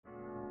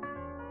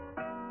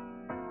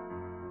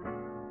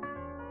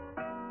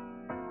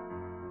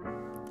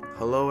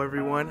Hello,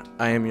 everyone.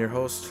 I am your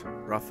host,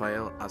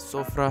 Rafael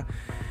Asofra.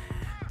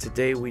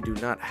 Today, we do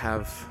not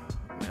have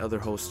my other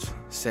host,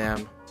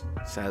 Sam,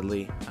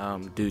 sadly,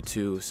 due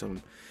to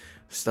some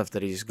stuff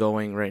that he's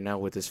going right now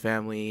with his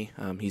family.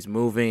 He's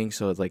moving,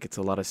 so it's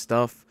a lot of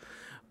stuff.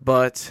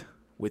 But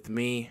with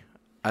me,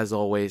 as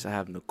always, I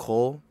have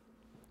Nicole,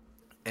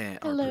 and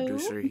our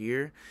producer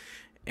here.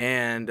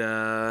 And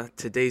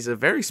today's a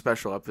very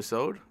special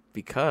episode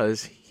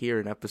because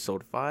here in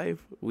episode 5,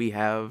 we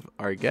have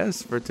our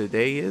guest for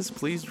today is,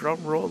 please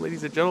drum roll,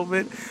 ladies and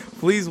gentlemen,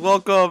 please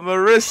welcome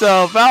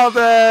Marissa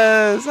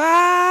Valdez.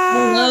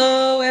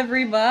 Hello,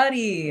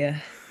 everybody.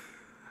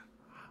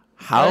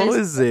 How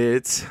is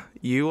it?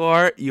 You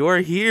are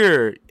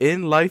here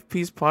in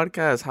LifePiece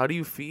podcast. How do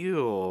you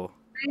feel?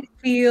 I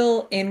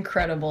feel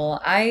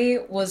incredible.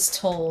 I was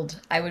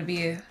told I would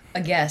be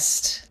a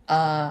guest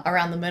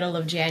around the middle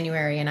of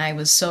January, and I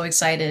was so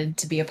excited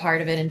to be a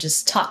part of it and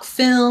just talk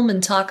film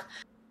and talk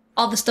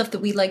all the stuff that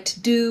we like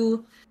to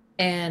do.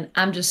 And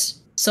I'm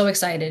just so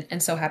excited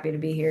and so happy to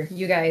be here.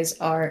 You guys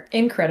are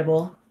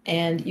incredible,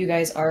 and you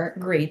guys are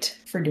great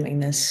for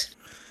doing this.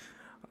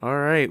 All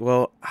right.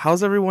 Well,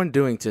 how's everyone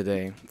doing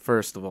today?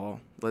 First of all,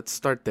 let's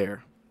start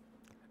there.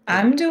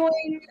 I'm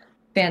doing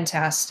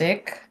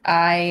fantastic.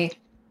 I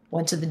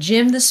went to the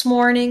gym this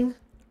morning.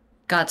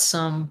 Burnt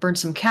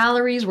some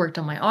calories, worked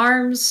on my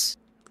arms.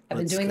 I've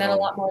been doing that a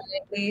lot more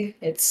lately.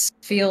 It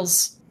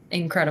feels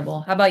incredible.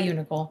 How about you,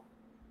 Nicole?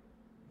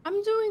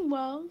 I'm doing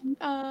well.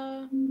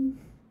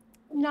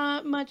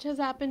 Not much has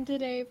happened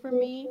today for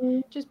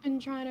me. Just been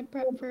trying to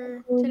prep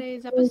for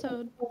today's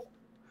episode.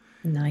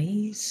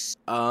 Nice.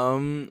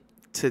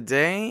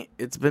 Today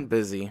it's been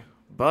busy,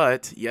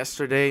 but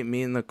yesterday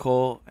me and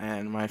Nicole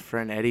and my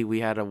friend Eddie, we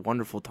had a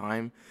wonderful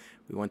time.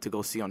 We went to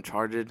go see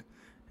Uncharted.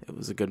 It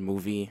was a good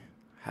movie.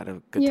 Had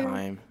a good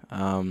time.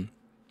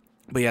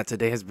 But yeah,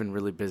 today has been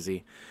really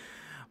busy.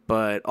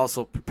 But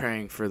also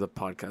preparing for the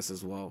podcast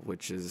as well,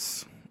 which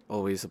is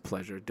always a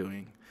pleasure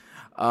doing.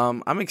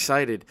 I'm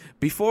excited.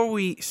 Before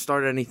we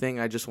start anything,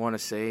 I just want to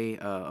say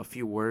a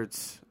few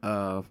words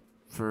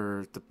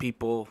for the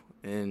people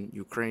in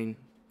Ukraine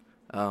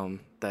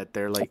that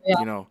they're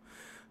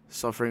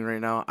suffering right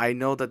now. I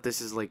know that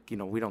this is we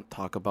don't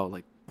talk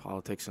about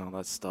politics and all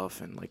that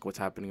stuff and what's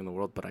happening in the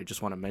world, but I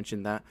just want to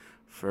mention that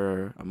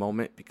for a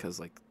moment because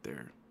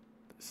there's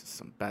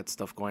some bad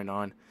stuff going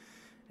on,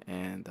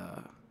 and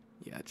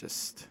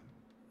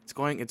it's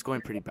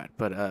going pretty bad.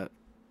 But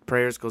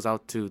prayers goes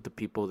out to the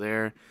people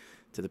there,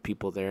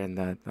 and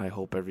that I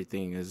hope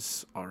everything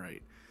is all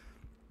right.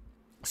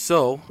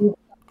 So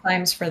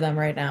times for them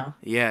right now.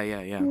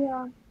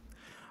 Yeah.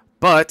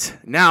 But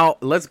now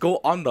let's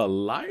go on the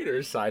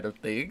lighter side of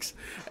things,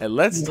 and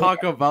let's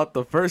talk about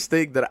the first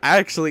thing that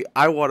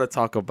I want to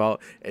talk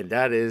about, and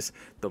that is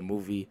the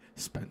movie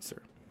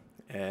Spencer.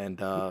 And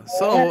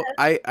so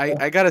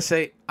I gotta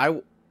say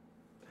I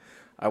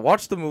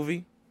watched the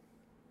movie.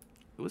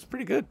 It was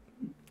pretty good.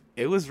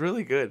 It was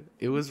really good.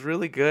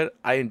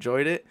 I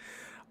enjoyed it.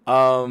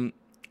 I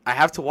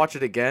have to watch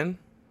it again,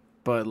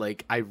 but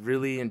I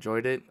really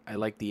enjoyed it. I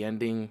like the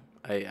ending.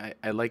 I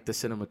like the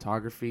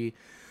cinematography.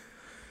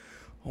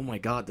 Oh my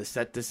god, the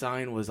set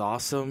design was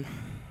awesome.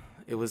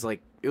 It was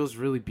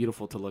really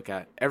beautiful to look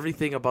at.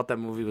 Everything about that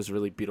movie was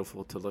really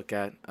beautiful to look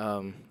at.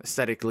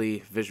 Aesthetically,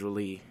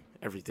 visually,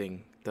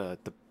 everything. The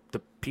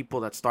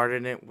people that starred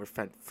in it were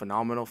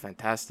phenomenal,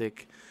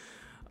 fantastic.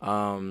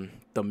 The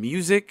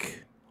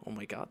music, oh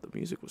my god, the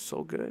music was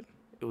so good.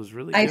 It was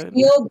really good. I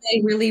feel they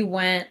really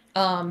went.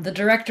 The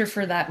director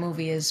for that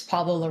movie is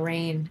Pablo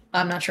Larraín.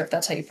 I'm not sure if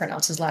that's how you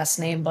pronounce his last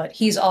name, but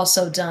he's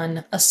also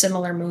done a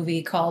similar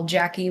movie called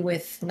Jackie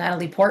with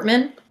Natalie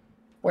Portman,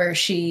 where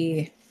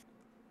he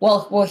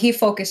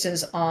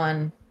focuses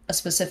on a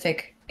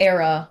specific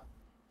era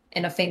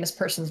in a famous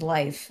person's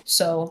life.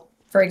 So,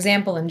 for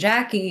example, in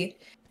Jackie,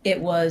 it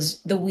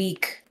was the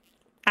week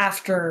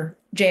after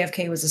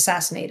JFK was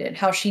assassinated,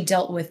 how she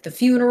dealt with the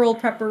funeral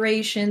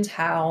preparations,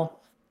 how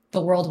the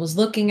world was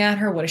looking at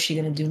her. What is she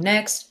going to do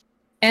next?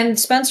 And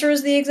Spencer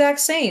is the exact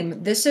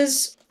same. This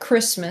is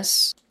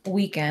Christmas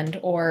weekend,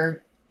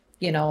 or,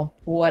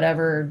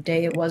 whatever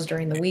day it was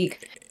during the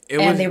week.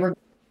 They were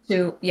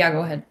go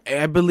ahead.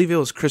 I believe it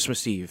was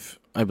Christmas Eve.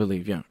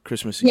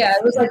 Christmas Eve. Yeah,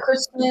 it was like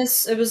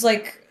Christmas. It was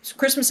like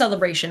Christmas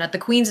celebration at the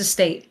Queen's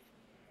estate.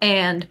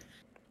 And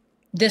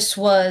this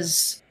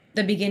was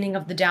the beginning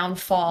of the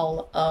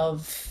downfall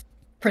of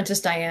Princess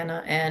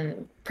Diana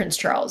and Prince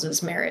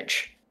Charles's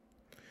marriage.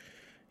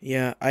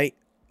 Yeah,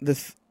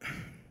 the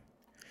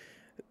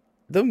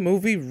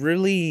movie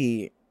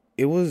really,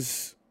 it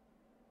was,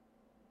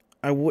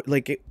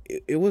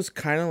 it was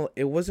kind of,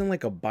 it wasn't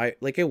like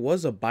it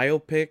was a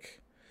biopic.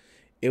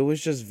 It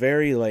was just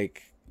very I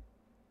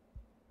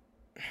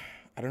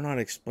don't know how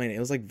to explain it. It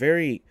was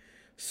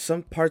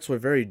some parts were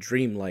very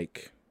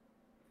dreamlike.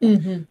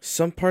 Mm-hmm.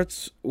 Some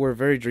parts were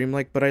very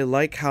dreamlike, but I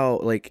like how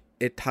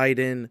it tied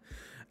in.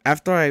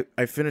 After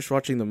I finished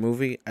watching the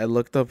movie, I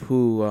looked up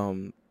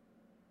who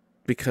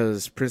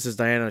because Princess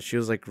Diana, she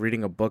was like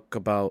reading a book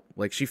about,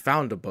 like, she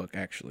found a book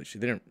actually. She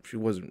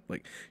wasn't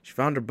like, she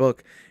found her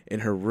book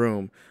in her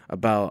room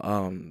about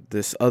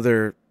this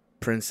other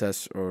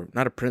princess, or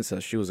not a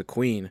princess, she was a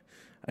queen.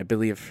 I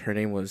believe her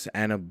name was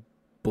Anna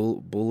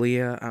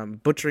Bulia. I'm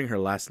butchering her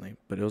last name,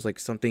 but it was like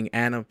something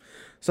Anna,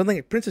 something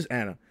like Princess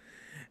Anna,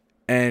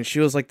 and she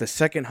was like the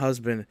second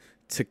husband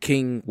to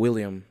King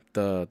William,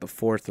 the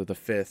fourth or the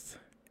fifth,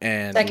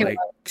 and Second like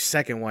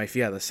second wife,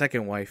 yeah, the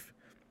second wife,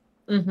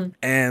 Mm-hmm.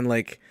 and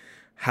like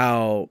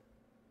how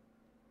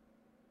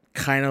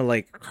kind of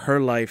like her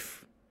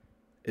life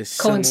is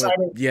similar,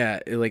 Coincided. yeah,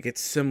 like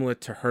it's similar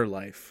to her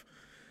life,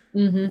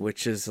 Mm-hmm.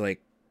 which is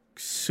like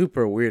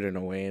super weird in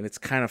a way, and it's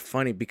kind of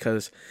funny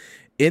because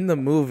in the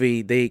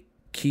movie they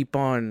keep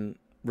on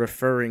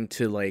referring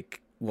to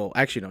like, well,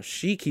 actually no,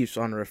 she keeps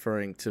on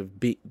referring to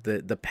be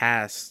the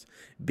past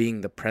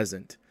being the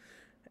present,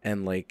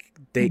 and like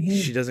Mm-hmm.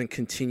 she doesn't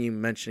continue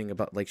mentioning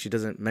about, like, she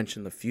doesn't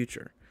mention the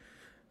future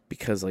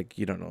because, like,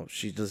 you don't know,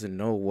 she doesn't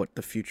know what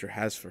the future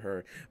has for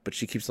her, but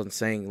she keeps on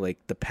saying like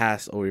the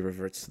past always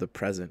reverts to the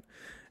present,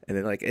 and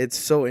then like it's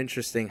so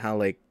interesting how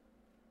like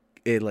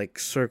it like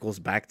circles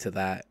back to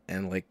that,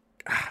 and like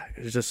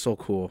it's just so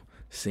cool Yeah,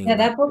 seeing that.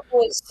 that book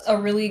was a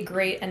really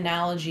great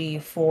analogy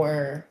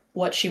for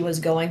what she was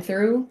going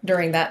through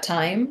during that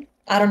time.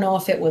 I don't know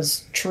if it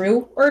was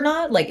true or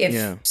not, like if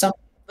Yeah, someone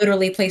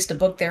literally placed a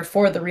book there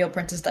for the real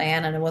Princess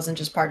Diana and it wasn't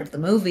just part of the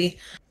movie.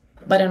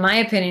 But in my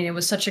opinion, it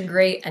was such a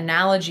great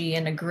analogy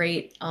and a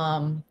great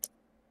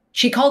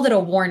she called it a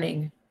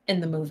warning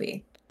in the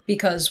movie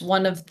because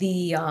one of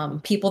the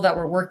people that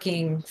were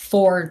working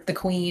for the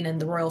queen and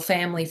the royal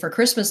family for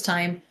Christmas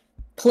time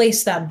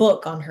placed that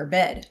book on her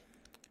bed.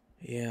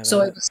 yeah,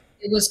 So that,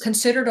 it was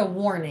considered a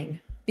warning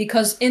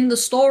because in the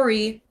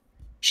story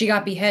she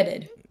got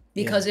beheaded yeah.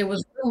 because it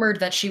was rumored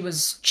that she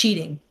was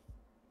cheating.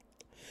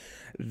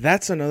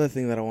 That's another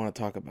thing that I want to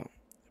talk about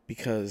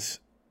because,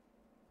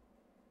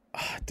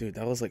 dude,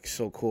 that was like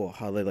so cool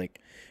how they like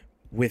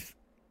with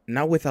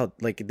not without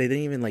like they didn't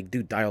even like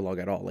do dialogue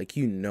at all. Like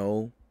you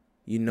know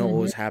what Hmm.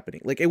 was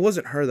happening. Like it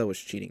wasn't her that was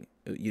cheating.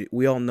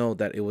 We all know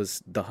that it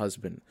was the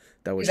husband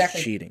that was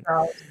Exactly. cheating.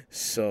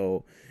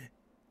 So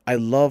I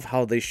love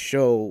how they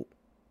show.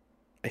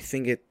 I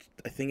think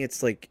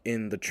it's like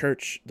in the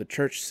church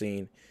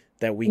scene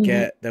that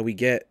Hmm. we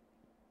get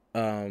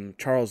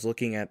Charles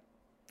looking at,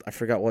 I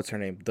forgot what's her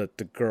name, the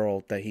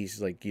girl that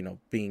he's like, you know,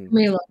 being,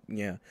 Mila.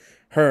 yeah,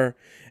 her,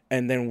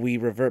 and then we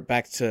revert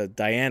back to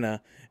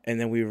Diana, and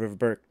then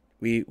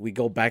we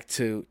go back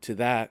to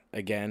that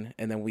again,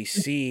 and then we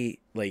see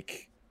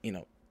like, you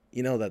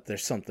know that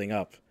there's something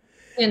up,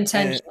 and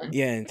Intention.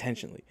 yeah,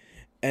 intentionally,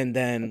 and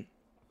then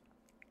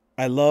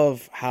I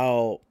love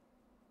how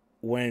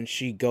when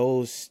she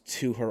goes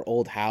to her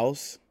old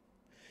house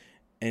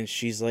and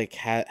she's like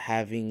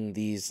having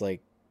these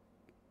like,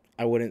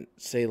 I wouldn't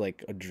say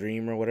like a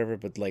dream or whatever,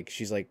 but like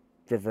she's like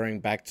reverting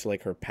back to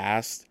like her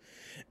past,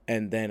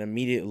 and then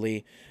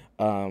immediately,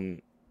 um,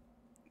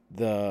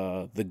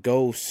 the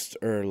ghost,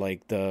 or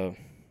like the,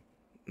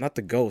 not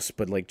the ghost,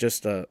 but like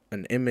just an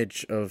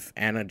image of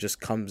Anna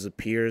just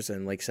appears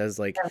and like says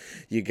like,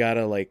 you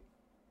gotta like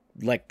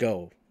let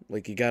go,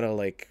 like you gotta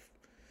like,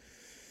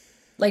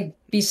 Like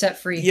be set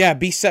free. yeah,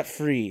 be set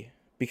free,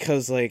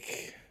 because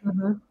like,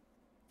 Hmm.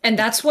 And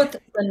that's what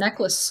the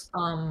necklace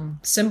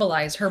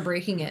symbolized, her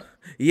breaking it.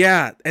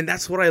 yeah, and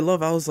that's what I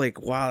love. I was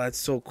like, wow, that's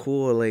so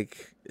cool.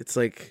 Like it's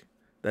like,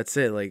 that's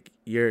it. Like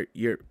you're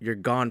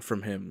gone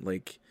from him.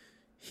 Like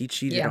he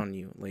cheated Yeah. on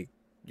you. Like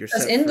you're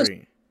Because set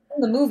free.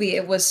 in the movie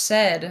it was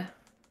said,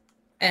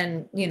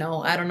 and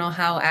I don't know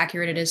how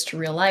accurate it is to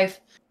real life,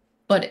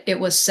 but it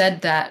was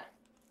said that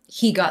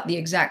he got the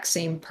exact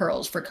same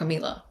pearls for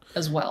Camila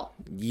as well.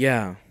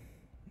 Yeah,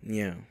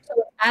 yeah.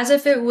 As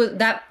if it was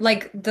that,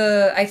 like,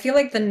 the I feel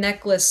like the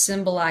necklace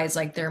symbolized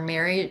like their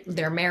marriage,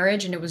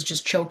 and it was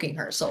just choking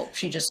her, so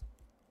she just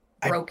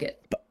I broke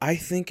it. but I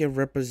think it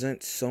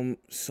represents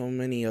so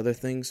many other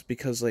things,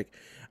 because like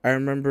I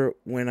remember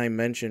when I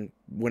didn't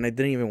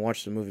even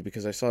watch the movie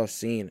because I saw a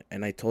scene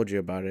and I told you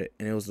about it,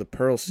 and it was the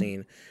pearl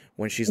scene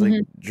when she's like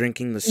Hmm.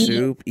 drinking the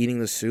soup, eating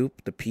the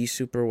soup, the pea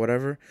soup or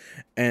whatever,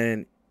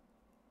 and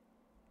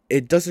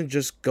it doesn't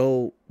just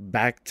go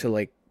back to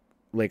like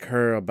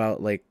her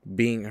about like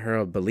being her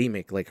a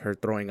bulimic, like her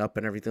throwing up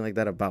and everything like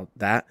that, about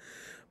that,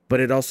 but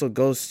it also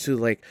goes to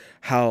like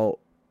how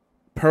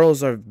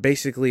pearls are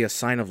basically a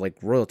sign of like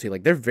royalty.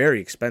 Like they're very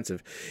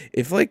expensive.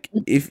 If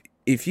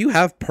you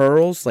have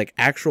pearls, like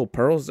actual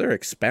pearls, they're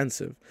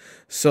expensive.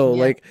 So Yeah.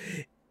 like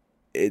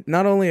it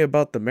not only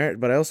about the merit,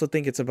 but I also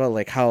think it's about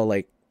like how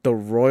like the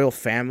royal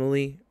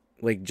family,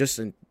 like just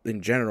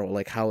in general,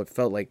 like how it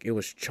felt like it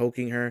was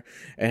choking her,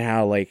 and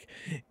how like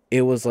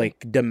it was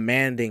like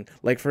demanding.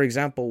 Like for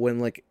example, when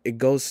like it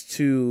goes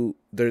to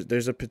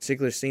there's a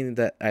particular scene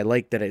that I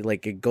like, that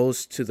it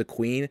goes to the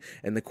queen,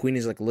 and the queen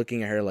is like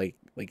looking at her like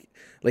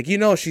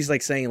she's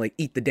like saying like,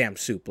 eat the damn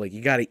soup, like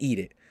you gotta eat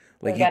it,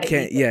 like You you gotta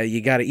can't, eat it. yeah,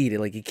 you gotta eat it,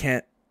 like you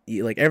can't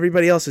eat, like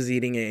everybody else is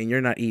eating it and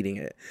you're not eating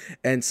it.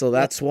 And so Yeah.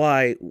 that's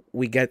why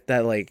we get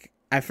that like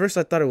at first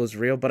I thought it was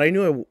real, but I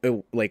knew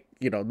it like,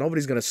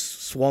 nobody's gonna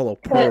swallow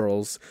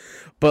pearls,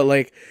 but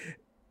like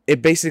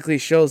it basically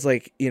shows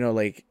like,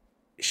 like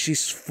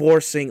she's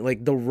forcing,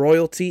 like the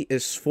royalty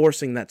is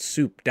forcing that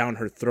soup down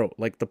her throat,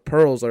 like the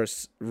pearls are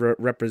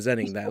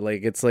representing that,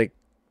 like it's like,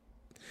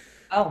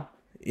 Oh,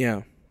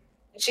 yeah.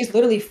 she's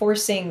literally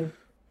forcing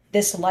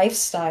this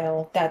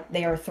lifestyle that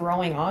they are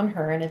throwing on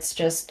her, and it's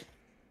just,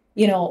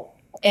 you know,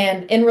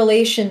 and in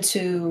relation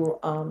to,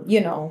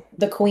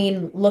 the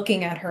queen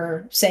looking at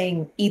her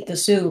saying, "Eat the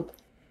soup."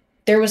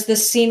 There was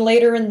this scene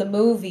later in the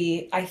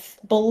movie.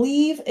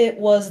 Believe it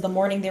was the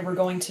morning they were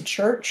going to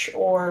church,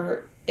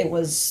 or it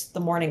was the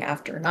morning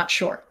after. Not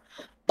sure,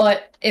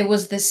 but it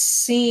was this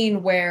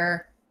scene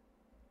where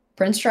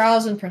Prince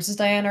Charles and Princess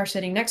Diana are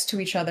sitting next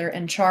to each other,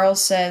 and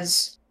Charles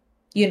says,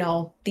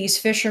 these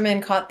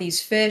fishermen caught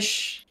these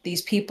fish,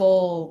 these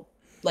people,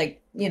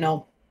 like,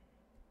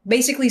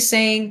 basically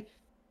saying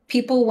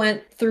people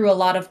went through a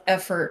lot of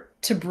effort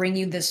to bring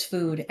you this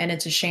food, and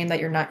it's a shame that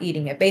you're not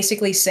eating it.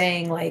 Basically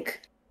saying,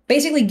 like,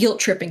 basically guilt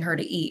tripping her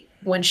to eat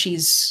when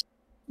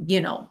you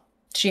know,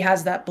 she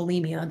has that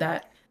bulimia,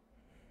 that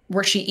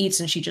where she eats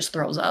and she just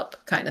throws up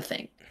kind of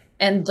thing.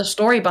 And the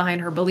story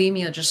behind her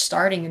bulimia just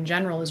starting in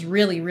general is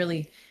really,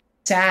 really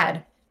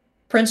sad.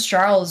 Prince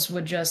Charles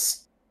would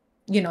just,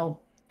 you know,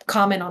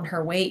 comment on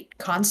her weight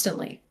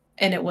constantly.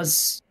 And it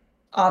was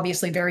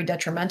obviously very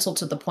detrimental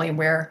to the point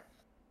where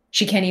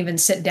she can't even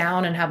sit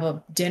down and have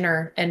a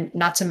dinner. And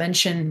not to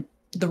mention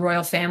the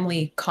royal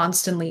family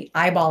constantly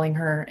eyeballing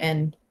her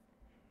and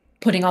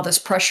putting all this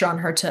pressure on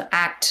her to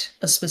act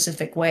a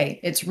specific way.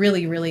 It's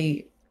really,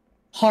 really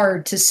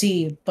hard to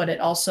see, but it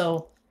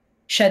also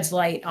sheds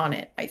light on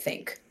it, I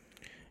think.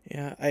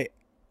 Yeah,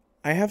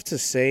 I have to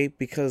say,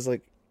 because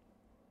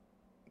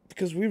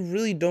we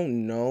really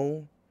don't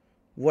know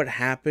what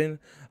happened.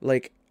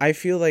 Like I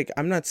feel like,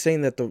 I'm not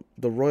saying that the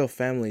royal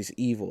family is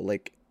evil.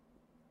 Like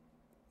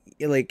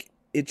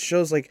it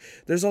shows, like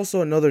there's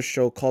also another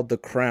show called The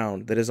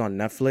Crown that is on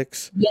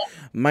Netflix. Yeah.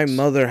 My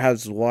mother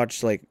has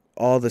watched like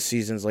all the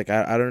seasons. Like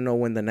I don't know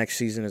when the next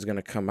season is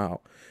gonna come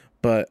out,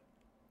 but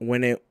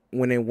when it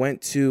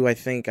went to, I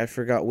think I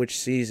forgot which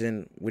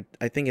season.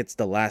 I think it's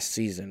the last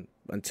season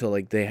until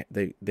like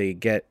they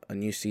get a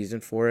new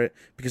season for it,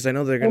 because I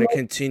know they're gonna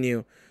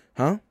continue.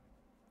 Huh?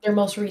 Their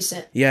most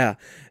recent. Yeah,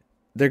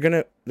 they're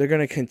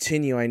gonna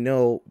continue. I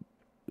know,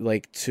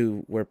 like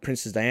to where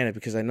Princess Diana,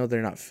 because I know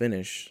they're not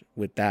finished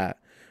with that,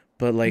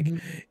 but like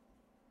Mhm.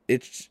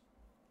 it's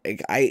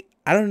like I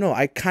don't know.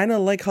 I kind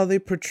of like how they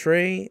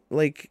portray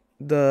like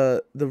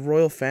the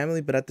royal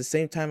family, but at the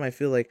same time, I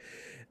feel like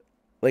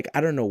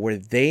I don't know, were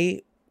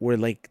they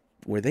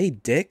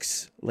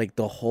dicks like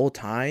the whole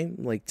time,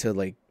 like to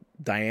like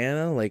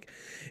Diana, like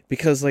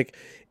because like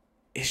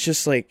it's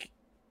just like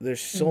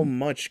there's so Mhm.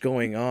 much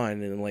going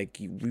on, and like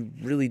we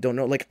really don't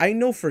know. Like I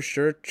know for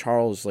sure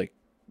Charles, like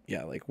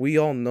yeah, like we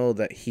all know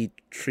that he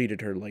treated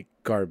her like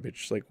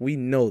garbage. Like we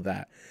know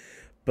that.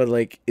 But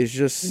like it's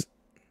just,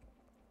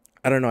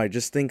 I don't know, I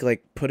just think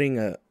like putting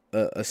a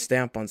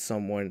stamp on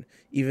someone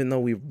even though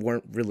we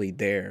weren't really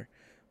there.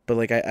 But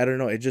like I don't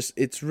know,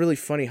 it's really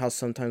funny how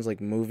sometimes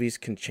like movies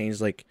can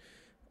change like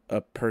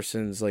a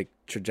person's like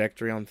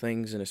trajectory on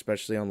things, and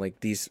especially on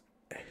like these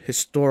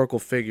historical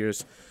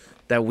figures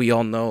that we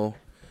all know.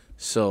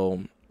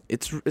 So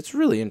it's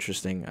really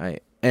interesting.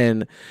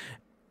 And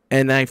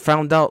I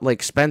found out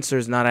like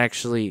Spencer's not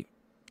actually,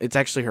 it's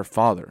actually her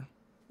father.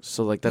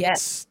 So like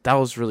Yes. that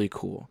was really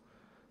cool.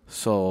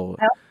 So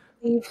I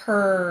believe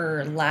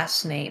her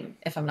last name,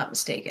 if I'm not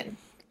mistaken.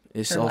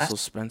 it's Her also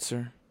last,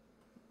 Spencer.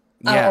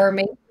 Yeah. or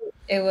maybe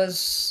it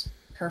was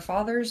her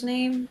father's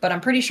name, but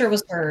I'm pretty sure it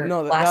was her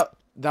No, last.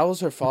 that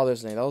was her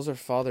father's name. That was her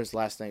father's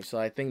last name. So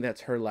I think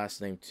that's her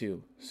last name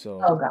too.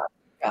 So Oh,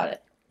 got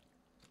it.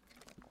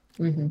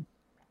 Hmm.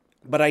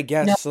 but I No,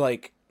 guess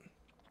like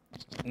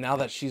now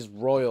that she's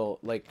royal,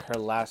 like her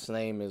last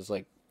name is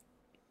like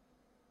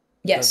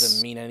doesn't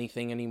yes, mean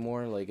anything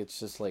anymore. Like it's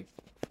just like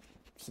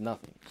it's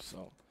nothing.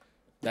 So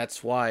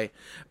that's why,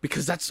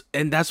 because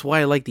that's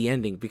why I like the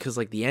ending, because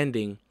like the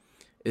ending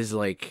is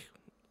like,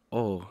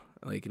 oh,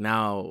 like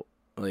now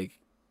like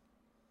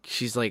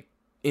she's like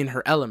in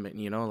her element,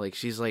 like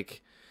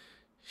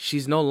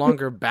she's no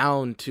longer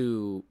bound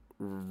to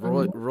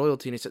mhm,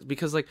 royalty in a sense,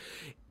 because like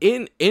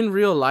in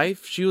real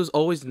life she was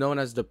always known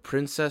as the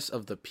princess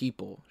of the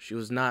people. She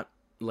was not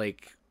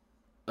like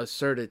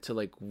asserted to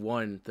like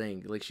one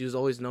thing. Like she was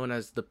always known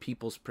as the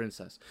people's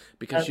princess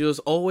because uh, she was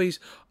always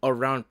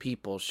around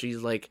people. She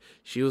was like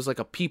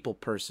a people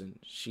person.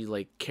 She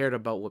like cared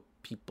about what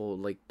people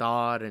like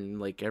thought and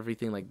like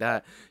everything like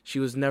that. She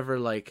was never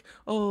like,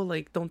 oh,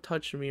 like don't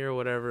touch me or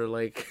whatever,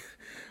 like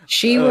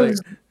she like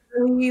was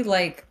really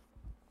like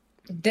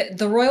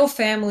the royal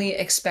family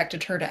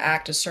expected her to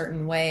act a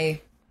certain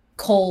way,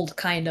 cold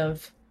kind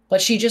of,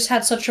 but she just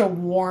had such a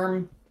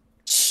warm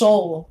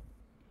soul.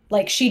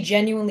 Like she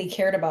genuinely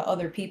cared about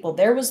other people.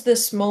 There was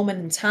this moment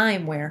in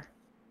time where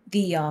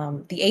the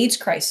AIDS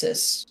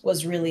crisis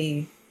was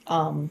really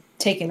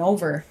taken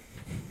over,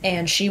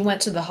 and she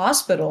went to the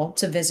hospital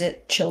to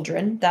visit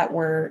children that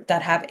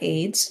have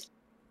AIDS.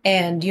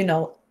 And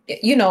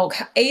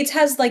AIDS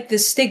has like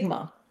this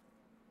stigma.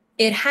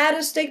 It had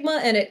a stigma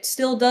and it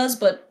still does,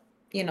 but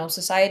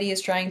society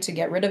is trying to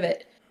get rid of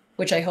it,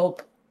 which I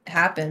hope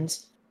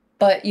happens.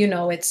 But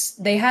it's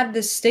they had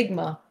this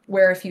stigma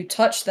where if you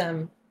touch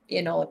them,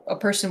 a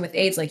person with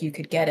AIDS, like you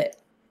could get it.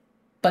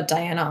 But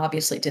Diana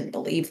obviously didn't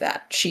believe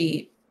that.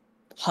 She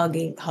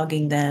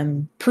hugging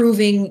them,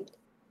 proving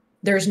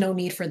there's no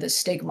need for this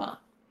stigma.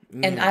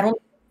 And Yeah.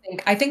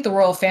 I think the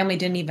royal family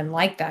didn't even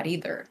like that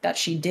either, that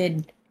she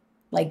did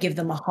like give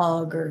them a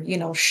hug or,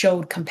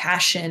 showed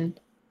compassion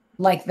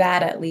like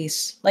that at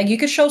least. Like you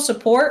could show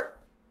support,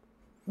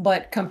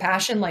 but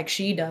compassion like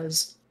she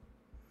does.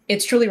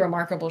 It's truly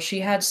remarkable. She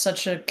had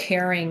such a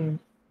caring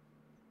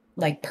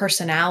like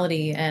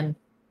personality, and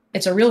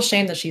it's a real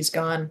shame that she's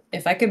gone.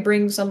 If I could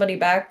bring somebody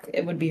back,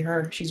 it would be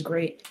her. She's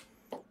great.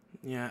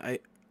 Yeah,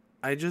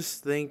 I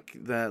just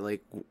think that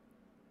like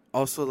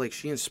also like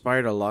she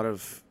inspired a lot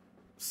of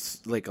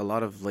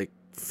like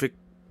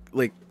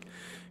like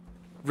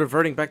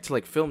reverting back to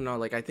like film now,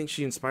 like I think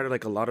she inspired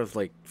like a lot of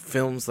like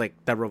films like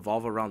that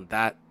revolve around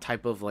that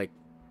type of like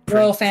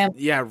Royal family.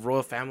 yeah,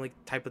 royal family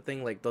type of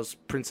thing, like those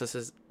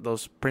princesses,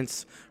 those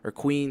prince or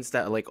queens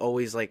that like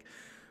always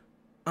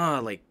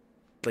uh like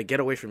get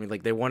away from me,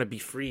 like they want to be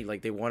free,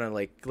 like they want to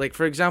like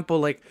for example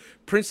like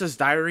Princess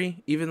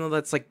Diary, even though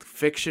that's like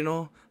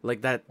fictional,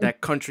 like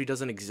that country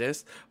doesn't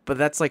exist, but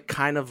that's like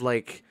kind of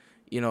like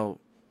you know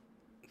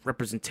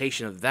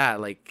representation of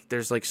that. Like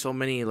there's like so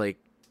many like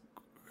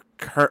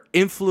her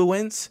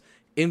influenced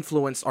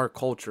our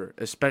culture,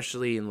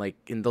 especially in like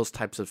in those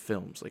types of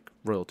films, like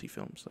royalty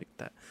films like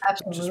that,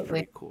 which is Absolutely.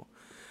 pretty cool.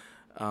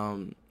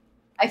 um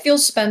I feel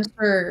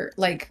Spencer,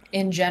 like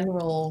in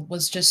general,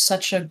 was just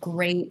such a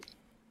great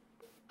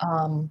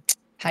um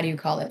how do you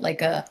call it?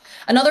 Like a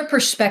another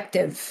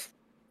perspective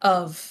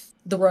of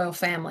the royal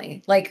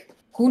family. Like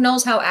who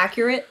knows how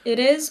accurate it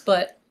is,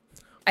 but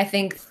I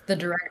think the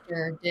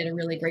director did a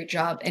really great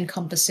job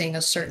encompassing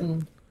a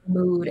certain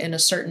mood and a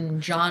certain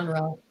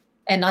genre.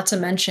 And not to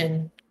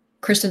mention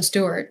Kristen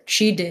Stewart,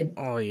 she did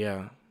oh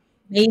yeah.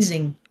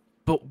 amazing.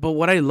 But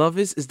what I love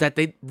is that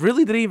they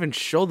really didn't even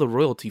show the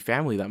royalty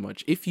family that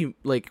much. If you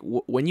like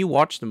when you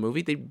watch the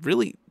movie, they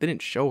really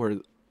didn't show her.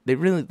 They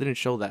really didn't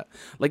show that.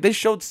 Like they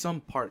showed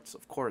some parts,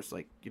 of course.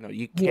 Like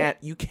you Yeah.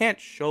 can't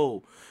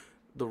show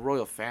the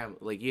royal family.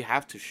 Like you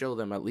have to show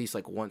them at least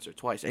like once or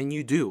twice, and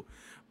you do.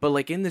 But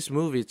like in this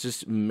movie, it's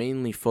just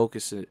mainly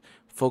focusing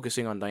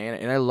on Diana,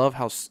 and I love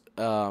how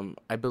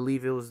I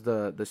believe it was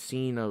the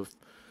scene of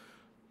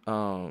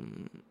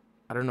um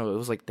I don't know, it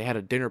was like they had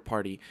a dinner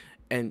party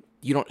and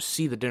you don't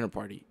see the dinner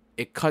party.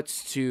 It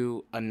cuts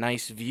to a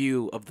nice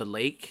view of the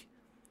lake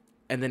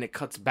and then it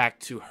cuts back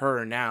to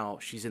her now.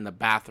 She's in the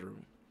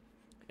bathroom.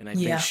 And I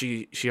think Yeah.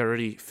 she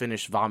already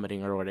finished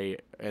vomiting already,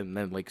 and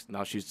then like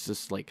now she's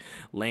just like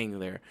laying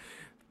there.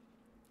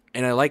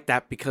 And I like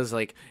that because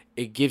like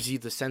it gives you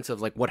the sense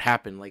of like what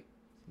happened, like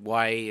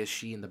why is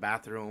she in the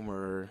bathroom,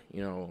 or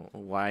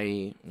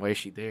why is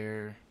she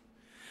there?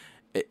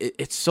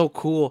 It's so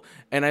cool,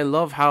 and I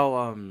love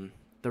how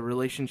the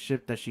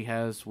relationship that she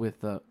has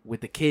with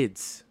the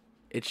kids.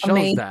 It shows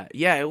Amazing. that.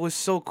 Yeah, it was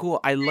so cool.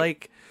 I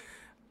like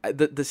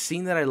the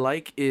scene that I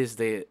like is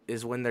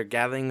when they're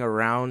gathering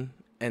around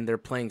and they're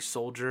playing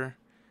soldier,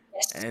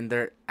 Yes. and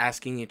they're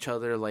asking each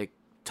other like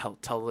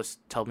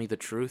tell me the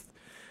truth.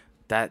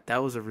 That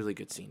was a really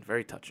good scene.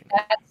 Very touching.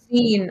 That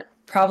scene,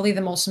 probably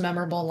the most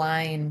memorable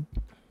line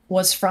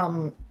was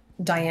from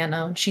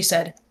Diana. She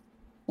said,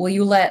 "Will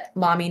you let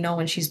mommy know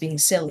when she's being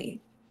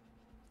silly?"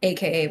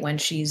 AKA when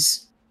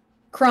she's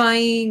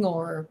crying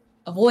or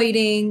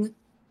avoiding,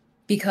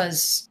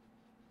 because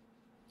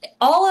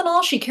all in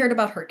all, she cared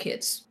about her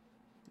kids.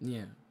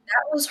 Yeah.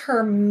 That was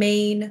her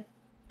main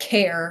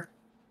care,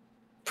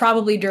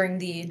 probably during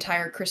the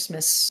entire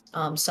Christmas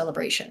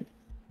celebration.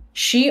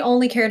 She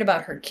only cared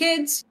about her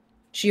kids.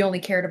 She only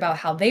cared about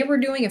how they were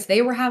doing, if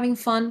they were having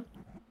fun.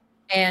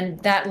 And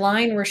that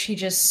line where she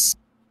just,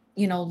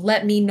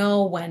 let me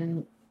know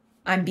when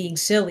I'm being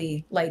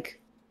silly, like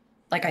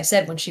I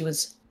said, when she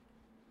was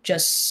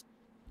just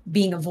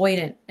being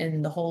avoidant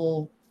in the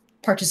whole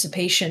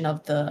participation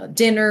of the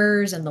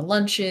dinners and the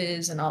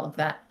lunches and all of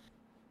that.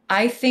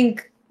 I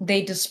think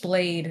they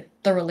displayed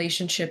the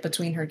relationship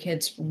between her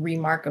kids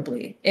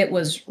remarkably. It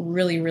was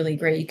really, really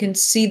great. You can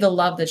see the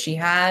love that she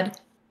had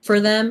for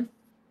them.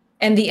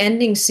 And the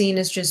ending scene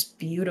is just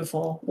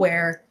beautiful,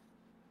 where,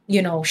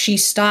 she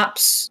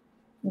stops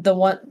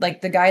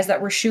the guys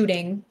that were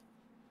shooting,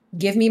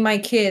 give me my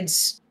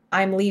kids,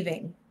 I'm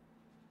leaving.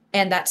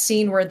 And that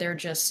scene where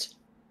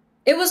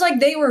it was like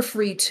they were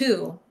free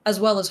too, as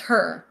well as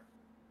her.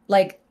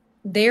 Like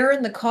they're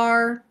in the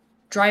car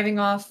driving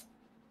off,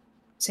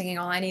 singing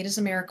All I Need Is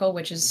a Miracle,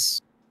 which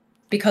is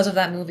because of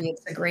that movie.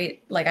 It's a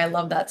great, like, I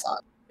love that song.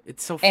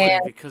 It's so And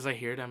funny because I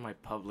hear it at my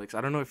Publix. I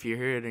don't know if you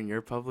hear it in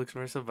your Publix,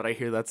 Marissa, but I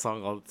hear that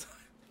song all the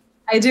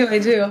I do.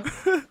 time.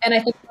 And I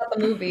think about the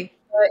movie.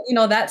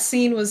 But, that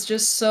scene was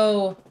just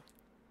so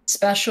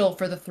special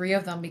for the three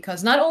of them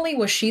because not only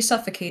was she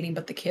suffocating,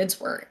 but the kids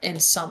were in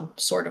some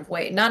sort of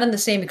way. Not in the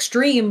same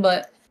extreme,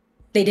 but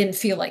they didn't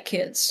feel like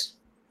kids.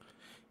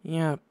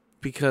 Yeah,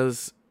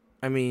 because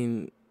I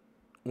mean,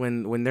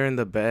 when they're in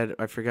the bed,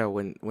 I forgot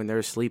when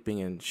they're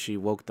sleeping and she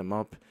woke them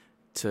up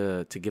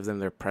to give them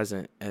their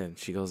present, and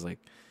she goes like,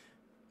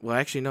 well,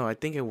 actually no, I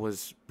think it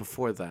was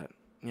before that.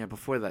 Yeah,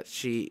 before that,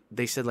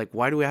 they said like,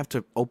 why do we have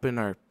to open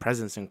our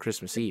presents on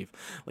Christmas Eve?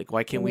 Like,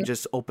 why can't we Mhm.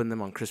 just open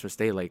them on Christmas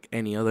Day like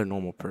any other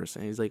normal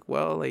person? He's like,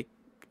 well, like,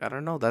 I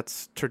don't know,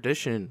 that's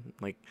tradition.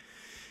 Like,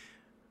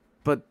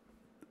 but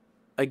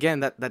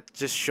again, that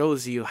just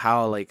shows you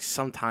how like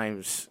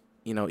sometimes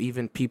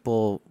even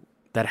people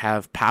that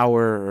have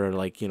power or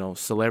like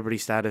celebrity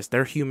status,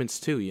 they're humans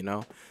too.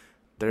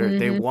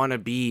 They Mhm. want to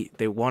be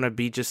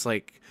just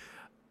like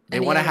they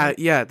Any want to other. have,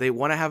 yeah, they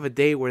want to have a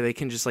day where they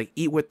can just like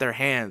eat with their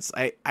hands.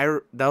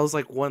 That was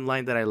like one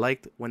line that I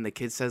liked when the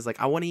kid says like,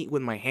 I want to eat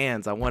with my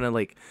hands. I want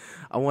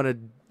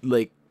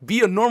to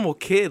be a normal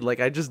kid. Like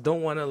I just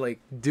don't want to like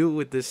do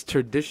with this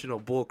traditional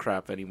bull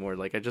crap anymore.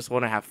 Like I just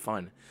want to have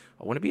fun.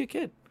 I want to be a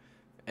kid.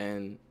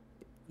 And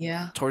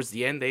Yeah. towards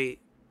the end, they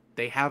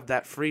have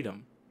that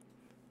freedom.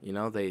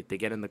 They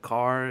get in the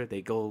car,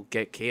 they go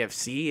get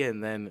KFC,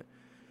 and then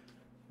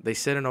they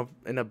sit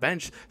in a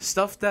bench.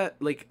 Stuff that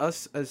like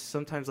us as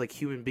sometimes like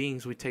human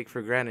beings we take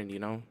for granted.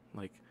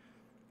 Like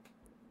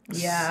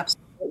Yeah,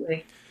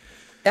 absolutely.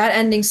 That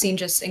ending scene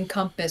just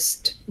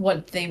encompassed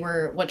what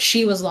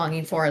she was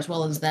longing for as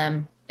well as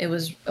them. It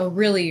was a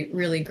really,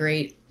 really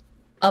great,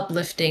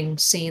 uplifting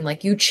scene.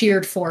 Like you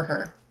cheered for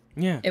her.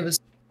 yeah, It was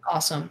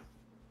awesome.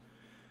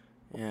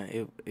 yeah.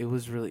 It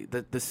was really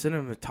the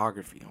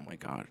cinematography. Oh my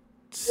god,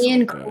 so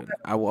Incredible. good.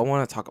 I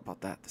want to talk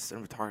about that. The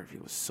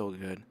cinematography was so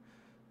good.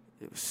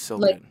 It was so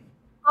Like good.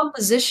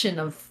 composition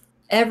of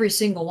every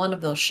single one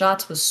of those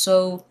shots was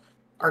so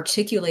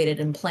articulated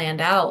and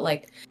planned out.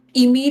 Like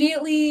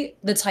immediately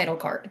the title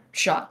card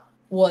shot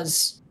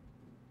was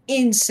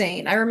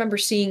insane. I remember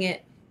seeing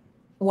it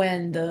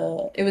when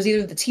it was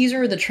either the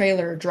teaser or the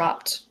trailer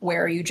dropped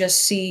where you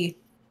just see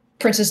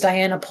Princess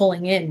Diana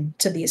pulling in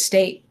to the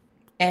estate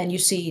and you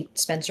see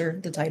Spencer,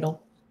 the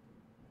title.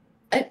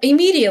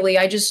 Immediately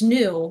I just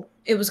knew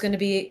it was going to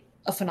be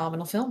a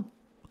phenomenal film.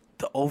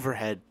 The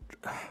overhead,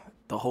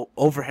 the whole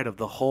overhead of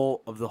the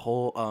whole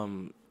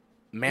Mm,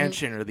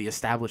 mansion or the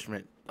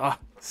establishment. Ah,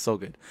 so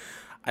good.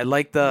 I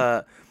like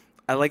the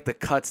I like the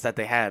cuts that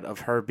they had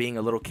of her being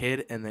a little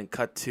kid and then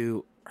cut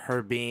to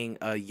her being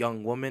a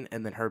young woman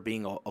and then her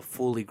being a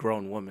fully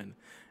grown woman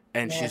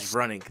and she's yes.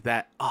 running.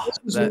 This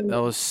was That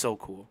really was so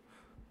cool.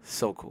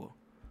 So cool.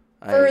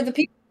 For I the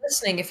people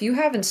listening, if you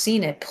haven't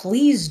seen it,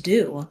 please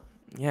do.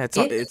 Yeah,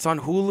 It it's on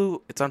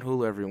Hulu. It's on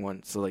Hulu,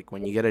 everyone. So like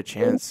when you get a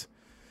chance.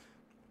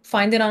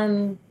 find it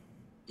on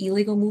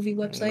illegal movie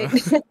website,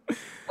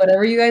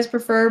 whatever you guys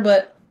prefer.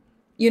 But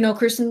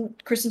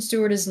Kristen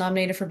Stewart is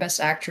nominated for Best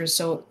Actress,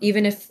 so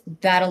even if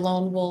that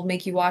alone will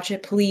make you watch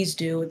it, please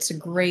do. It's a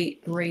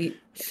great,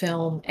 great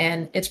film,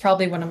 and it's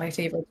probably one of my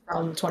favorites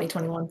from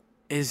 2021.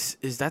 Is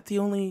that the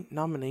only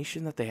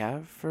nomination that they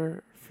have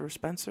for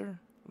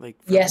Spencer? Like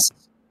Yes,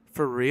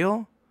 for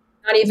real?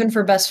 not even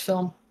for Best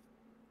Film.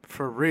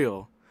 For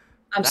real?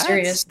 I'm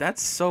serious.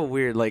 That's so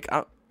weird. Like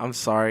I'm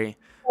sorry.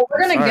 Well, we're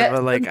I'm gonna sorry, get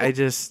but to like the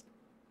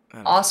I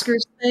don't know.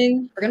 Oscars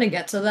thing. We're gonna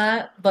get to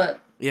that, but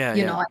Yeah,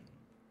 you yeah. know,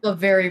 a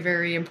very,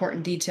 very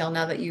important detail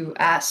now that you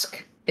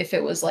ask if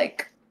it was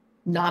like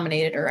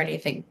nominated or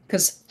anything.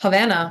 Because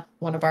Havana,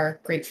 one of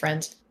our great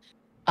friends,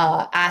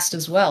 asked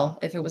as well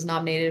if it was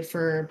nominated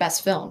for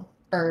Best Film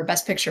or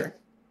Best Picture.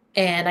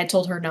 And I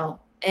told her no.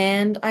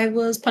 And I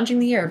was punching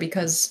the air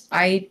because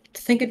I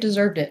think it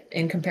deserved it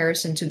in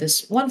comparison to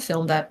this one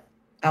film that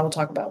I will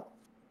talk about.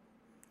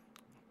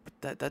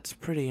 But that's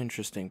pretty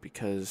interesting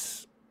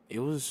because it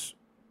was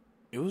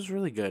it was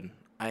really good.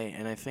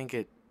 I think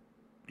it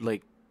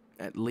like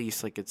at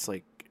least like it's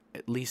like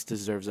at least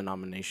deserves a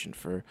nomination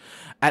for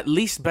at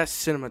least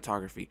best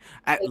cinematography.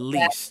 At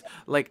least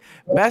like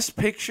best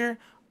picture,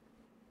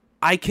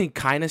 I can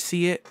kind of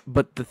see it,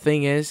 but the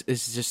thing is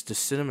just the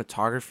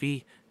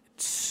cinematography.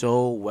 It's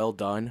so well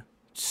done,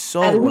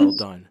 so At well least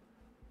done,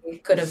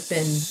 it could have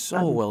been,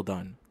 so well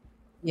done.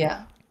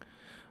 yeah.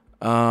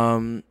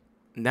 Um,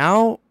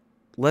 Now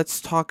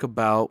let's talk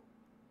about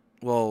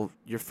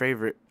your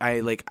favorite.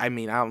 I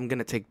mean, I'm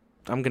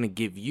gonna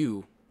give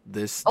you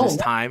this Oh,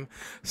 time.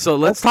 So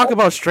let's okay. talk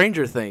about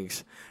Stranger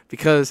Things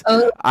because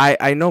Oh,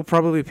 I know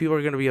probably people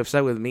are gonna be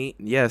upset with me.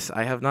 Yes,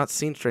 I have not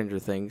seen Stranger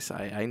Things.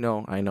 I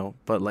know,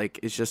 but like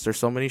it's just there's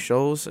so many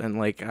shows and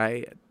like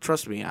I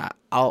trust me.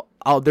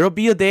 I'll there'll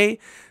be a day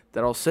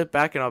that I'll sit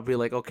back and I'll be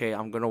like, okay,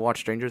 I'm gonna watch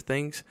Stranger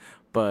Things.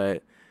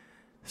 But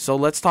so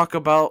let's talk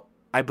about.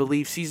 I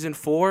believe season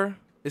 4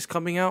 is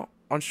coming out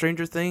on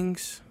Stranger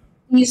Things.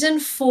 season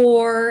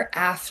 4,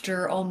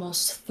 after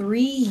almost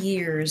 3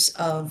 years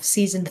of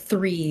season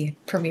 3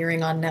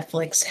 premiering on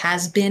Netflix,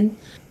 has been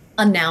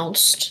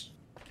announced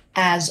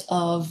as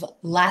of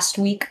last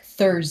week,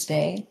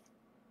 Thursday.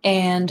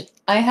 And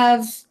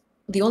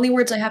the only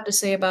words I have to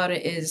say about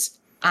it is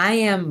I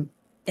am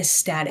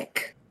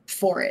ecstatic.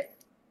 for it.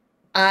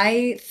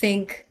 I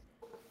think,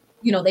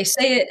 they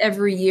say it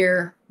every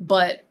year,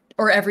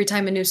 or every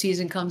time a new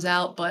season comes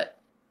out, but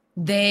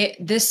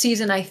this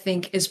season I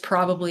think is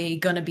probably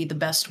going to be the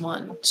best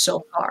one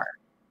so far.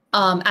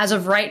 As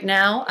of right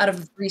now, out of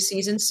the 3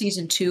 seasons,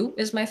 season 2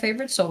 is my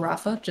favorite. So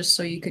Rafa, just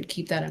so you could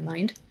keep that in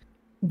mind.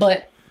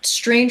 But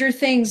Stranger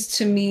Things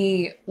to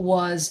me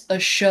was a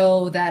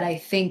show that I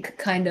think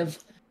kind of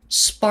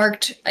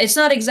sparked, it's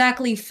not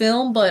exactly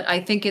film, but I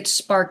think it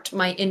sparked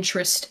my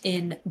interest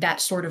in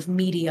that sort of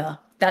media,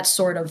 that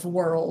sort of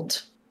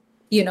world.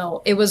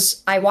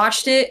 I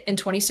watched it in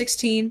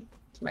 2016.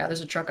 Wow,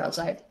 there's a truck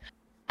outside.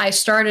 I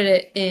started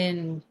it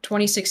in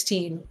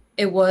 2016.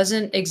 It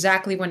wasn't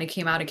exactly when it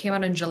came out. It came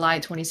out in July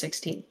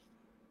 2016.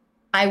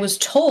 I was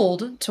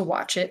told to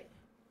watch it.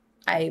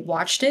 I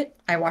watched it.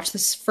 I watched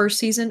this first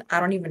season. I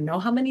don't even know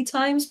how many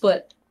times,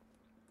 but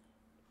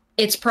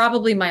it's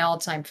probably my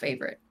all-time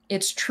favorite.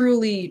 It's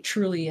truly,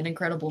 truly an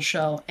incredible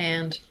show.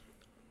 And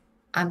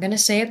I'm going to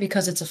say it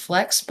because it's a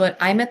flex, but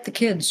I met the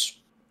kids.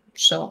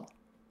 So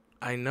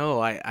I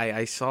know.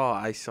 I saw.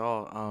 I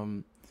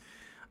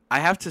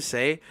have to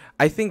say,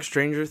 I think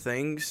Stranger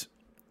Things.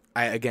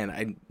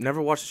 I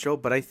never watched the show,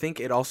 but I think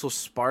it also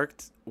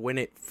sparked when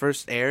it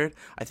first aired.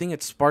 I think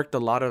it sparked a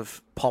lot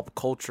of pop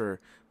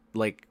culture,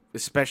 like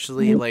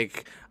especially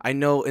like I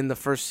know in the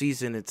first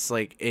season, it's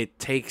like it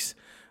takes,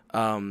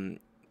 the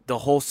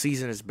whole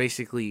season is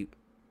basically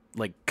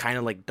like kind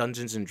of like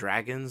Dungeons and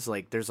Dragons.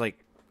 Like there's like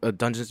a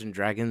Dungeons and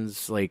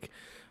Dragons like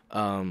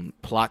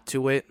plot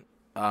to it.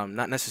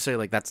 Not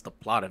necessarily like that's the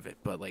plot of it,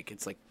 but like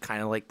it's like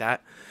kind of like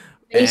that.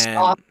 based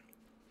off,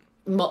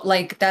 And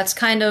like that's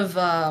kind of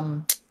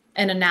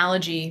an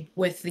analogy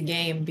with the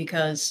game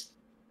because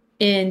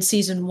in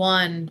season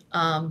 1,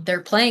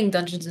 they're playing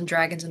Dungeons and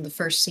Dragons in the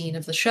first scene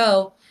of the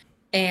show,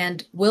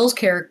 and Will's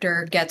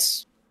character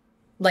gets,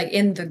 like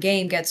in the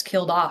game, gets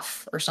killed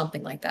off or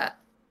something like that.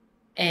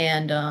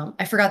 And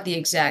I forgot the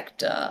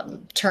exact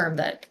term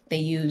that they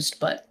used,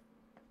 but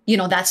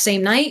that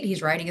same night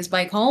he's riding his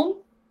bike home,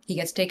 he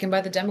gets taken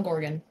by the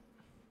Demogorgon,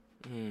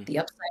 mm, the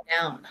Upside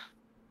Down.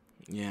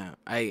 yeah,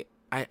 I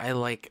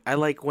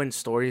like when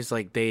stories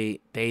like they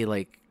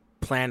like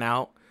plan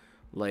out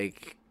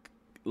like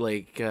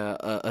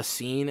a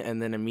scene,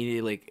 and then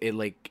immediately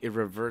it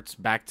reverts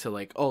back to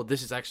like, oh,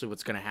 this is actually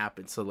what's gonna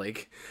happen. So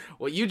like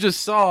what you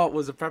just saw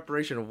was a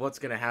preparation of what's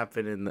gonna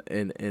happen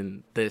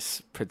in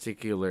this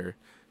particular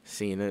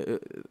scene.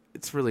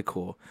 It's really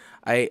cool.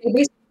 I They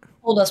basically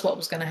told us what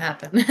was going to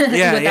happen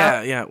Yeah,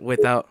 without yeah,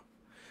 without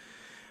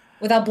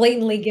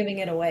blatantly giving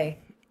it away.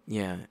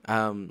 yeah.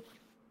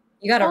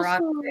 You gotta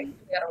Also,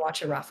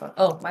 watch it, Rafa.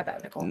 Oh, my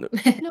bad, Nicole. n-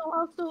 no,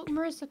 also,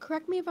 Marissa,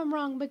 correct me if I'm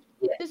wrong, but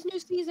Yeah. this new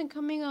season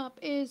coming up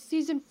is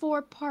season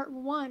 4, part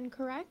 1,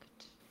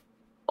 correct?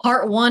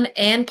 Part 1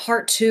 and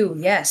part 2,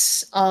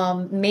 yes. May I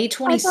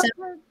thought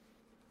 27th,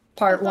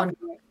 part, I part thought 1,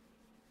 part,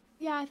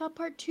 yeah, I thought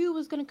part 2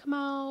 was gonna come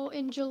out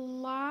in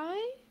July.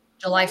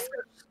 July July?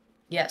 1st.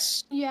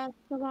 Yes. Yeah,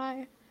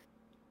 July.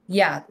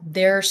 Yeah,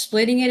 they're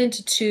splitting it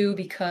into 2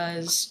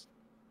 because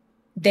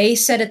they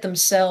said it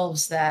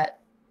themselves that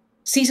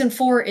season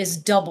 4 is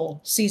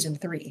double season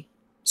 3.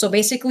 So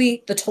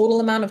basically, the total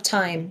amount of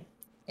time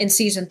in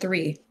season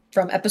 3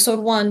 from episode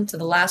 1 to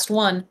the last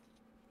one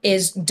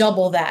is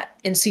double that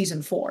in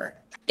season 4.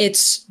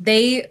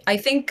 I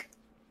think,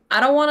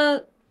 I don't want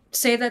to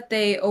say that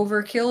they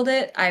overkilled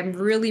it. I'm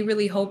really,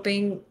 really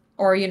hoping,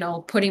 or,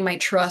 putting my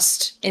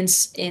trust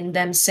in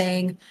them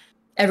saying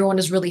everyone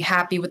is really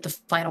happy with the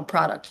final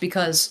product,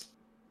 because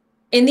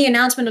in the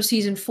announcement of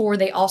season 4,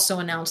 they also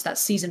announced that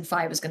season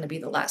 5 is going to be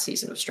the last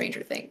season of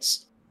Stranger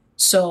Things.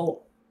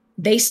 So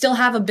they still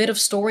have a bit of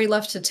story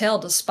left to tell,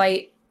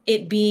 despite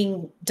it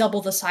being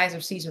double the size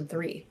of season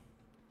 3.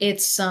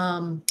 It's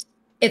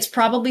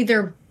probably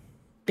their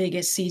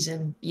biggest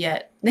season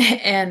yet.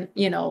 And,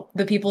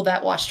 the people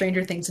that watch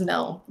Stranger Things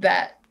know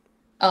that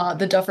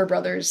the Duffer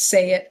Brothers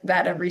say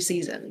that every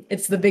season.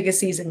 It's the biggest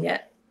season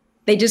yet.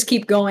 They just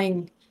keep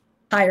going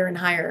higher and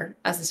higher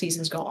as the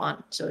seasons go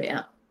on. So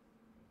yeah.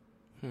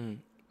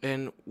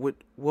 and what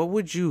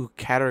would you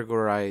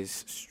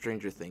categorize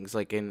Stranger Things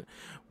like in?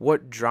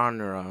 What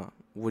genre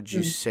would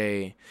you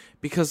say?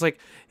 Because like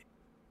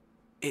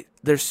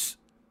there's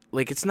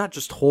like it's not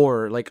just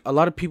horror. Like a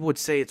lot of people would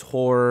say it's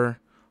horror.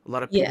 A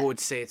lot of Yeah. people would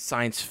say it's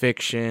science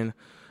fiction.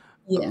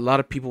 A Yeah. lot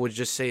of people would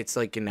just say it's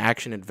like an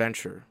action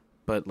adventure.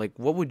 But like,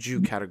 what would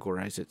you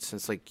categorize it?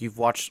 Since like you've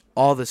watched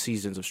all the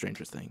seasons of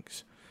Stranger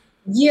Things.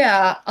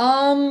 Yeah.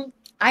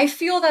 I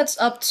feel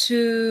that's up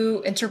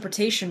to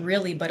interpretation,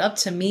 really, but up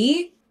to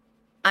me,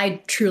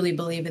 I truly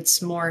believe it's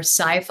more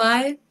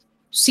sci-fi.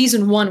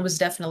 Season 1 was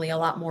definitely a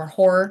lot more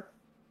horror,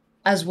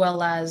 as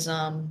well as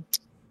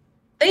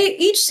they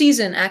each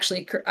season,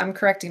 actually, I'm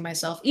correcting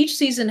myself. Each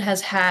season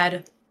has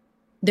had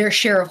their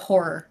share of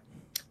horror.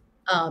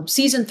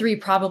 Season 3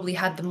 probably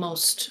had the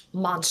most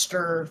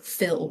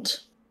monster-filled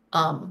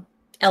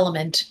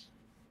element,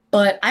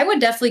 but I would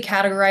definitely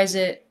categorize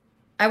it.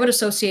 I would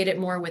associate it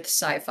more with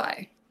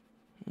sci-fi.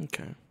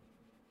 Okay.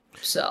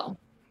 So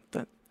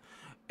That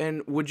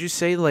and would you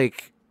say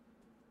like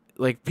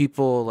like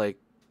people like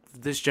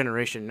this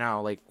generation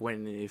now, like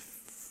when if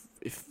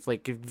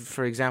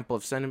for example,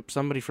 if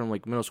somebody from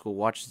like middle school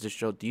watches this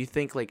show, do you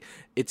think like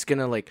it's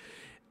gonna like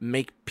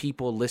make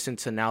people listen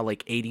to now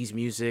like 80s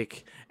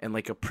music and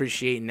like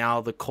appreciate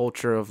now the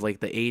culture of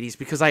like the 80s?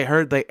 Because I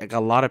heard like a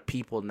lot of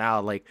people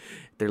now like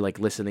they're like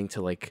listening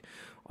to like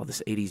all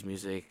this 80s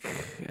music,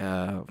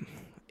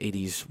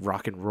 80s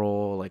rock and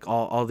roll, like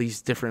all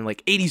these different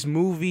like 80s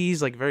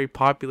movies, like very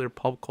popular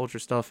pop culture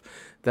stuff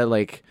that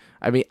like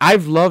I mean,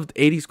 I've loved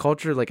 80s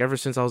culture like ever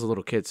since I was a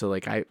little kid. So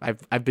like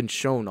I've been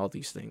shown all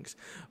these things.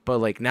 But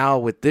like now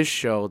with this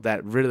show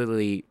that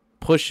really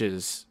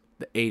pushes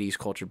the 80s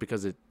culture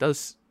because it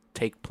does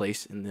take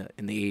place in the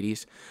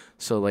 80s.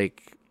 So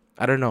like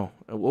I don't know.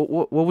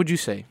 What would you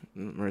say,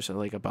 Marissa,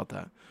 like about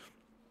that?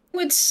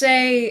 Would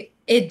say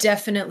it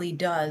definitely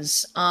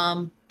does.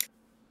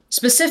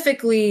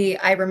 Specifically,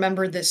 I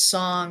remember this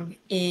song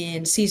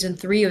in season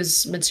 3. It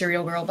was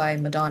Material Girl by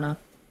Madonna.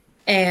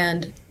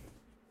 And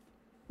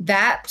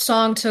that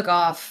song took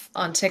off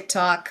on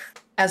TikTok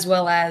as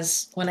well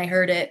as when I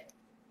heard it.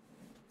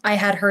 I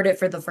had heard it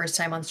for the first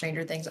time on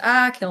Stranger Things.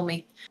 Kill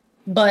me.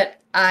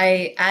 But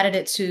I added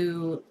it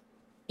to,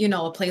 a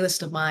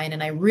playlist of mine,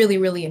 and I really,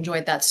 really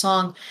enjoyed that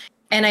song.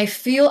 And I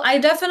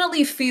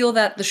definitely feel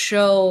that the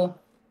show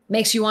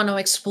makes you want to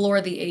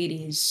explore the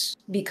 80s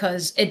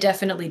because it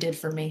definitely did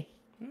for me.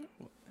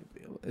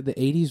 The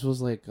 80s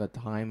was like a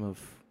time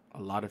of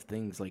a lot of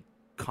things, like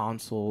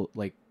console,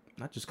 like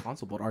not just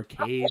console but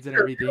arcades and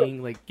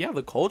everything, like yeah,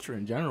 the culture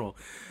in general.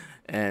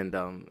 And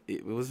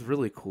it was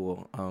really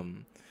cool.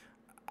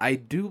 I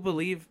do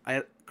believe,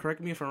 I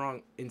correct me if I'm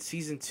wrong, in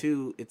season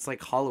 2 it's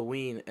like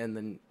Halloween, and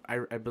then I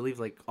believe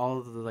like all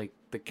of the like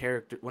the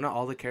character, well, not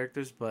all the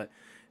characters, but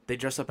they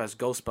dress up as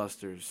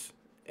Ghostbusters.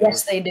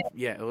 Yes, they did.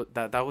 Yeah,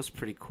 that was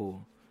pretty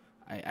cool.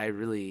 I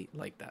really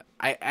like that.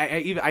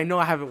 I know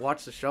I haven't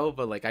watched the show,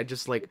 but like I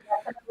just like,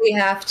 We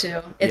have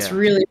to. It's yeah.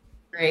 really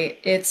great.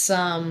 It's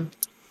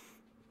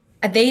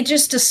they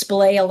just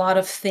display a lot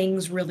of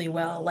things really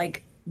well.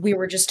 Like we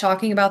were just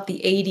talking about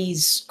the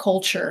 80s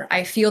culture.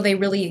 I feel they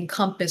really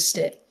encompassed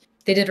it.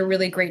 They did a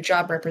really great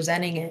job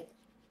representing it.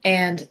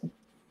 And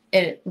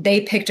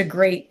they picked a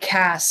great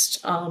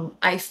cast.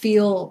 I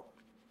feel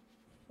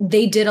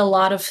they did a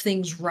lot of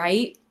things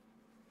right.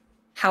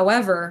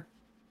 However,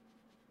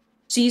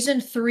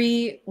 season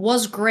 3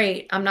 was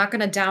great. I'm not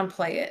going to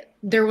downplay it.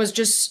 There was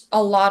just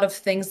a lot of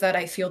things that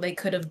I feel they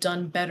could have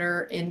done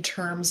better in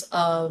terms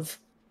of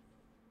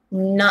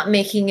not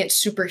making it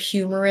super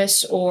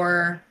humorous,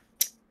 or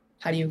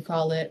how do you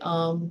call it?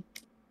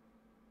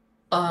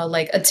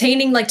 Like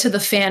attaining like to the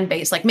fan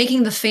base, like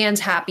making the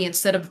fans happy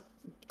instead of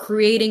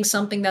creating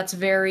something that's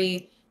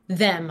very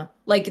them.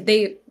 Like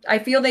I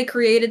feel they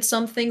created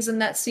some things in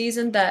that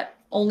season that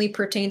only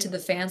pertain to the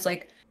fans,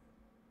 like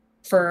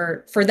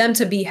for them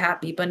to be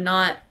happy, but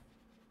not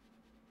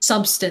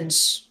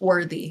substance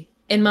worthy,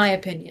 in my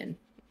opinion.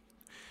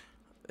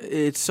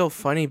 It's so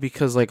funny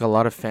because like a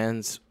lot of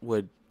fans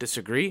would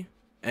disagree,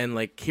 and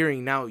like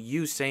hearing now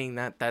you saying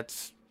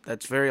that's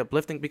very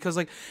uplifting because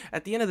like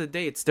at the end of the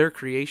day it's their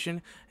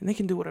creation and they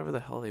can do whatever the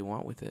hell they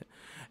want with it.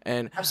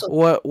 And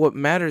Absolutely. what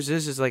matters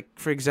is like,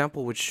 for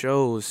example, with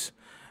shows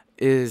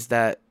is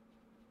that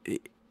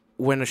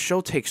when a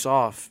show takes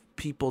off,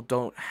 people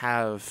don't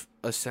have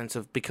a sense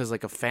of, because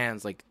like of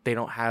fans, like they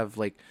don't have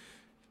like,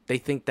 they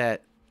think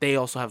that they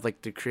also have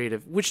like the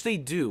creative, which they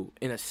do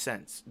in a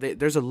sense.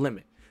 There's a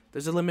limit.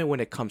 There's a limit when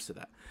it comes to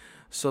that.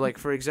 So like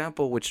for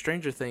example with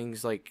Stranger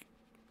Things, like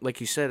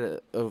you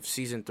said, of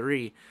season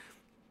 3,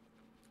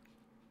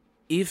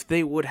 if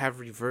they would have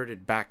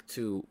reverted back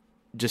to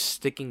just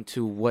sticking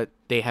to what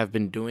they have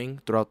been doing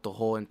throughout the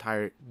whole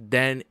entire,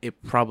 then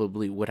it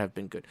probably would have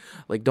been good.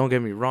 Like don't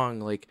get me wrong,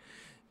 like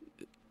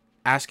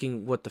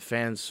asking what the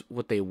fans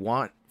what they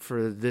want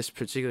for this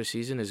particular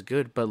season is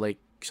good, but like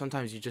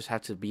sometimes you just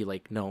have to be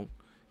like, no,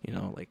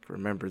 like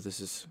remember this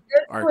is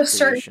our To a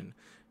certain, creation.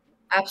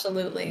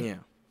 absolutely. Yeah.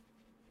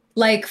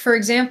 Like for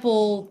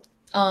example,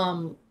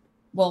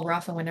 well,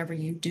 Rafa, whenever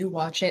you do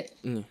watch it,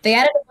 Mm. they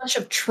added a bunch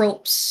of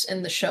tropes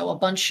in the show, a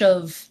bunch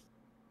of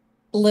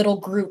little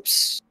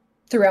groups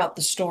throughout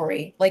the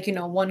story. Like,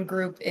 one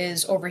group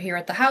is over here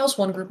at the house,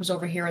 one group is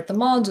over here at the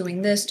mall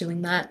doing this,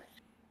 doing that.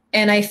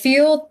 And I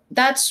feel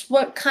that's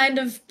what kind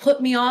of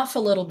put me off a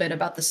little bit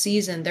about the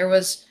season. There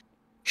was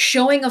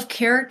showing of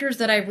characters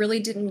that I really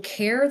didn't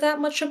care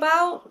that much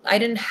about. I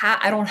don't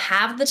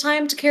have the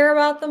time to care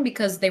about them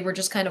because they were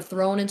just kind of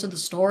thrown into the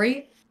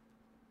story.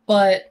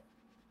 But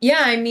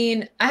yeah, I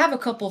mean, I have a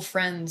couple of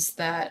friends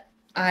that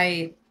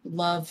I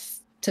love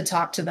to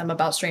talk to them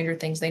about Stranger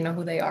Things. They know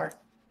who they are.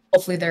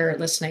 Hopefully they're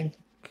listening.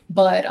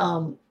 But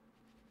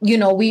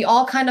we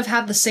all kind of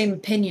have the same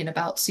opinion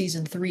about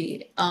season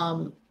 3.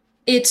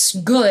 It's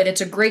good.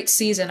 It's a great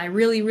season. I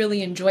really,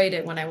 really enjoyed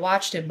it when I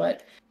watched it,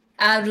 but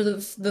out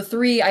of the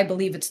 3, I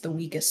believe it's the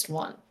weakest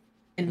one,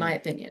 in my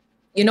opinion.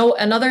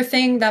 Another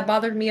thing that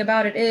bothered me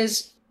about it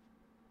is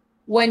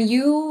when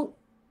you,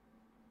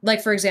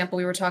 like, for example,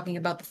 we were talking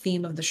about the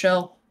theme of the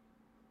show.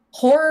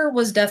 Horror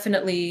was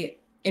definitely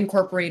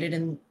incorporated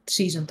in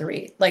season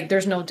 3. Like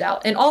there's no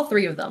doubt in all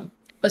 3 of them.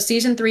 But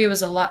season 3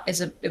 was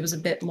it was a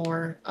bit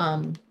more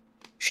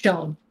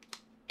shown.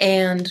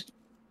 And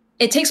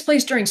it takes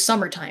place during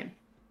summertime.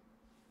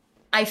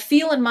 I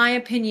feel, in my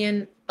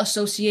opinion,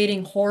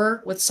 associating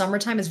horror with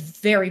summertime is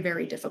very,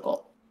 very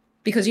difficult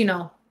because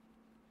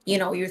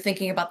you're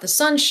thinking about the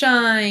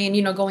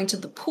sunshine, going to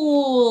the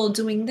pool,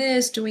 doing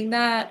this, doing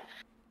that,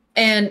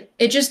 and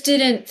it just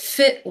didn't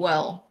fit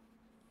well.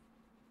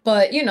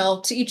 But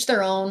to each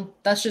their own.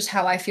 That's just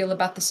how I feel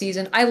about the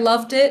season. I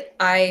loved it.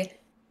 I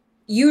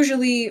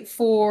usually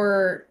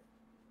for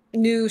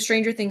new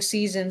Stranger Things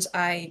seasons,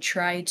 I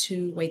try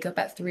to wake up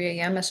at 3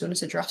 a.m. as soon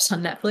as it drops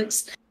on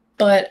Netflix.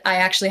 But I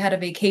actually had a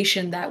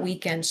vacation that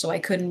weekend, so I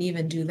couldn't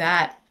even do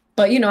that.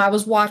 But I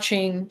was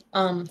watching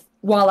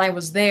while I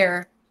was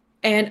there,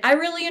 and I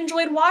really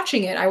enjoyed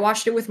watching it. I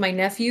watched it with my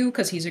nephew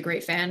because he's a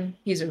great fan.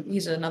 He's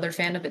another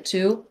fan of it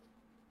too.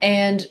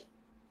 And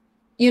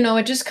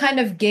it just kind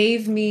of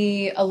gave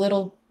me a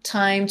little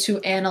time to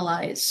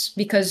analyze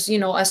because,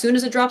 as soon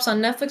as it drops on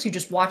Netflix, you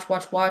just watch,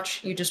 watch,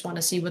 watch. You just want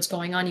to see what's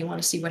going on. You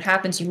want to see what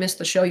happens. You miss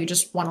the show. You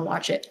just want to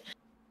watch it.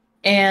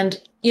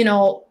 And,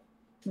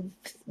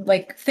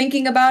 like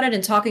thinking about it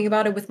and talking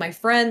about it with my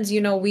friends,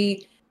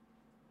 we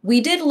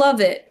did love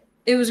it.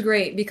 It was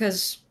great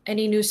because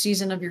any new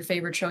season of your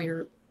favorite show,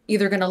 you're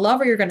either going to love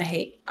or you're going to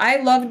hate. I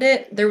loved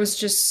it. There was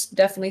just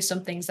definitely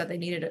some things that they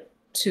needed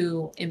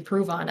to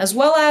improve on, as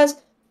well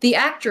as the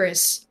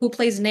actress who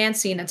plays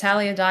Nancy,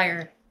 Natalia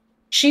Dyer.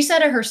 She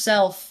said it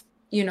herself,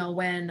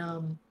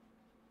 when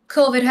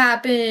COVID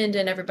happened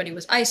and everybody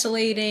was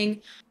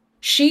isolating.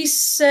 She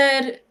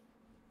said,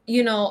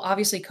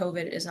 obviously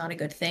COVID is not a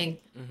good thing,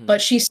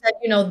 but she said,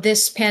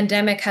 this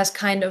pandemic has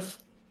kind of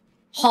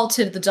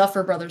halted the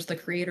Duffer Brothers, the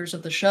creators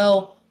of the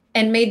show,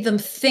 and made them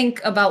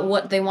think about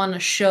what they want to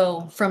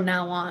show from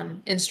now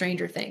on in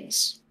Stranger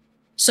Things.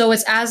 So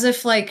it's as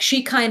if like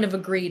she kind of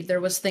agreed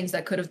there was things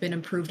that could have been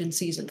improved in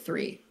season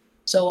 3.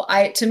 So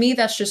to me,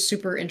 that's just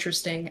super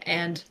interesting.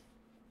 And,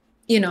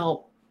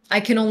 I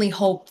can only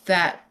hope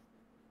that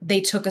they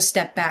took a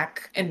step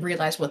back and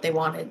realized what they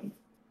wanted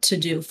to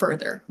do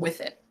further with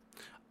it.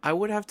 I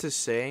would have to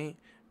say,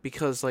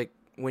 because like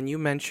when you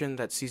mentioned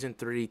that season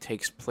 3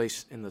 takes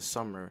place in the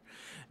summer,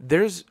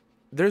 there's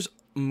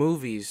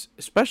movies,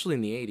 especially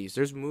in the 80s,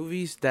 there's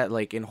movies that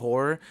like in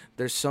horror,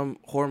 there's some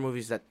horror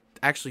movies that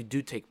actually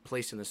do take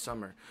place in the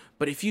summer.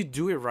 But if you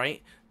do it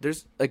right,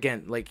 there's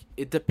again, like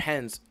it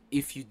depends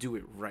if you do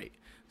it right.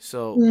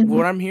 So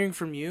what I'm hearing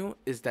from you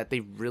is that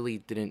they really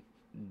didn't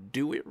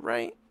do it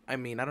right. I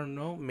mean, I don't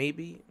know,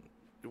 maybe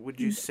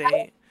would you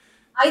say?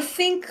 I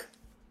think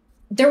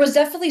there was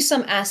definitely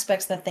some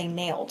aspects that they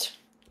nailed.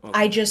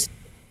 Okay.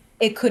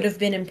 It could have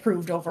been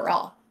improved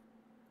overall.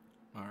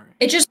 All right.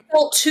 It just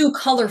felt too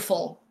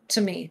colorful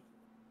to me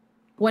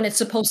when it's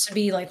supposed to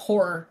be like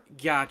horror.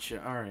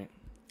 Gotcha. All right.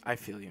 I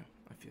feel you.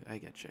 I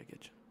get you.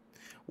 But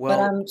Well,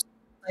 I'm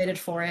excited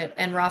for it.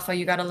 And Rafa,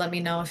 you got to let me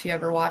know if you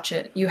ever watch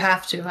it. You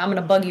have to. I'm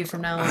gonna bug you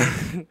from now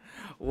on.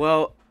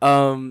 well,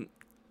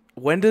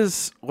 when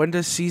does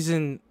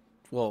season?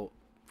 Well,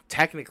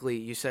 technically,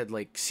 you said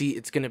like see,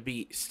 it's gonna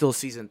be still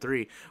season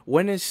 3.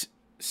 When is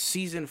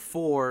season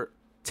 4?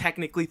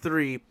 Technically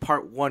 3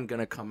 part 1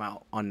 gonna come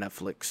out on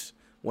Netflix?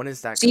 When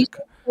is that gonna Season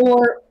come?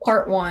 4,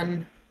 Part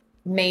 1,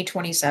 May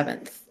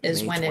 27th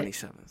is May when it.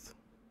 27th.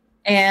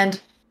 And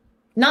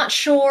not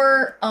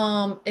sure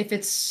if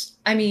it's.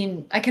 I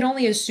mean, I can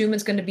only assume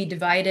it's going to be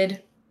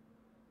divided.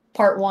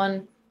 Part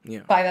 1,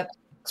 Yeah. 5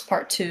 episodes.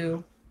 Part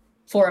 2,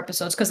 4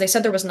 episodes, because they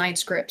said there was 9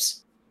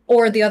 scripts,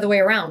 or the other way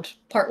around.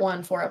 Part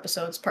 1, 4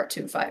 episodes. Part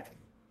 2, 5.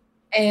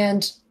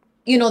 And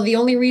the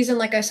only reason,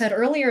 like I said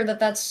earlier, that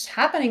that's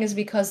happening is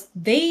because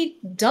they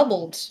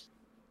doubled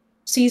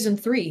season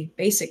 3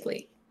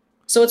 basically.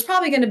 So it's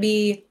probably going to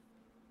be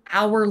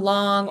over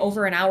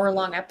an hour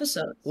long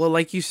episodes. Well,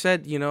 like you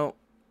said,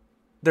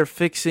 they're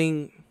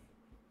fixing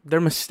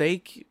their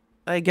mistake,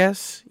 I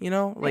guess,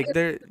 like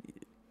they're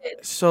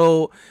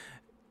so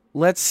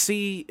let's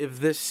see if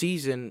this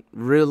season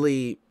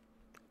really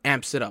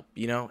amps it up,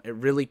 it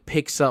really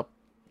picks up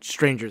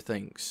Stranger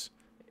Things.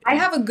 I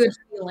have a good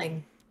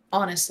feeling,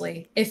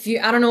 honestly. I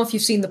don't know if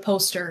you've seen the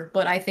poster,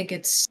 but I think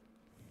it's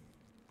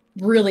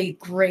really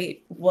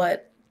great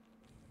what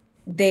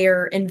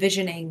they're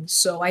envisioning.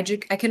 So I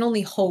can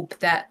only hope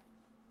that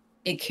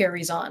it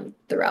carries on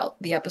throughout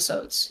the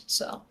episodes.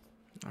 So,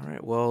 all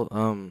right. Well,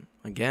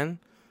 again,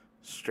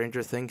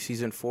 Stranger Things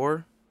season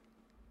 4.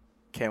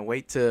 Can't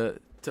wait to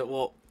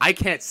well, I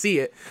can't see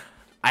it.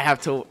 I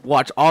have to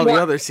watch all the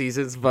other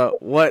seasons,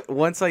 but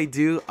once I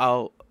do,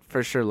 I'll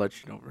for sure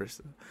let you know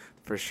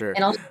for sure.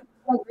 And I'll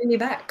bring you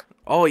back.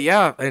 Oh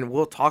yeah, and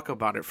we'll talk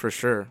about it for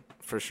sure.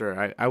 For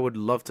sure. I would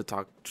love to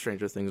talk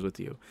Stranger Things with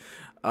you.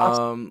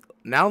 Awesome.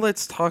 Now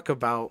let's talk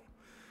about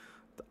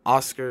the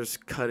Oscars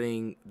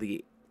cutting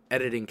the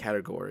editing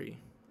category.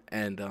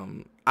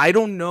 And I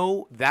don't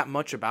know that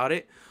much about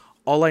it.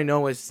 All I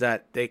know is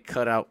that they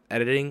cut out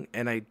editing,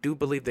 and I do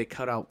believe they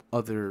cut out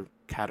other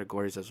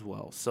categories as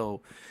well.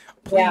 So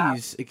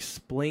please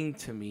explain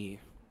to me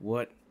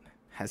what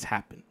has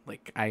happened?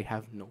 Like, I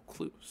have no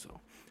clue.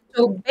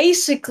 So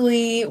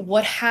basically,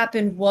 what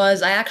happened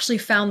was I actually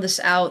found this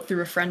out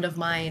through a friend of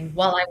mine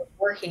while I was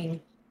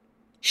working.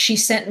 She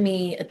sent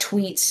me a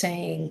tweet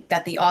saying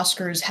that the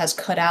Oscars has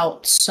cut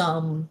out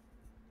some,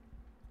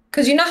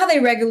 because you know how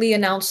they regularly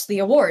announce the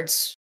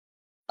awards.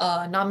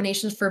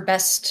 Nominations for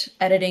best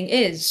editing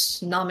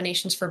is,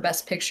 nominations for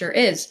best picture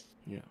is.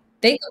 yeah.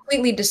 They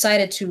completely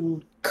decided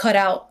to cut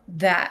out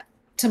that,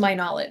 to my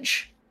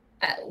knowledge.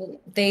 Uh,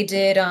 They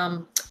did,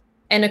 and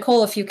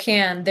Nicole, if you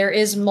can, there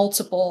is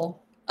multiple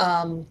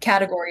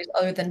categories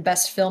other than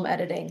best film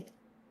editing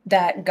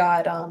that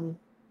got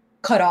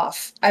cut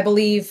off. I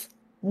believe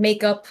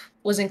makeup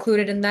was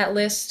included in that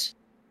list,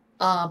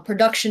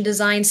 production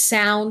design,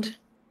 sound,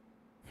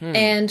 Hmm.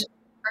 and of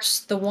course,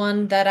 the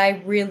one that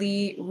I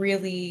really,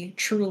 really,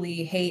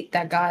 truly hate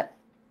that got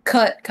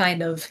cut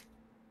kind of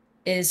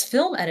is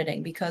film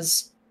editing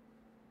because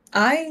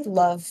I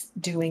love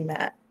doing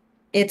that.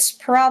 It's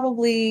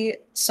probably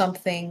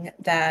something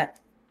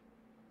that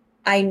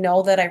I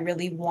know that I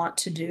really want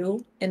to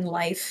do in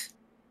life.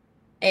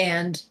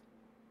 And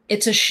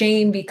it's a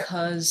shame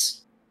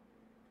because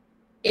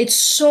it's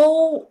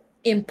so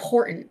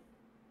important,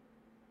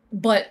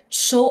 but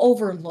so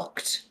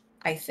overlooked,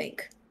 I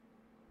think.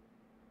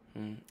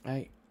 Hmm.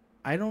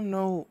 I don't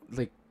know.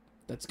 Like,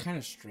 that's kind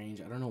of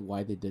strange. I don't know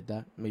why they did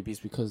that. Maybe it's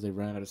because they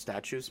ran out of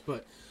statues.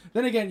 But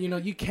then again,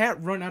 you can't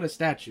run out of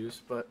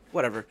statues. But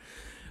whatever.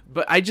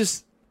 But I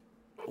just,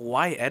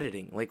 why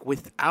editing? Like,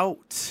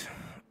 without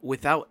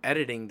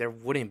editing, there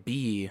wouldn't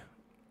be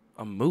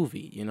a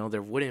movie.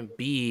 There wouldn't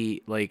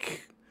be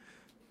like,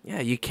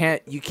 yeah, you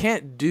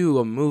can't do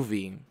a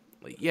movie.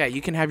 Like, yeah,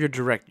 you can have your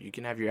director, you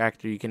can have your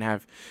actor, you can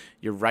have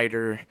your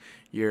writer,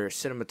 your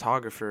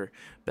cinematographer,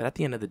 but at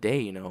the end of the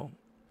day,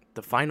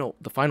 the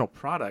final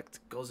product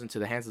goes into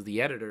the hands of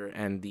the editor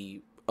and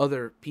the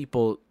other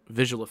people,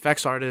 visual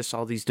effects artists,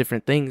 all these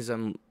different things,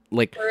 and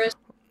like Whereas,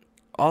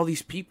 all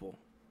these people.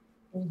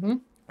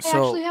 mhm. I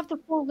actually So have the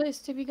full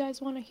list if you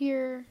guys want to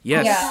hear all the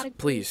yes, Yeah, categories.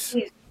 please.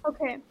 please.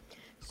 Okay,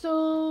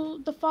 so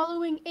the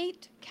following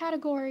 8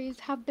 categories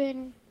have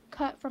been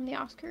cut from the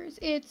Oscars.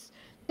 It's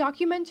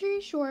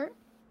documentary short,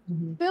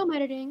 Mhm. film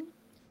editing,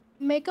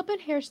 makeup and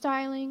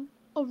hairstyling,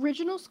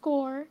 original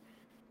score,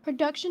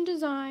 production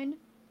design,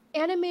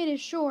 animated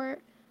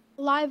short,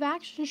 live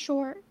action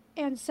short,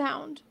 and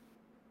sound.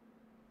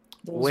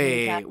 Those are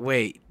the cat.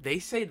 Wait. They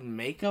said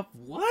makeup.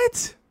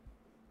 What?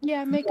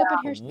 Yeah, makeup and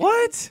Yeah. hairstyling.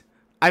 What?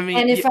 I mean,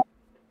 And if I'm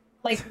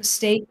like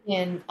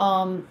mistaken,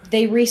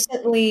 they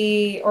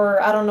recently,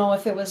 or I don't know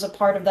if it was a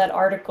part of that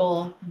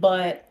article,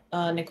 but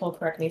Nicole,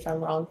 correct me if I'm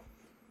wrong.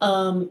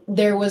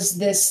 There was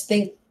this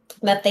thing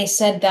that they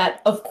said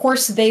that of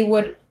course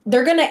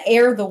they're gonna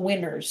air the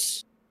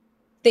winners.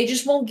 They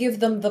just won't give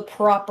them the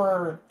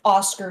proper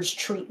Oscars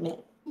treatment,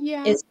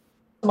 Yeah, is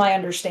my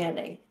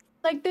understanding.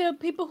 like the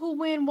people who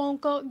win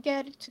won't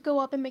get to go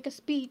up and make a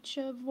speech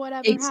of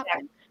whatever Exactly.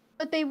 happened,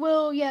 but they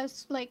will,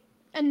 yes, like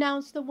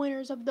announce the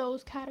winners of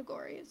those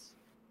categories.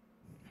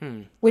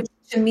 hmm. Which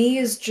to me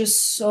is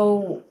just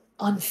so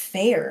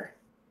unfair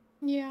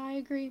Yeah, I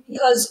agree.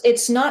 because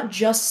it's not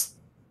just,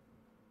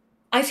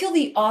 I feel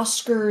the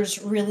Oscars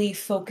really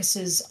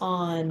focuses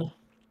on,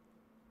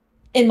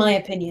 in my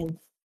opinion,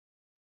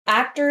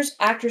 actors,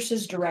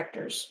 actresses,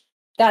 directors.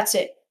 That's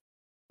it.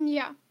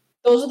 Yeah,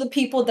 Those are the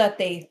people that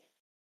they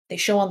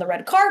show on the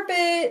red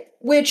carpet,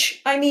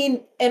 which I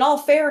mean, in all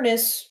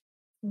fairness,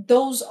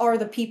 those are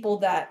the people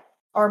that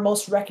are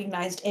most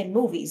recognized in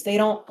movies.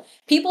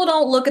 People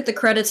don't look at the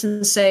credits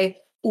and say,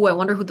 "Ooh, I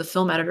wonder who the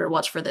film editor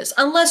was for this,"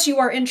 unless you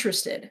are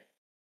interested.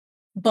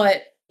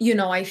 But,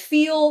 I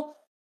feel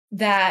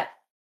that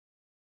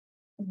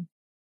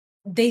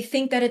they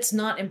think that it's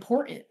not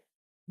important,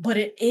 but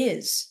it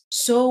is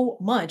so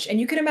much. And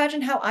you can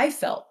imagine how I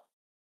felt.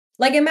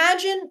 Like,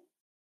 imagine,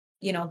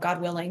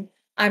 God willing,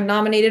 I'm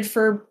nominated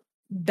for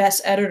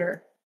Best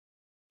Editor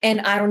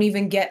and I don't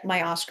even get my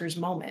Oscars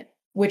moment,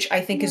 which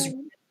I think is right.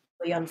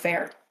 really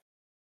unfair.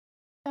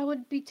 That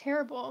would be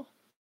terrible.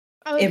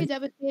 I would be If,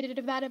 devastated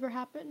if that ever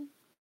happened.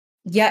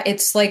 yeah,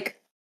 it's like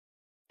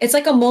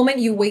a moment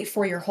you wait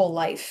for your whole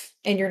life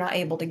and you're not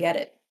able to get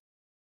it.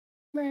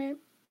 Right.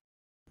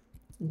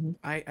 Mhm.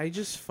 I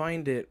just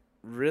find it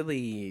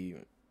really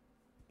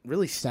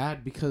really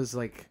sad because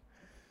like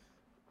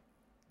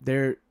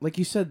they're like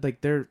you said,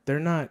 like they're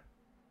not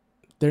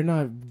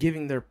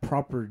giving their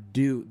proper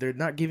due. They're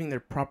not giving their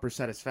proper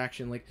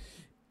satisfaction. Like,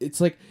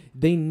 it's like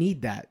they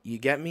need that. You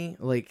get me?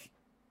 Like,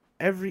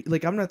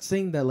 I'm not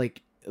saying that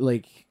like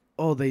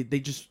oh they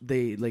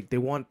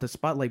want the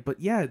spotlight, but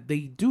yeah, they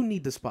do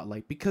need the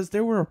spotlight because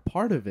they were a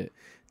part of it.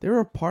 They were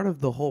a part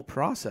of the whole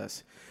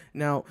process.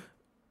 Now,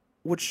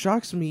 what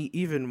shocks me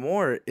even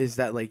more is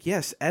that, like,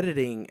 yes,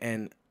 editing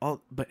and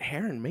all, but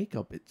hair and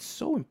makeup, it's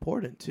so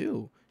important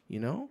too, you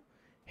know?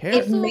 Hair, It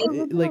Also, makes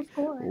original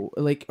score.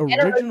 like an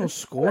original original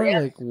story.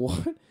 score,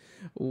 like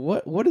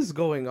what is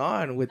going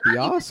on with the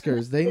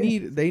Oscars? They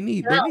need they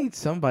need they Sound. need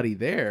somebody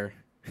there.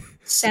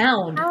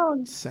 Sound.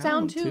 Sound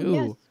Sound too,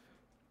 yes.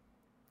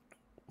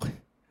 too.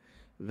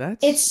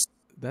 That's It's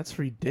That's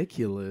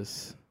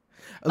ridiculous.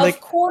 Of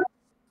Like, course,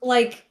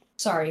 like,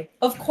 sorry,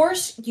 of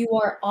course you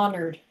are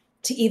honored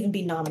to even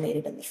be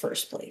nominated in the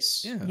first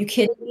place. yeah. You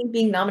kidding me?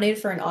 Being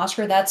nominated for an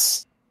Oscar,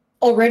 that's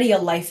already a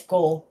life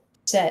goal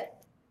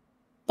set.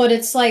 But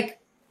it's like,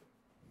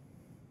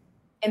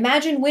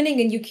 imagine winning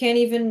and you can't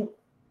even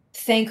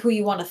thank who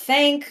you want to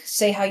thank,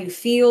 say how you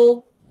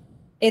feel.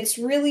 It's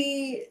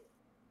really,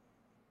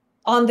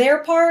 on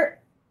their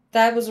part,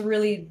 that was a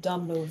really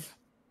dumb move.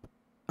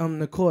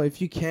 Nicole,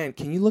 if you can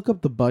you look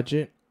up the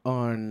budget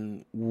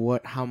on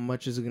how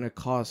much is it gonna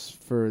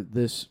cost for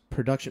this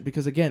production?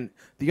 Because again,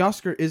 the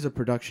Oscar is a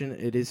production.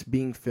 It is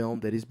being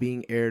filmed. It is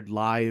being aired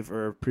live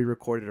or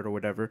pre-recorded or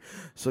whatever.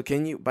 So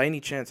can you, by any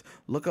chance,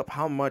 look up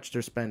how much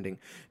they're spending?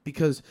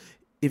 Because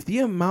if the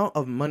amount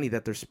of money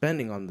that they're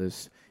spending on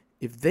this,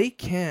 if they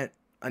can't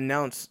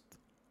announce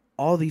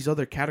all these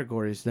other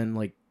categories, then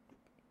like,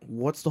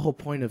 what's the whole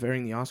point of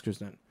airing the Oscars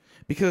then?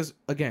 Because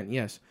again,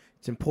 yes,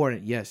 it's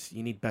important. Yes,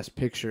 you need best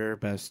picture,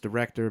 best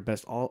director,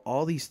 best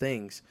all these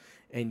things.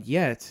 And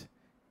yet,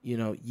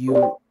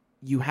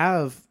 you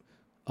have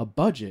a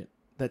budget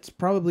that's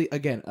probably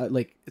again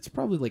like it's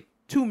probably like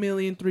 2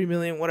 million, 3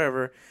 million,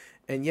 whatever,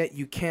 and yet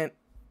you can't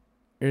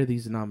air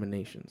these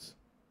nominations.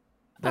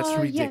 That's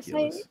Yes,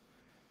 ridiculous.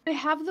 I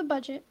have the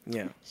budget.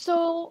 Yeah.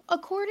 So,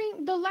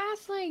 the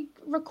last like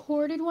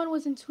recorded one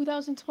was in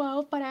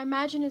 2012, but I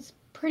imagine it's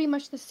pretty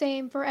much the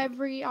same for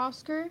every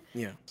Oscar.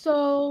 Yeah.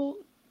 So,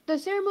 the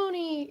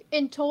ceremony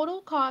in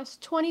total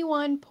cost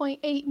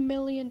 $21.8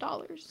 million.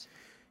 With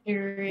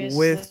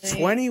Seriously.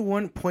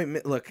 21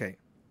 point look, okay.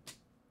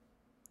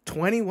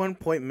 21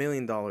 point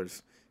million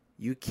dollars,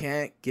 you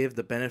can't give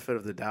the benefit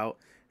of the doubt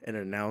and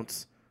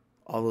announce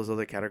all those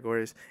other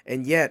categories.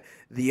 And yet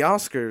the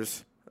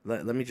Oscars,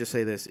 let me just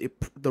say this,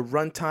 the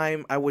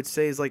runtime I would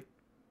say is like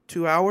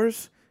 2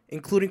 hours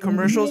including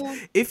commercials. Yeah.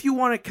 If you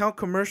want to count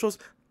commercials,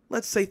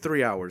 let's say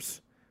 3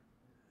 hours.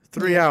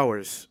 3 Yeah.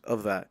 hours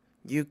of that.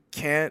 You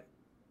can't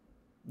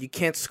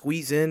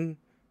squeeze in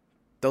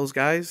those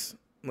guys.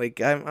 Like,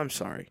 I'm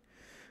sorry.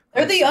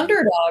 They're I'm the sorry.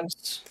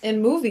 underdogs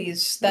in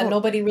movies that No,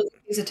 nobody really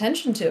pays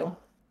attention to.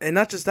 and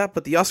not just that,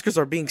 but the Oscars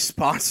are being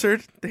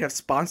sponsored. They have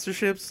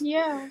sponsorships.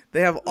 Yeah.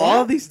 They have Yeah.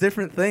 all these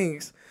different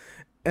things.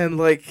 And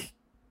like,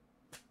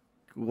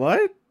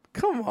 what?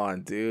 Come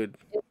on, dude.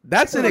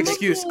 That's an Some of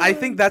excuse. I the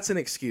think that's an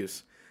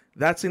excuse.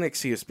 That's an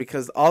excuse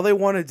because all they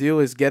want to do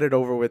is get it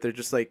over with. They're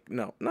just like,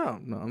 no, no,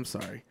 no. I'm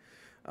sorry.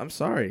 I'm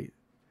sorry.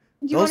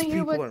 you want Those to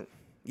hear people what are.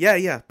 Yeah,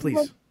 yeah. what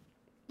Please.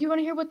 you want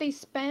to hear what they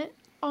spent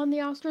on the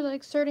Oscars,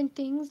 like certain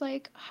things,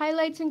 like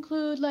highlights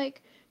include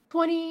like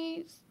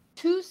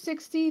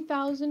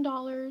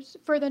 $60,000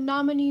 for the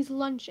nominees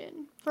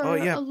luncheon Oh for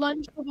yeah, a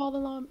lunch of all the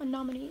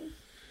nominees,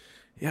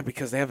 yeah.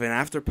 Because they have an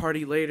after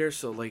party later.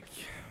 So like,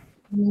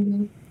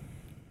 Mm-hmm.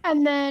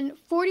 and then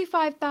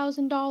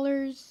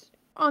 $45,000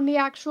 on the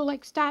actual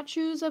like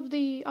statues of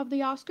the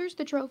Oscars,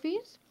 the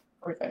trophies.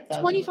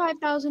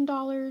 45,000.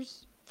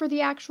 $25,000 for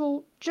the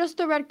actual just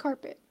the red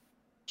carpet,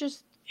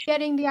 just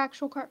getting the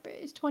actual carpet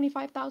is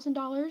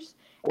 $25,000,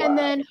 and Wow.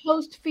 then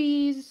host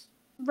fees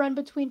run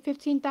between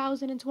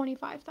 15,000 and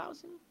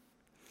 25,000.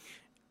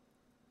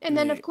 And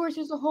then yeah, of course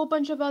there's a whole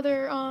bunch of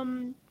other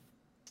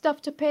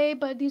stuff to pay,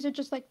 but these are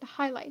just like the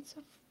highlights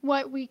of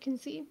what we can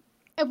see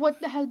of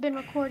what has been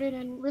recorded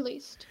and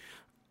released.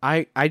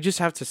 I just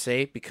have to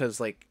say because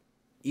like,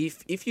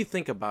 if you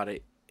think about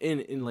it,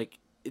 in like,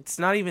 it's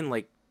not even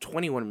like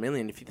 21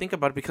 million if you think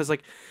about it because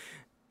like,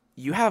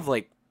 you have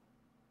like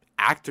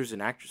actors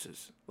and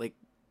actresses like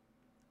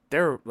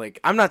they're like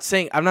I'm not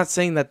saying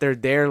that they're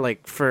there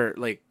like for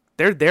like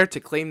they're there to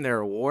claim their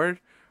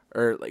award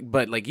or like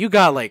but like you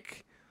got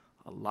like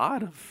a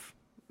lot of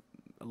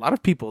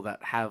people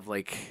that have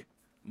like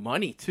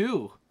money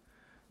too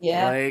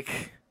Yeah.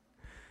 like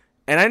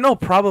and I know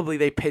probably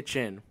they pitch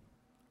in.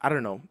 I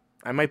don't know.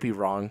 I might be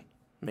wrong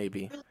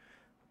maybe.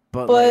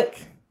 But But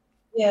like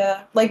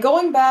yeah, like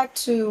going back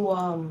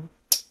to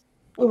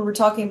what we were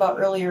talking about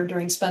earlier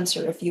during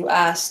Spencer, if you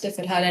asked if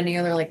it had any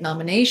other like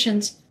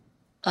nominations,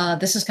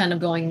 this is kind of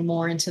going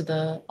more into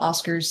the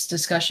Oscars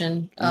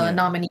discussion, yeah.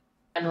 nominee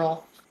in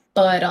general.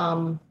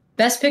 But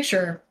Best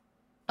Picture,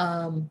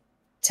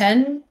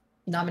 10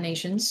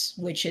 nominations,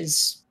 which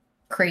is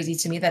crazy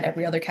to me that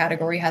every other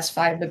category has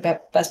 5,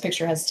 but Best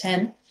Picture has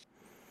 10.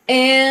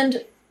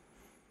 And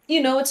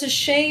it's a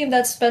shame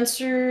that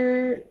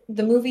Spencer,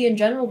 the movie in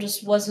general,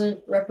 just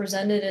wasn't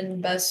represented in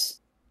Best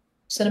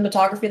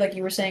Cinematography, like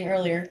you were saying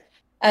earlier,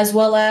 as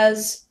well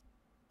as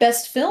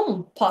Best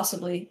Film,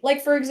 possibly.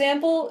 Like, for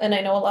example, and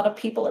I know a lot of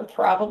people are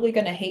probably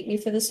going to hate me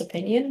for this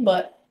opinion,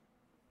 but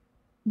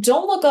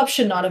Don't Look Up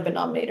should not have been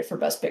nominated for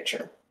Best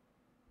Picture.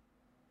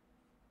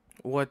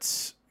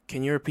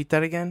 Can you repeat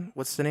that again?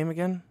 What's the name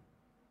again?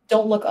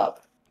 Don't Look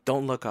Up.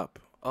 Don't Look Up.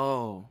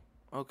 Oh,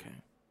 okay.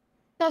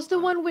 That's the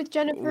one with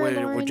Jennifer With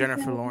Lawrence.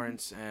 Jennifer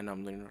Lawrence and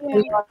Leonardo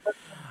Yeah.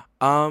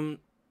 DiCaprio. Um,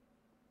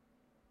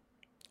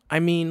 I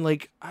mean,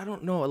 like, I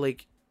don't know,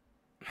 like,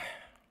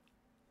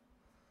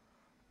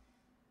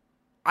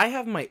 I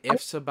have my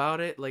ifs about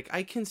it. Like,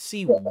 I can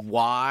see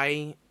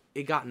why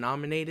it got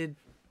nominated,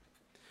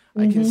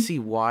 I can Mm-hmm. see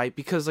why,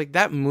 because like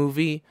that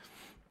movie,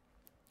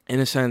 in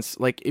a sense,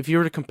 like if you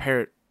were to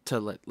compare it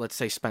to let's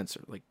say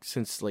Spencer, like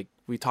since like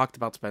we talked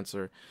about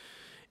Spencer,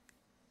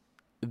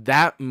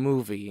 that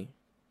movie,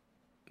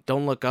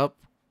 Don't Look Up,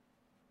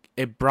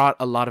 it brought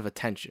a lot of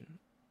attention.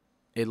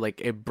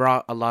 It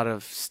brought a lot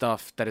of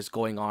stuff that is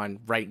going on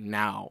right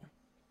now,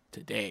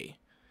 today.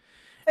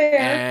 Fair.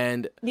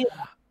 And Yeah.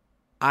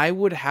 I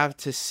would have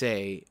to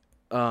say,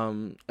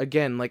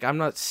 again, like I'm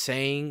not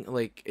saying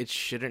like it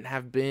shouldn't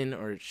have been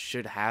or it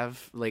should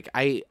have. Like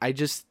I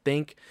just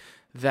think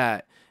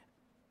that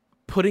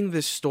putting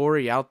this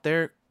story out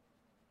there,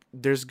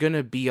 there's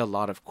gonna be a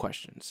lot of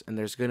questions and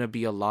there's gonna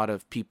be a lot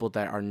of people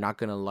that are not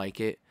gonna like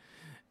it.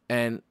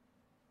 And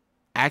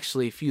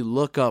actually, if you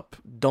look up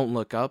Don't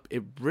Look Up,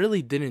 it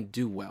really didn't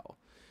do well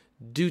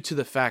due to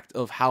the fact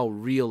of how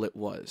real it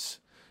was,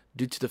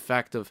 due to the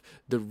fact of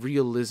the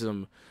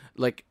realism.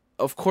 Like,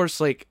 of course,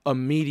 like a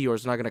meteor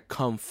is not gonna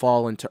come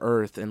fall into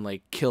Earth and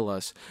like kill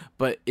us,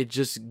 but it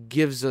just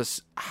gives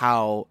us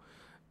how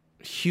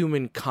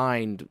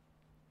humankind,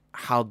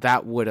 how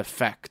that would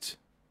affect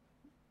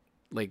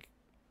like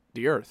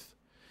the Earth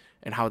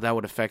and how that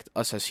would affect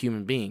us as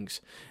human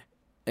beings.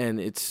 And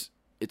it's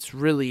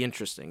really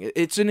interesting.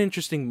 It's an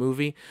interesting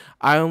movie.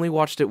 I only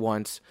watched it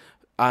once.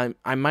 I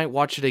might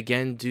watch it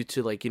again due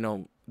to like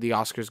the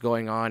Oscars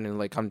going on, and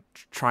like I'm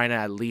trying to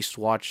at least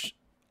watch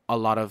a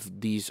lot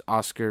of these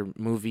Oscar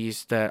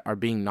movies that are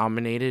being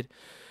nominated.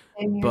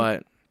 Same here.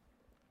 But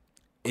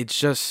it's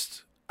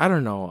just, I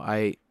don't know.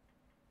 I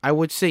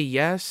would say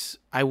yes.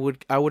 I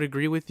would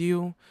agree with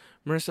you,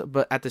 Marissa,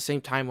 but at the same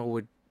time I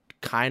would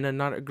kind of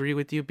not agree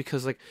with you,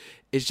 because like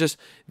it's just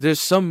there's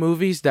some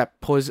movies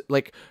that pose,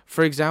 like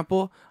for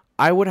example,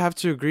 I would have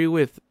to agree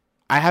with,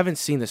 I haven't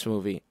seen this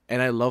movie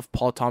and I love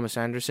Paul Thomas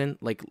Anderson,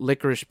 like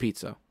Licorice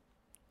Pizza.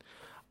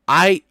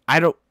 I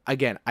don't,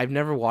 again, I've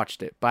never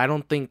watched it, but I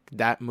don't think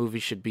that movie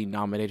should be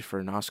nominated for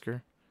an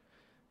Oscar.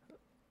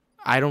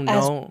 I don't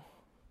As know.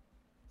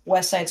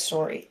 West Side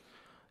Story.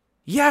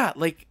 Yeah,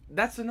 like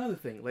that's another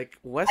thing. Like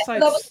West I feel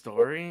Side that was,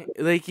 Story.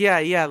 Like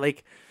yeah,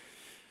 like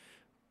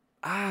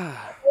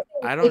ah,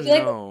 I I don't feel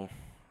like to know.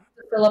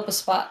 fill up a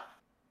spot.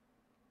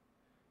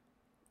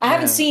 I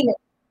haven't Yeah. seen it.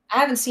 I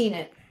haven't seen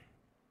it.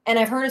 And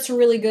I've heard it's a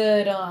really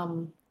good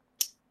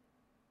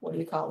what do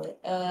you call it?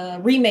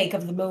 Remake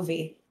of the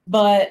movie.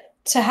 But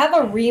to have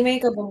a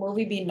remake of a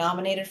movie be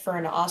nominated for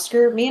an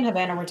Oscar, me and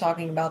Havana were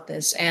talking about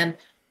this, and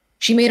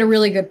she made a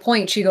really good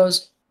point. She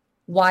goes,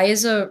 "Why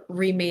is a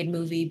remade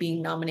movie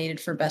being nominated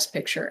for Best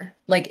Picture?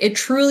 Like, it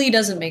truly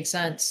doesn't make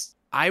sense."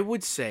 I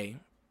would say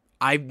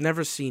I've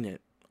never seen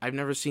it. I've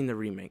never seen the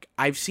remake.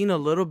 I've seen a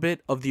little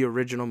bit of the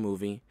original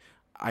movie.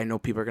 I know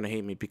people are gonna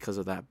hate me because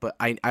of that, but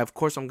I of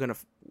course I'm gonna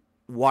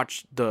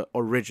watch the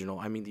original.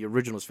 I mean, the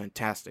original is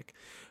fantastic,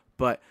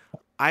 but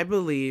I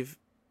believe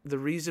the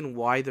reason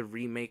why the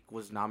remake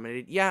was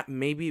nominated, yeah,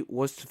 maybe it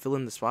was to fill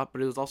in the spot, but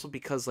it was also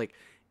because like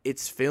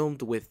it's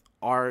filmed with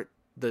our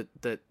the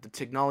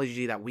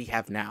technology that we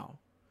have now.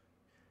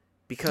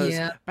 Because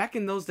Yeah. back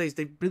in those days,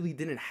 they really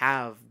didn't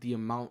have the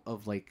amount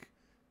of like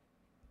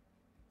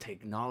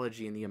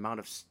technology and the amount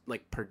of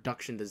like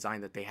production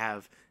design that they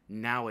have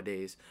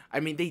nowadays.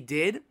 I mean, they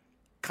did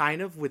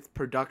kind of with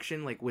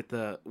production, like with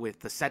the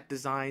set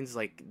designs,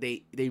 like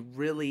they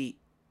really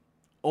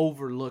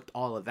overlooked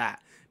all of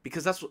that,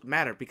 because that's what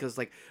mattered, because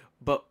like,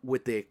 but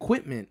with the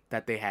equipment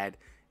that they had,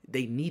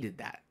 they needed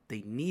that.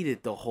 They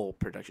needed the whole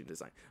production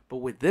design. But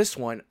with this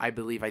one, I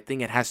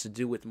think it has to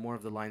do with more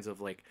of the lines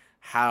of like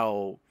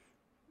how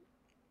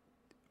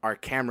our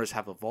cameras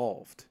have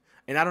evolved.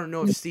 And I don't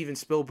know if Steven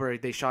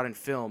Spielberg they shot in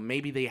film.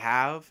 Maybe they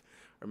have,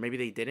 or maybe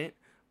they didn't.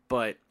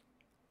 But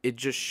it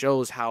just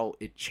shows how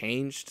it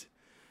changed.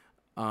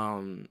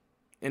 And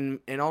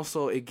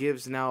also it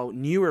gives now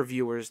newer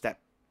viewers that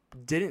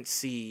didn't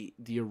see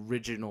the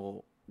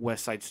original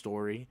West Side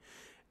Story.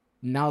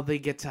 Now they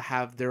get to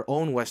have their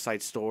own West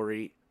Side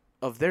Story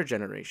of their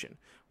generation,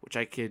 which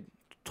I could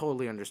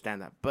totally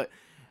understand that. But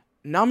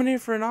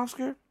nominated for an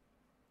Oscar,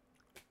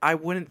 I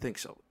wouldn't think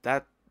so.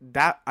 That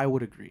I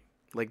would agree.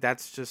 Like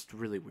that's just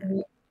really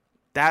weird.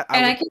 That I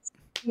And I would. can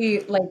see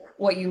like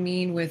what you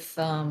mean with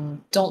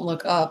Don't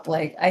Look Up.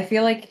 Like I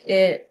feel like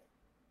it,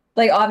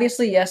 like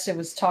obviously yes it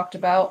was talked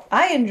about.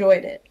 I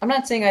enjoyed it. I'm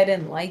not saying I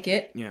didn't like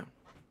it. Yeah.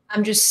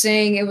 I'm just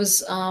saying it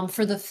was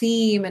for the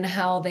theme and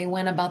how they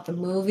went about the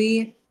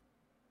movie.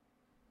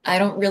 I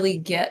don't really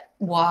get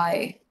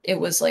why it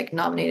was like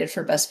nominated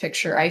for Best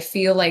Picture. I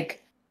feel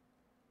like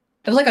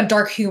it was like a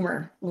dark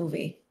humor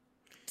movie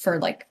for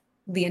like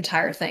the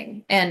entire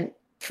thing. And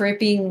for it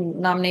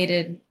being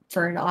nominated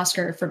for an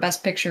Oscar for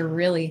Best Picture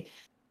really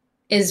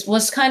is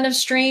was kind of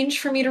strange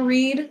for me to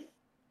read,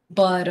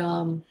 but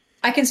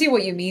I can see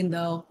what you mean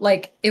though.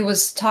 Like it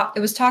was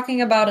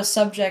talking about a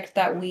subject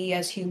that we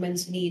as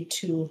humans need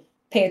to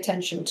pay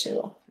attention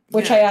to,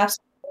 which Yeah. I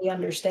absolutely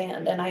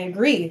understand and I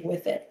agree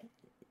with it.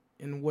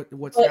 And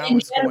what's But now in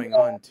is going on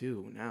general,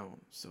 too now.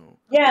 So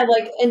yeah,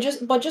 like and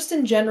just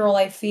in general,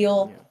 I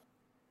feel yeah.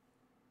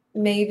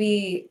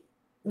 maybe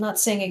I'm not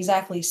saying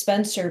exactly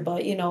Spencer,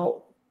 but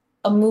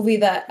a movie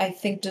that I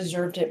think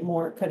deserved it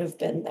more could have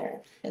been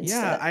there Yeah,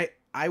 instead.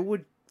 I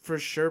would for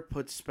sure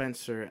put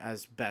Spencer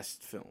as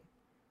best film.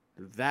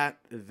 That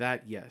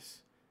yes,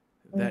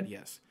 that Mm.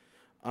 yes.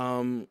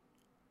 Um,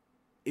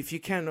 if you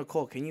can,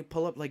 Nicole, can you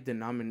pull up like the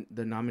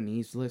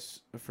nominees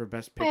list for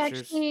best I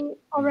pictures? actually Do you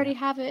already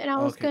have it, and I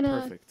was Okay,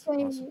 gonna perfect,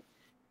 awesome. say,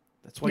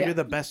 That's why you're Yeah.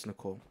 the best,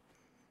 Nicole.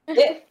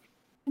 Yeah.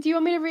 do you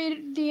want me to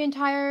read the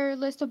entire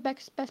list of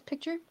best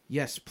picture?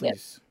 Yes, Yeah.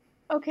 please.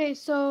 Okay,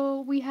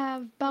 so we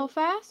have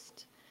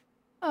Belfast,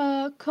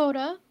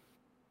 Coda,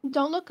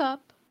 Don't Look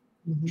Up,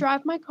 Mhm.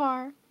 Drive My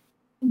Car,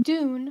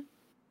 Dune,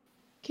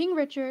 King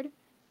Richard,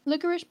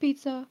 Licorice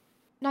Pizza,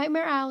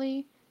 Nightmare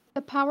Alley,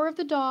 The Power of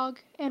the Dog,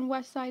 and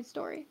West Side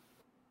Story.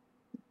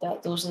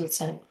 Those are the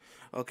 10.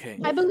 Okay,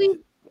 I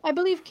believe I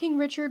believe King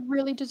Richard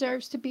really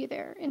deserves to be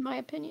there, in my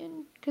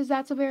opinion, because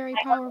that's a very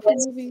powerful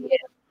Let's movie. see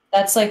it.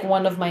 That's like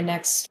one of my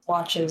next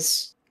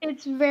watches.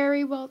 It's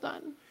very well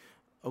done.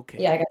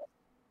 okay. Yeah, I got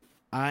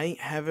I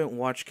haven't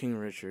watched King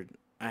Richard.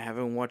 I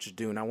haven't watched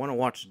Dune. I want to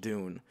watch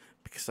Dune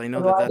because I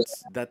know that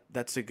it.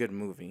 that's a good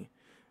movie.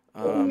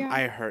 Yeah.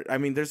 I heard. I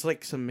mean, there's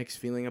like some mixed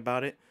feeling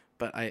about it,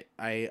 but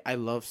I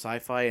love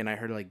sci-fi, and I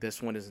heard like this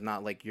one is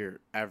not like your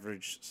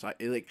average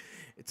like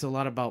it's a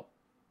lot about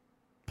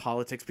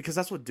politics because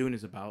that's what Dune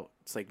is about.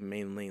 It's like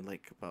mainly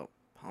like about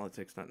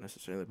politics, not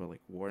necessarily about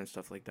like war and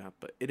stuff like that,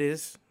 but it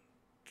is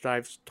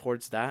drives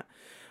towards that.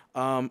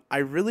 I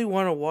really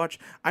want to watch.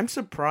 I'm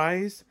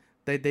surprised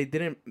that they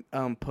didn't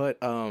put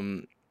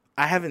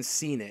I haven't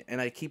seen it,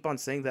 and I keep on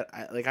saying that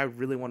I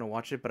really want to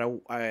watch it, but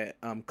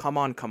come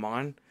on, come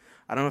on.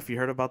 I don't know if you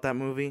heard about that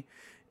movie.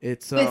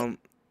 It's With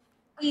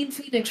Queen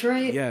Phoenix,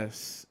 right?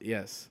 yes,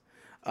 yes.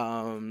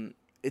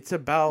 It's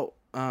about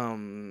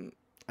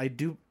I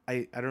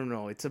don't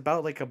know. It's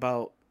about like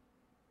about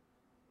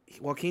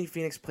Joaquin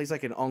Phoenix plays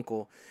like an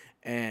uncle,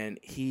 and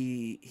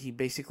he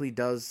basically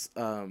does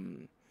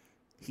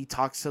he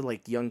talks to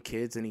like young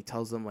kids and he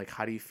tells them like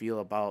how do you feel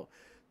about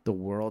the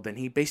world, and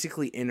he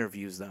basically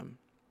interviews them,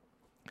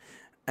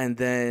 and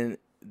then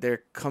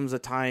there comes a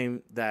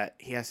time that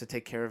he has to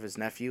take care of his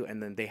nephew,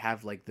 and then they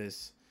have like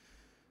this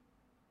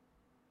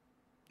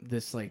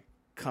like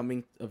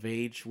coming of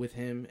age with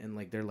him, and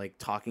like they're like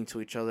talking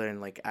to each other,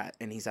 and like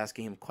and he's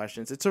asking him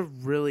questions. It's a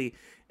really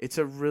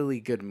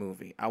good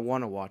movie. I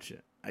want to watch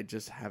it. I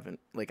just haven't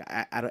like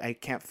I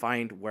can't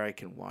find where I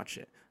can watch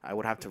it. I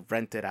would have to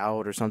rent it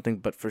out or something,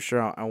 but for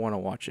sure I want to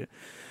watch it.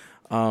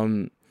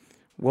 um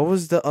what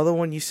was the other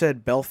one you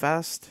said?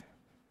 Belfast?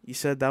 You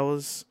said that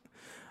was.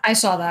 I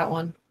saw that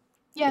one.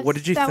 What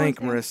did Yes, you that one's think,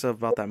 there. Marissa,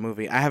 about that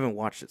movie? I haven't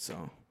watched it,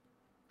 so.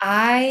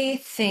 I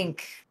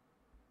think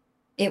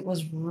it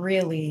was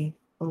really,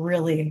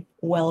 really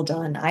well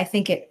done. I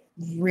think it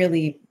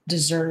really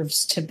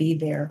deserves to be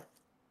there.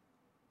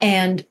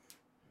 And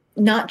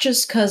not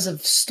just because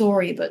of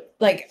story, but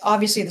like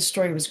obviously the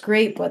story was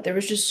great, but there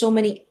was just so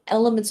many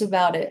elements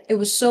about it. It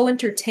was so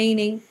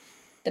entertaining.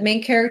 The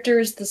main character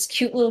is this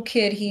cute little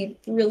kid. He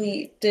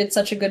really did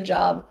such a good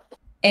job.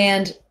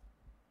 And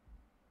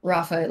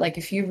Rafa, like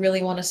if you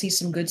really want to see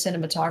some good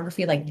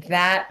cinematography, like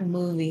that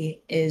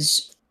movie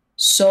is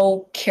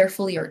so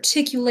carefully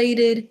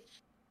articulated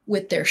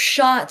with their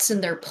shots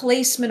and their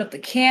placement of the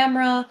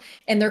camera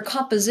and their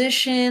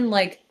composition.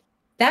 Like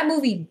that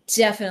movie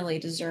definitely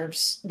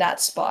deserves that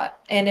spot.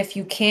 And if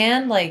you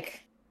can,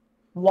 like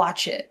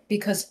watch it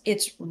because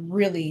it's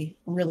really,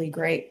 really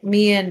great.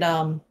 Me and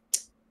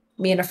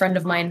a friend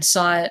of mine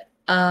saw it.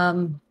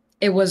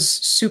 It was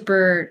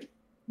super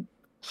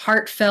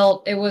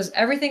heartfelt. It was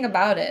everything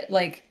about it.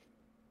 Like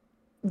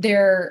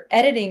their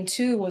editing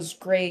too was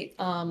great.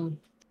 I'm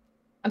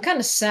kind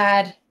of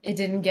sad it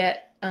didn't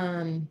get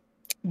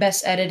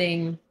best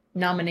editing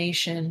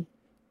nomination.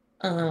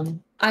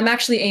 I'm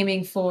actually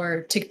aiming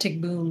for Tick Tick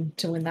Boom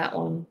to win that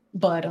one,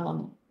 but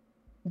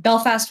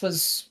Belfast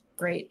was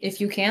great. If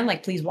you can,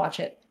 like, please watch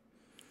it.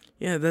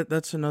 Yeah,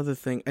 that's another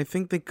thing. I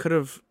think they could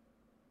have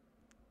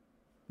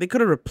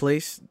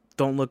replaced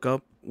Don't Look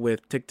Up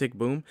with Tick Tick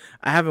Boom.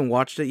 I haven't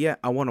watched it yet.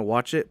 I want to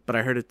watch it, but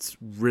I heard it's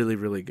really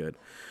really good.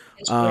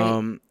 It's great.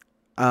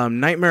 Um,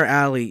 Nightmare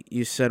Alley,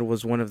 you said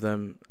was one of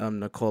them.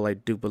 Nicole, I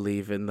do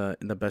believe in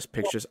the best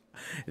pictures.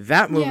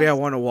 That movie I Yes.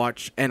 want to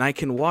watch, and I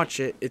can watch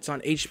it. It's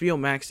on HBO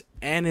Max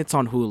and it's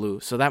on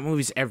Hulu, so that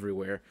movie's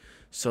everywhere.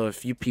 So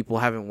if you people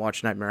haven't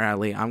watched Nightmare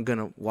Alley, I'm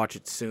gonna watch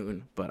it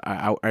soon. But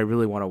I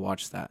really want to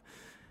watch that,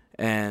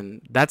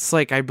 and that's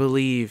like I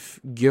believe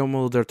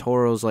Guillermo del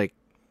Toro's like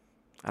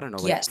I don't know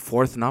like Yes.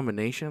 fourth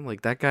nomination.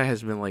 Like that guy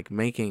has been like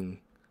making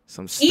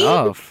some He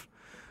stuff.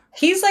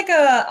 he's like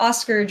a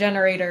Oscar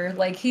generator.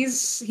 Like he's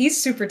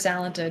super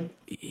talented.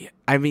 Yeah,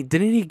 I mean,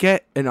 didn't he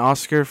get an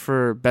Oscar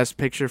for Best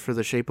Picture for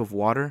The Shape of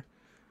Water?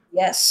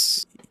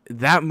 Yes.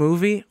 That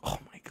movie, oh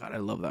my god, I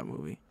love that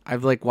movie.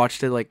 I've like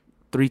watched it like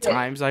 3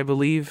 times, I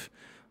believe.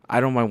 I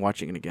don't mind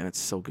watching it again. It's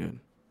so good.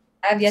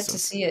 I've yet So to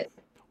see it.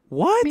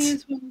 what? Me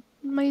as well.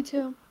 Me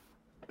too.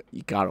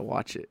 You gotta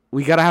watch it.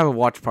 We gotta have a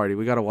watch party.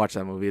 We gotta watch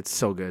that movie. It's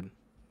so good.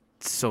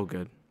 It's so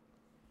good.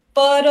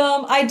 But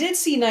I did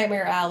see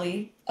Nightmare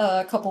Alley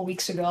a couple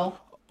weeks ago.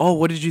 Oh,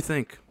 what did you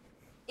think?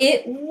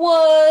 It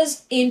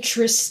was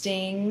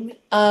interesting.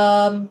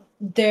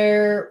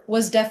 There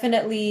was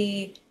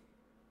definitely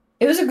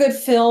it was a good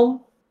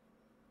film.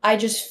 I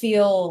just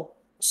feel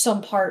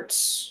some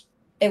parts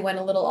it went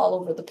a little all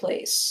over the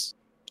place.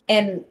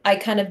 And I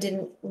kind of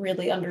didn't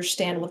really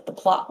understand what the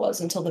plot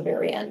was until the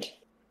very end.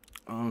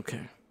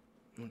 Okay.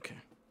 Okay.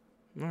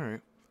 All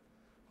right.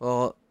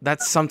 Well,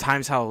 that's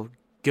sometimes how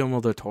Guillermo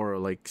del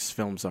Toro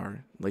films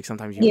are. Like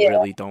sometimes you Yeah.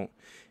 really don't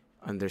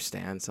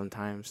understand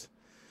sometimes.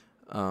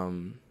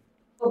 Um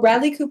But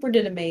Bradley Cooper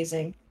did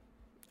amazing.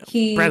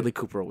 He Bradley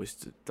Cooper always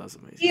does he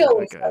amazing. That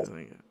always guy does. is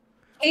like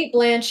Kate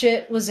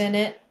Blanchett was in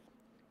it.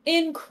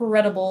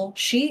 Incredible.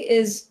 She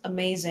is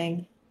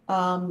amazing.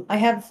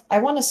 I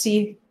want to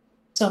see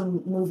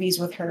some movies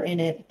with her in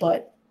it,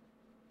 but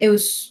it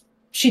was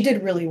she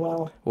did really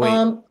well.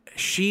 wait,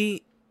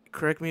 she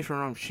correct me if I'm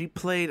wrong. She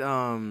played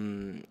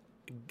Hela,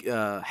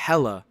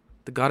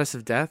 the goddess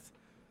of death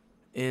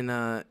in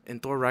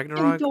Thor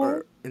Ragnarok Indoor.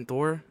 or in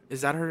Thor.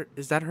 Is that her?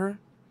 Is that her?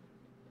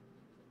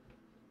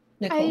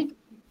 Nicole.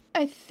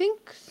 I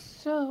think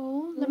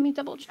so. Let me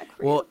double check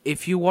for Well, you.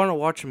 if you want to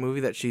watch a movie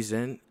that she's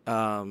in,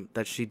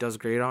 that she does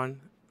great on,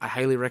 I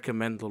highly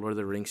recommend the Lord of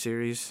the Rings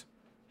series.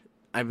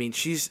 I mean,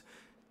 she's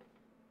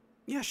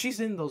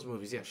in those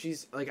movies. Yeah,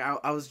 she's like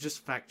I was just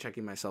fact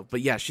checking myself,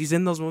 but yeah, she's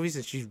in those movies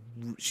and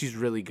she's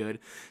really good.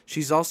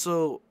 She's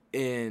also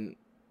in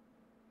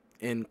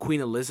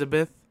Queen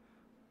Elizabeth.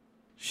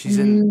 She's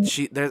in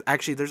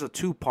Mm, there's a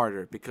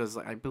two-parter because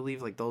I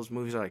believe like those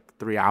movies are like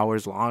 3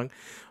 hours long,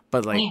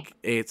 but man, like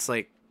it's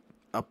like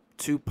a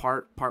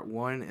part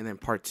one and then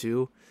part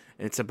two,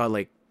 and it's about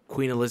like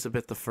Queen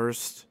Elizabeth the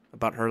First,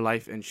 about her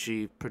life, and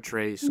she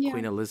portrays Yeah.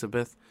 Queen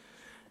Elizabeth,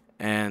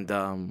 and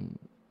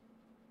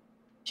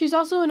She's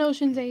also in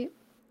Ocean's 8.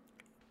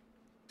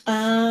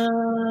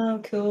 oh, yeah,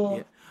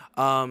 cool.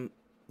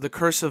 the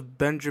Curse of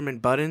Benjamin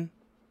Button.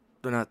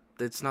 They're not.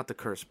 It's not the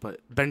curse, but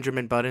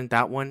Benjamin Button.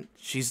 That one.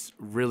 She's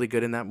really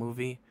good in that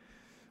movie.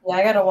 Yeah,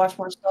 I gotta watch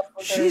more stuff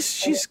with her.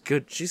 She's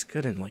good. She's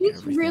good in like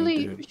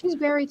everything, dude. She's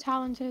very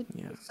talented.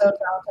 Yeah. She's so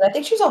talented. I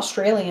think she's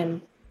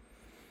Australian,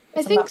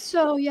 I if I'm not think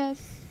so,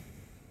 yes.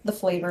 the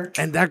flavor.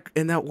 And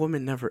that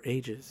woman never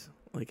ages.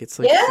 Like it's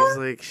like Yeah, she's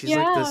like the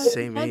Yeah, she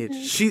same age.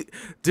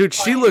 doesn't.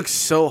 She looks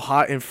so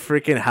hot in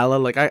freaking Hella.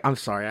 Like I'm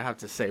sorry, I have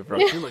to say, bro,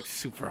 she looks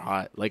super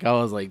hot. Like I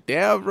was like,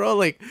 damn, bro.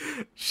 Like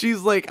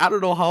she's like I don't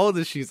know how old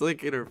is she's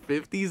like in her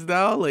 50s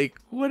now. Like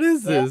what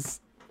is yeah.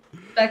 this?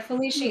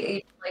 Respectfully, she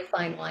aged like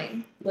fine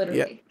wine, Yeah,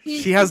 literally.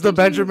 she has the She's amazing.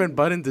 Benjamin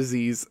Button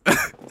disease.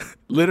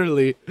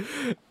 Literally.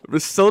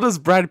 But so does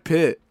Brad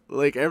Pitt.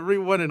 Like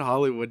everyone in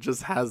Hollywood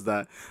just has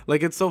that.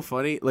 Like it's so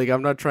funny. Like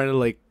I'm not trying to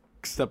like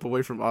step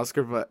away from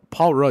Oscar, but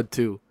Paul Rudd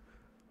too. Oh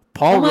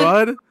Paul my,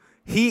 Rudd,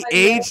 he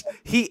my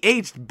God.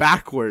 aged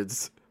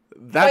backwards. I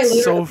That's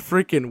literally so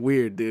freaking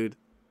weird, dude.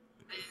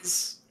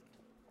 is.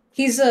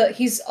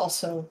 He's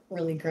also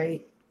really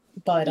great.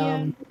 But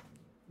Yeah.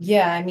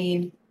 yeah, I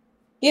mean,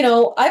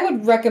 I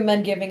would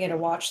recommend giving it a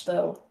watch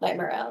though,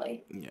 Nightmare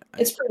Alley. Yeah.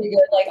 It's pretty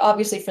good. Like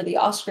obviously for the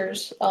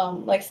Oscars,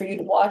 like for you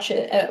to watch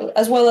it,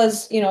 as well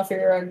as if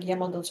you're a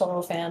Guillermo del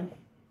Toro fan,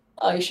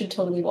 you should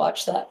totally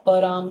watch that.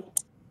 But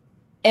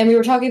and we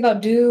were talking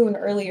about Dune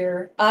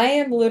earlier. I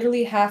am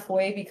literally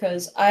halfway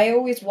because I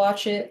always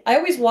watch it. I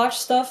always watch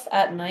stuff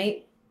at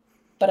night,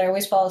 but I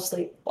always fall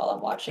asleep while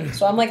I'm watching.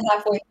 So I'm like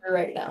halfway through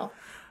right now.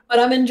 But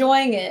I'm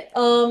enjoying it.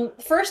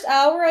 First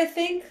hour, I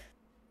think,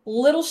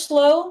 little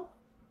slow.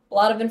 A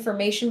lot of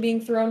information being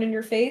thrown in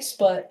your face,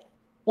 but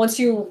once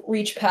you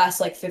reach past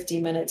like 50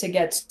 minutes, it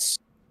gets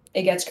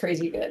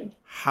crazy good.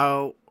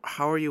 How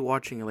are you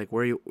watching it? Like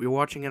where you're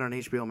watching it on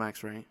HBO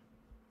Max, right?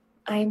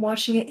 I'm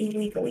watching it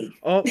illegally.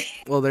 Oh,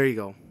 well there you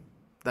go.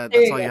 There That's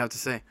you all you go. have to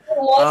say. It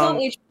was on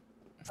Um HBO.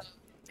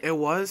 it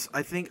was.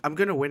 I think I'm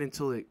going to wait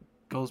until it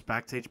goes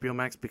back to HBO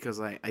Max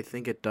because I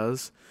think it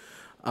does.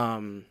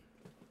 Um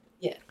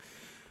Yeah.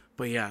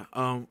 but yeah,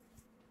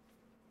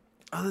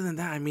 other than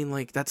that, I mean,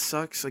 like, that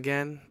sucks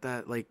again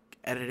that, like,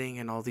 editing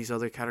and all these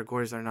other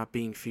categories are not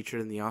being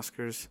featured in the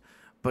Oscars.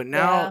 But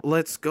now Yeah.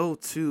 let's go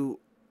to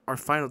our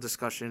final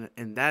discussion,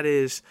 and that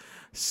is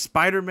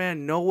Spider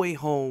Man No Way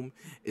Home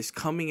is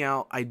coming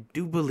out, I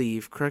do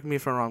believe, correct me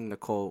if I'm wrong,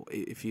 Nicole,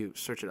 if you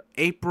search it up,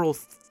 April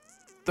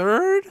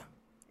 3rd?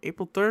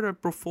 April 3rd,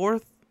 April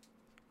 4th?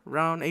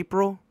 Around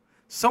April?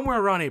 Somewhere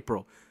around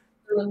April.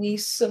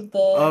 Release of the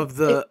Of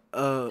the,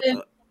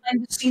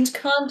 behind the scenes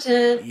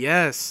content.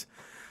 yes.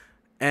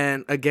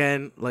 And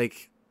again,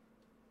 like,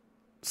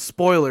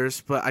 spoilers,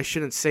 but I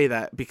shouldn't say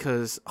that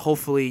because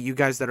hopefully you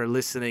guys that are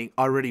listening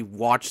already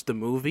watched the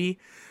movie.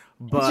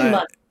 Too But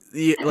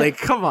much. like,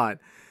 come on,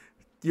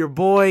 your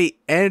boy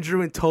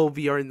Andrew and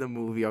Toby are in the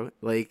movie.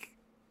 Like,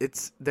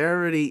 they're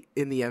already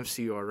in the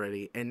MCU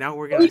already, and now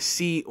we're gonna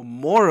see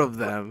more of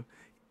them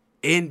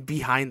in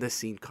behind the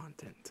scene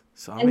content.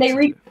 So I'm And they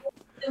excited.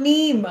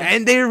 the meme.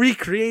 And they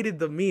recreated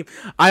the meme.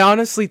 I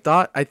honestly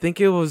thought, I think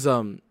it was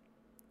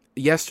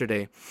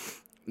yesterday,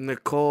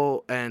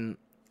 Nicole and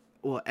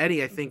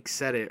Eddie I think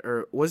said it,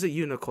 or was it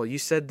you, Nicole? You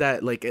said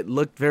that like it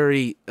looked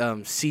very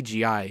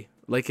CGI,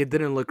 Like it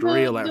didn't look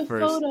real at The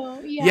first.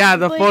 photo, Yeah, yeah.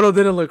 the But photo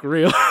didn't look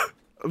real.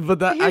 But but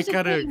that I here's the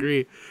kind of thing.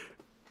 agree.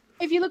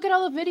 If you look at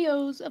all the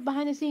videos of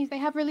behind the scenes, they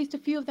have released a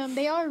few of them.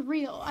 They are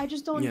real. I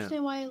just don't Yeah.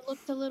 understand why it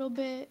looked a little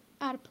bit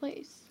out of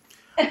place.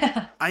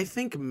 I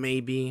think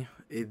maybe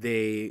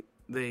they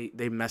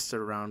messed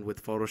around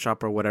with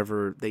Photoshop or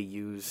whatever they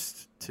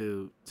used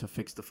to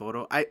fix the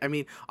photo. I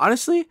mean,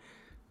 honestly,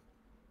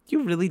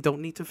 you really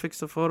don't need to fix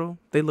the photo.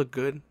 They look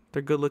good.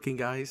 They're good looking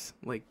guys.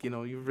 Like,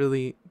 you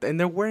really, and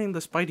they're wearing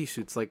the Spidey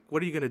suits. Like,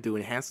 what are you gonna do?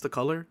 Enhance the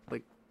color?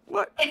 Like,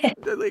 what?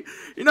 Like,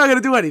 you're not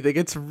gonna do anything.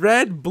 It's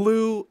red,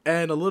 blue,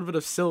 and a little bit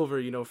of silver,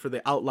 for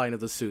the outline of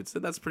the suits.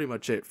 And that's pretty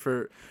much it.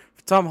 For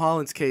Tom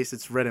Holland's case,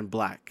 it's red and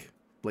black,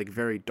 like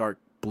very dark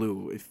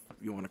blue, if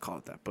you want to call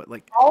it that. But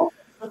like, All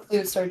the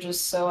suits are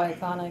just so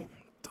iconic.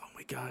 oh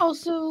my god.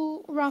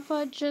 Also,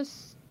 Rafa,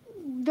 just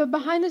the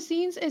behind the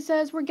scenes, it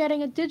says we're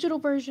getting a digital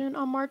version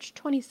on March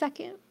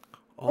 22nd.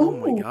 Oh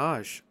my Ooh.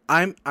 gosh.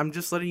 I'm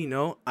just letting you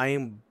know.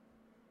 I'm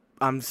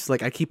just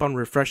like I keep on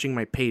refreshing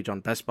my page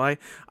on Best Buy.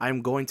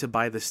 I'm going to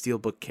buy the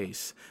steelbook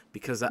case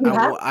because You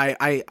have?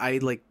 I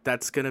like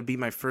that's gonna be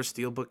my first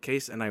steelbook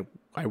case, and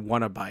I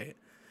want to buy it.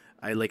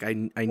 I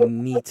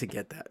need to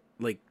get that,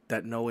 like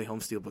that No Way Home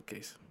steelbook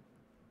case.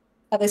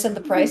 Have they said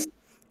the price?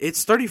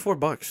 It's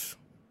 $34.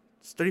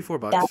 It's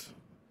 $34. That's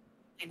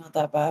not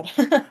that bad.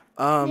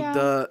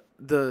 Yeah.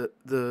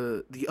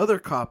 The other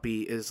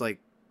copy is like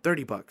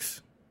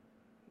 $30.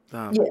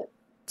 Yeah.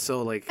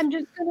 So like I'm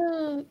just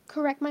gonna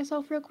correct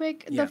myself real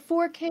quick. Yeah. The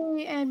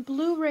 4K and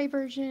Blu-ray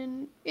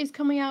version is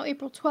coming out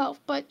April 12th,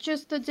 but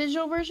just the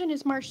digital version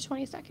is March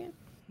 22nd.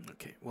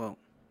 Okay, well,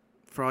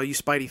 for all you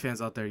Spidey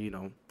fans out there,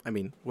 I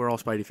mean, we're all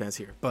Spidey fans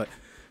here, but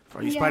for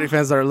all you Spidey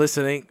fans that are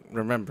listening,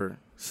 remember,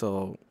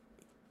 so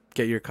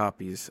get your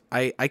copies.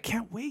 I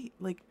can't wait.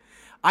 Like,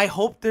 I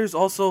hope there's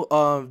also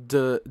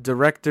the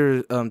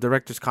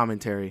director's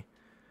commentary.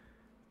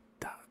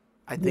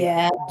 I think.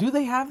 Yeah. Do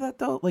they have that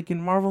though? Like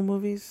in Marvel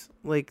movies,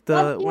 like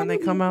when they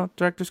come out,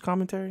 director's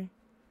commentary.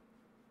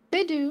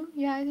 They do.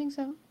 Yeah, I think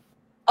so.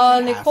 They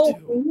have Nicole, to.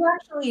 can you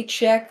actually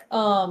check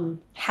how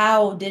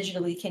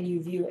digitally can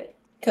you view it?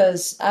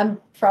 Because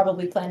I'm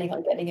probably planning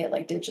on getting it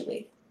like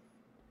digitally.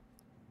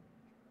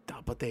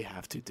 Oh, but they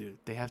have to, dude.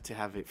 They have to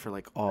have it for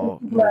like all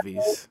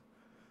movies.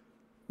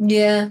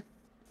 Yeah.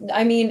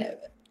 I mean,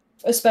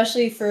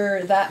 especially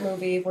for that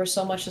movie where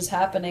so much is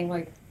happening,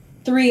 like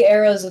 3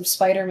 eras of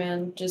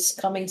Spider-Man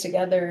just coming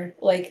together,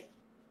 like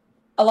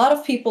a lot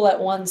of people at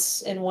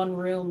once in one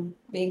room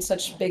being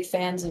such big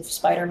fans of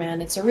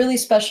Spider-Man. It's a really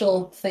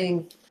special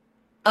thing.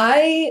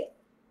 I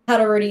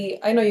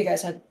I know you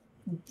guys had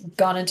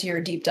gone into your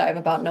deep dive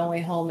about No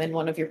Way Home in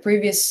one of your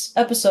previous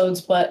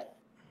episodes, but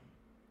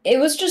it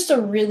was just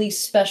a really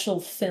special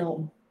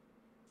film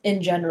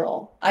in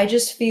general. I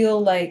just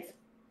feel like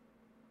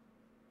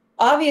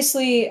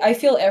obviously, I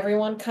feel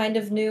everyone kind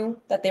of knew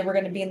that they were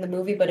going to be in the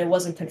movie, but it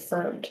wasn't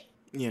confirmed.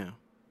 Yeah.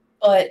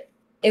 But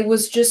it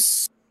was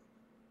just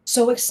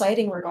so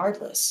exciting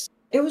regardless.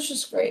 It was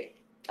just great.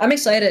 I'm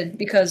excited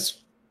because,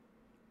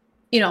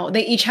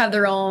 they each have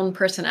their own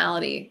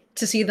personality.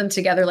 To see them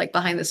together, like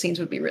behind the scenes,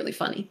 would be really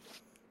funny.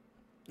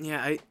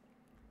 Yeah,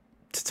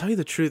 to tell you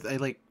the truth,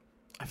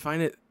 I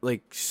find it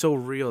like so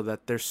real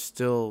that they're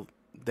still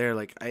there.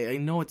 Like I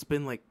know it's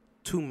been like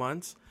 2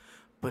 months,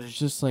 but it's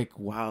just like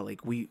wow,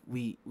 like we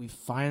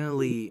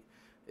finally,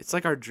 it's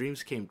like our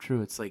dreams came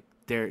true. It's like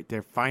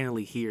they're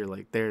finally here.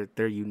 Like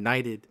they're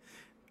united.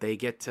 They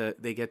get to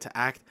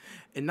act,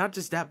 and not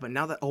just that, but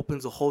now that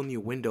opens a whole new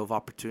window of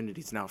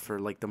opportunities now for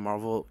like the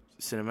Marvel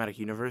Cinematic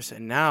Universe.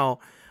 And now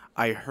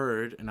I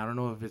heard, and I don't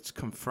know if it's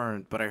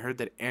confirmed, but I heard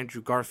that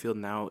Andrew Garfield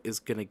now is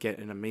gonna get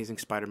an Amazing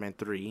Spider-Man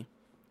 3.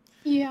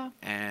 Yeah.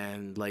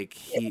 And like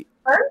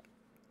Her?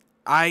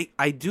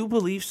 I do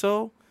believe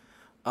so,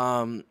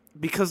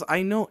 because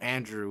I know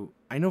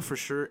for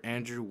sure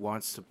Andrew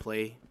wants to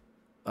play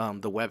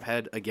the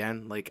webhead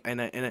again, like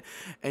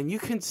and you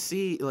can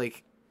see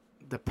like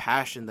the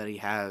passion that he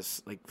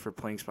has like for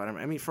playing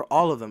Spider-Man. I mean, for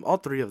all of them, all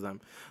three of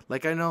them.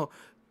 Like I know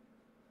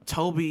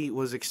Toby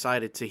was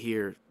excited to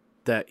hear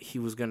that he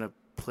was gonna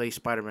play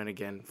Spider-Man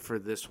again for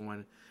this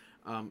one.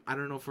 I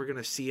don't know if we're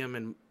gonna see him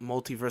in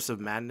Multiverse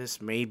of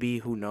Madness. Maybe,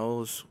 who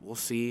knows? We'll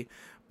see.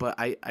 But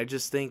I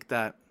just think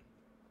that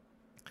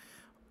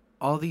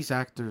all these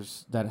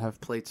actors that have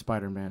played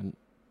Spider-Man,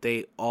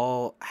 they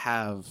all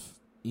have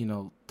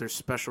their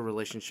special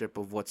relationship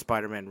of what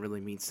Spider-Man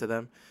really means to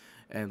them,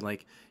 and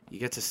like you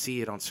get to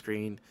see it on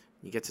screen.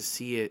 You get to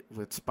see it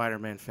with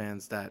Spider-Man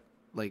fans that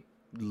like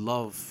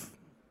love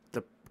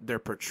their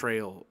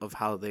portrayal of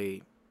how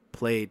they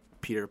played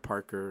Peter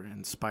Parker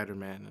and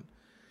Spider-Man. And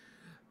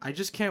I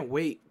just can't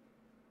wait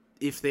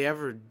if they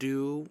ever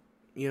do,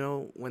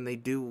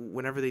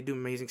 whenever they do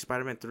Amazing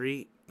Spider-Man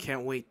 3,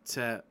 can't wait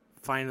to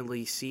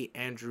finally see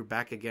Andrew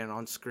back again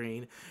on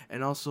screen,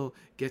 and also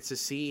get to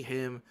see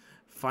him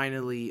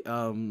finally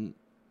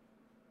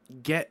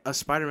get a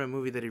Spider-Man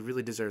movie that he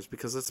really deserves,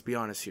 because let's be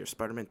honest here,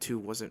 Spider-Man 2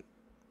 wasn't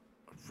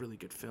a really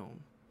good film.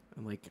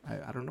 And like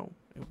I don't know.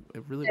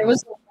 It really There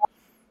was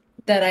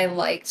that I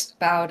liked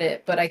about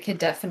it, but I could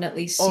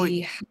definitely Oh,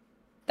 see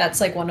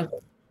that's like one of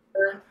the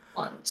better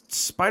ones.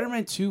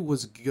 Spider-Man 2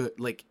 was good.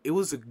 Like, it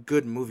was a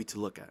good movie to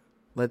look at.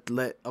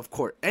 Of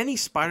course, any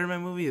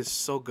Spider-Man movie is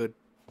so good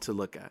to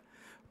look at.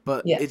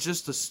 But Yeah. it's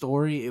just the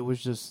story. It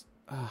was just,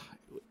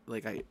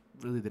 like, I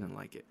really didn't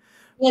like it.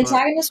 The But,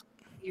 antagonist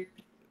was weird.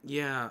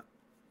 yeah,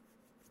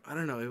 I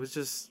don't know. It was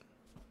just,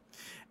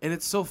 and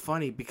it's so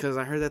funny because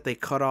I heard that they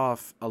cut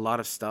off a lot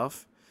of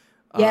stuff.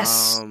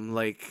 Yes.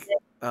 Like,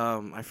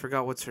 I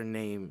forgot what's her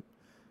name.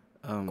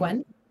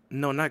 Gwen?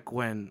 No, not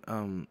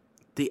Gwen.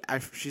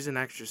 She's an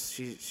actress.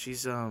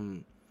 She's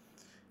The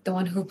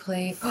one who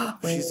played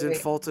she's in wait.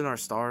 Fault in Our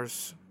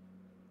Stars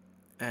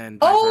and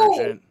Oh,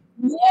 Divergent.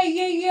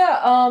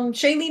 yeah.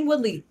 Shailene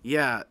Woodley.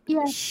 Yeah,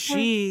 Yes.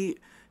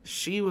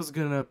 she was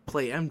gonna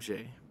play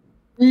MJ.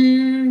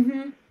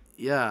 Mm-hmm.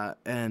 Yeah,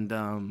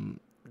 and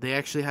they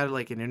actually had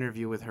like an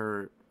interview with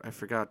her. I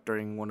forgot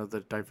during one of the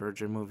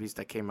Divergent movies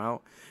that came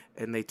out,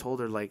 and they told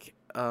her like,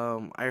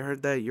 I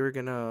heard that you're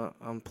gonna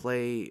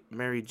play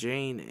Mary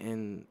Jane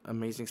in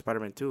Amazing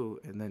Spider-Man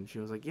 2, and then she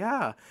was like,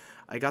 yeah,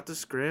 I got the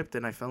script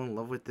and I fell in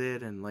love with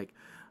it, and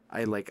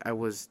I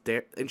was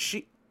there, and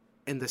she,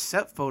 in the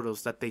set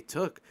photos that they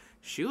took,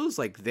 she was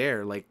like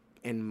there, like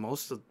in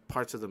most of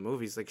parts of the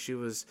movies, like she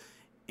was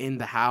in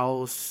the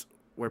house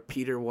where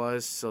Peter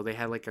was, so they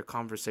had like a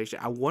conversation.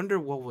 I wonder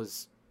what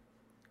was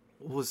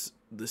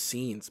the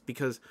scenes,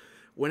 because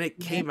when it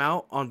came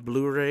out on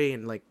Blu-ray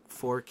and like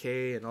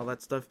 4K and all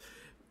that stuff,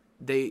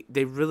 they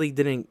really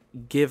didn't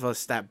give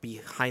us that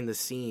behind the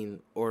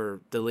scene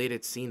or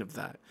deleted scene of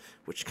that,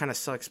 which kind of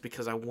sucks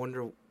because I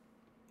wonder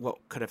what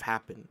could have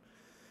happened.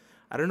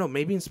 I don't know,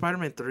 maybe in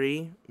Spider-Man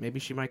 3, maybe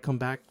she might come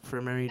back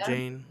for Mary Yeah.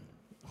 Jane.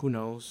 Who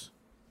knows?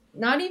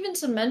 Not even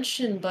to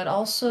mention, but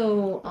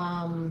also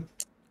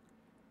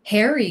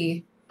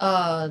Harry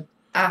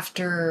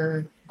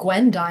after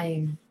Gwen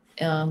dying.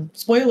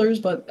 Spoilers,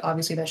 but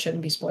obviously that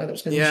shouldn't be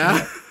spoilers because we should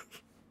Yeah.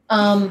 know.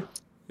 Um,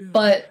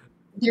 but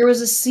there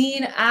was a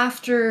scene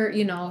after,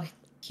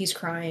 he's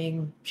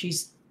crying,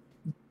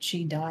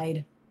 she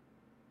died.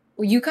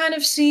 You kind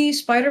of see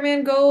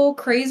Spider-Man go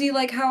crazy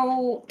like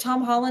how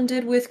Tom Holland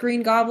did with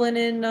Green Goblin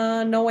in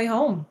No Way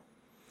Home.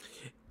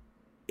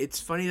 It's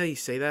funny that you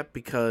say that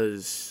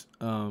because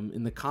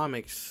in the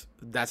comics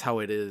that's how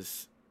it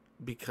is,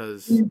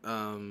 because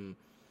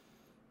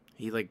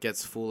he like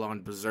gets full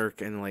on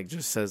berserk and like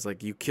just says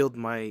like, you killed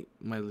my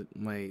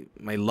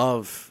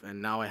love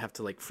and now I have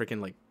to like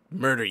freaking like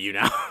murder you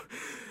now.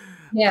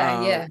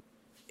 Yeah.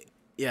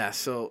 Yeah,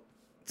 so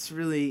it's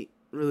really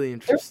really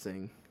There's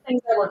interesting.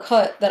 things that were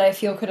cut that I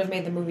feel could have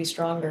made the movie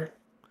stronger.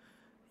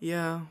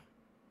 Yeah,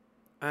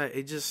 I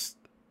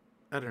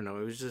don't know,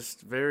 it was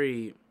just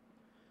very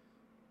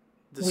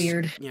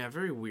Weird. yeah,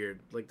 very weird.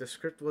 Like the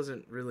script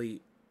wasn't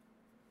really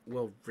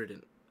well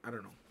written. I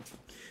don't know.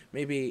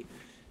 Maybe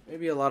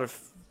a lot of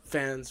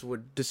fans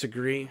would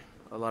disagree.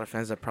 A lot of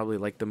fans that probably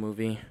liked the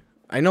movie.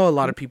 I know a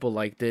lot of people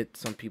liked it.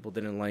 Some people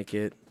didn't like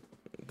it.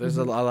 There's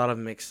a lot of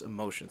mixed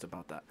emotions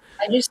about that.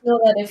 I just know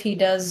that if he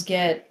does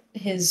get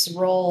his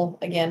role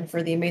again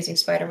for the Amazing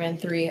Spider-Man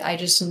 3, I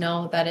just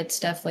know that it's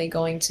definitely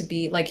going to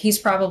be like he's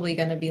probably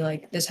going to be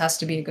like, this has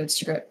to be a good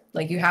script.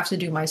 Like you have to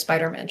do my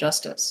Spider-Man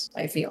justice,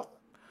 I feel.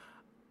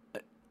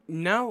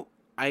 Now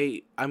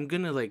I'm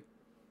gonna like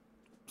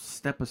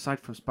step aside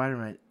from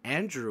Spider-Man.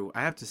 Andrew,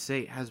 I have to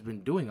say, has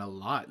been doing a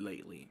lot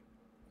lately.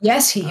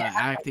 Yes, he has.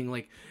 Acting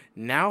like,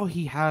 now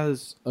he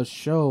has a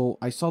show.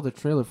 I saw the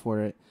trailer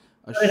for it.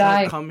 A So did show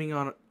I. coming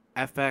on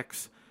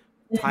FX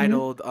Mhm.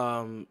 titled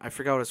I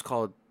forgot what it's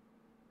called.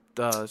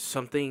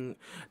 Something,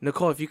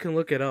 Nicole, if you can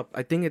look it up.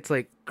 I think it's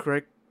like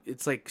correct.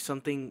 It's like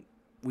something,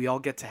 We All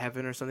Get to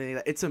Heaven or something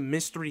like that. It's a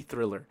mystery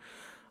thriller.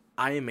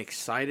 I am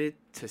excited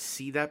to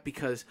see that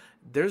because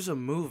there's a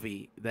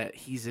movie that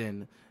he's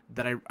in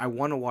that I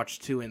want to watch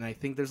too, and I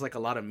think there's like a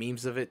lot of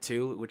memes of it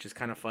too, which is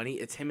kind of funny.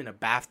 It's him in a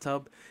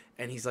bathtub,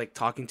 and he's like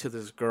talking to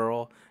this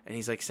girl, and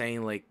he's like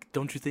saying like,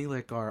 "Don't you think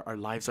like our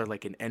lives are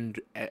like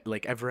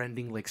like ever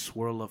ending like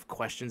swirl of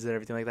questions and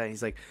everything like that?" And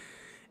he's like,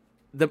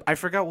 I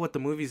forgot what the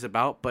movie's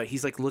about, but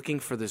he's like looking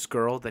for this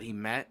girl that he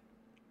met,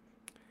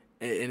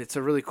 and it's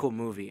a really cool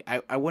movie.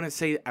 I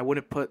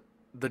wouldn't put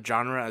the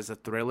genre as a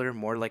thriller,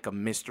 more like a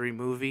mystery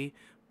movie,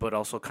 but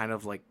also kind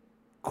of like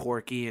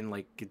quirky and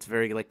like it's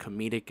very like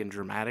comedic and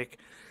dramatic.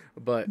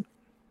 But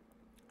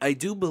I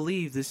do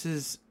believe this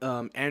is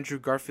Andrew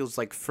Garfield's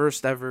like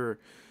first ever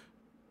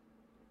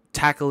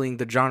tackling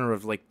the genre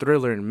of like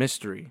thriller and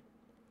mystery.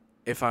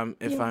 If I'm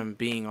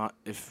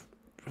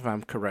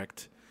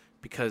correct,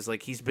 because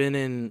like he's been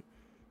in,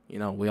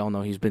 we all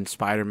know he's been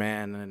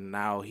Spider-Man, and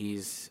now he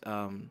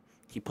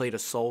played a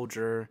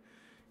soldier.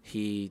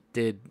 He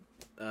did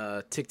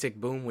Tick Tick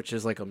Boom, which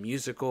is like a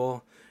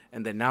musical,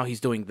 and then now he's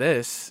doing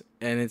this,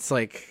 and it's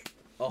like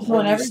a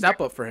whole new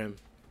step up for him.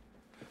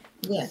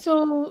 Yeah.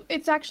 So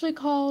it's actually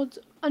called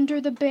Under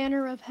the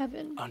Banner of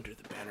Heaven. Under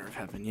the Banner of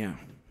Heaven, yeah.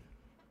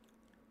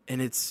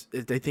 And I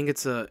think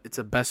it's a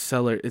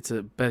bestseller. It's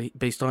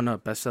based on a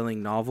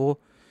best-selling novel,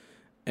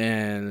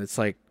 and it's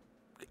like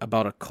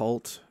about a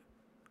cult.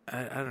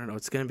 I don't know.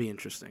 It's gonna be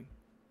interesting.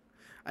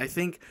 I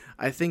think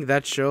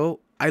that show.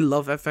 I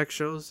love FX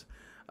shows.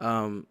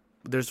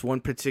 There's one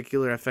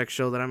particular FX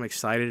show that I'm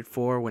excited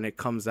for when it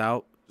comes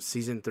out,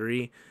 season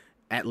 3,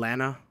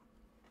 Atlanta.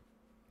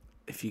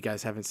 If you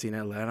guys haven't seen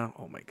Atlanta,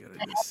 oh my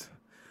goodness.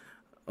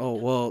 Oh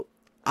well,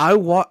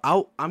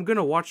 I'm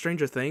gonna watch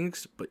Stranger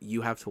Things, but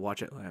you have to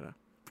watch Atlanta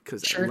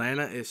because Sure.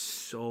 Atlanta is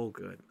so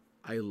good.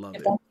 I love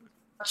If I it.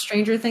 watch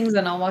Stranger Things,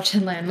 then I'll watch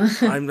Atlanta.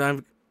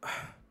 I'm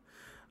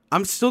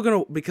I'm still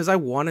gonna because I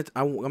wanted.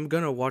 I'm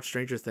gonna watch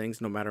Stranger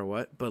Things no matter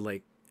what. But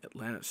like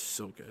Atlanta's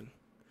so good,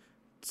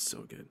 it's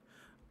so good.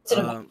 What's it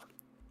about?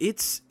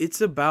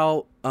 It's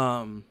about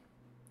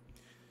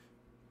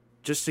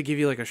just to give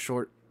you like a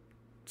short,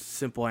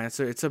 simple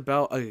answer. It's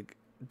about a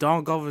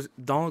Donald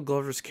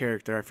Glover's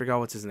character. I forgot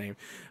what's his name,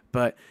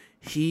 but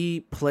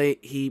he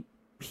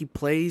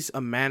plays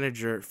a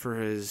manager for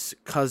his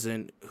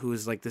cousin who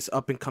is like this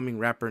up and coming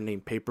rapper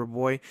named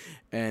Paperboy,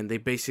 and they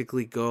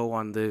basically go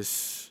on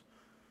this.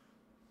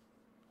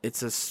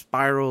 It's a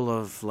spiral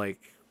of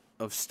like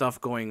of stuff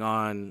going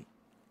on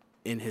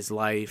in his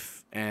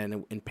life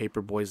and in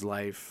Paperboy's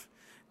life.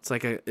 It's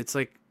like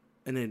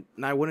an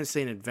I wouldn't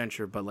say an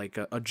adventure, but like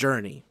a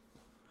journey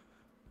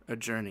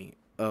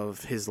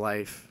of his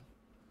life,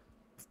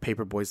 of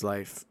Paperboy's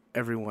life,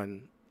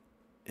 everyone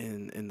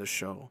in the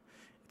show.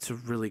 It's a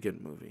really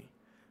good movie.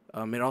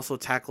 It also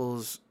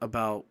tackles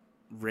about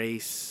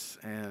race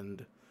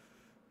and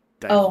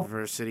Oh,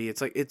 diversity.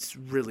 It's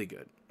really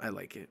good. I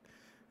like it,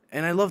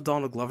 and I love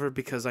Donald Glover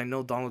because I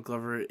know Donald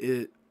Glover.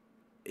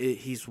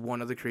 He's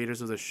one of the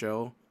creators of the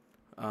show.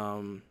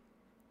 Um,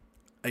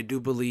 I do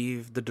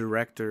believe the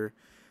director.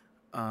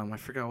 I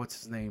forgot what's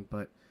his name,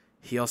 but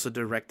he also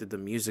directed the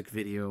music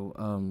video.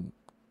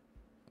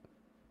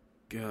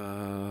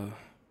 Uh,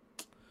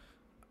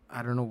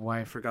 I don't know why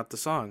I forgot the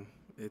song.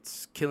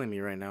 It's killing me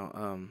right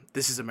now.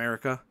 This is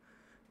America.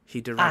 He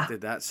ah,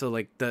 directed that. So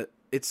like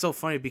it's so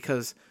funny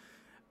because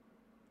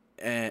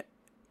uh,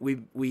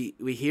 we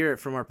hear it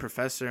from our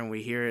professor and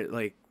we hear it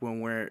like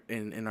when we're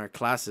in our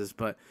classes,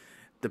 but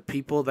the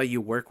people that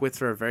you work with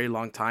for a very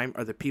long time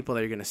are the people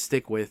that you're gonna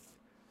stick with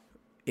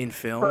in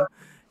film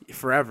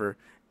forever.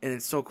 And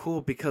it's so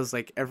cool because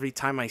like every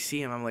time I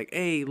see him, I'm like,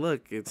 "Hey,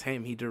 look, it's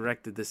him. He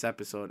directed this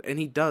episode." And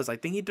he does. I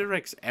think he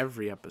directs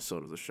every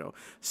episode of the show.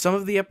 Some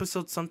of the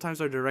episodes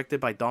sometimes are directed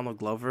by Donald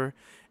Glover,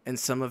 and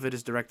some of it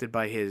is directed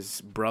by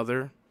his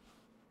brother.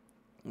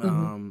 hmm.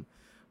 Um,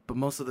 but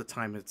most of the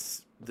time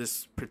it's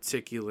this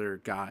particular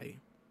guy,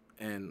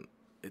 and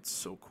it's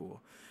so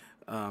cool.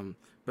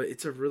 But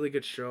it's a really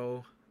good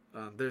show.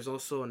 There's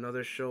also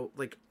another show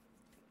like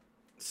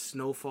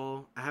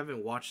Snowfall. I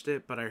haven't watched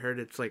it, but I heard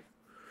it's like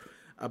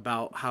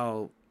about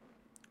how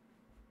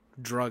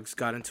drugs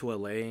got into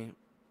LA.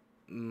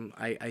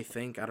 I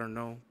think I don't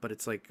know, but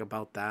it's like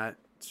about that.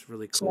 It's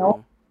really Snow.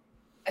 cool.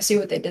 I see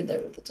what they did there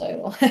with the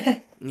title.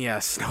 Yeah,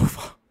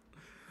 Snowfall.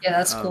 Yeah,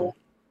 that's Um, cool.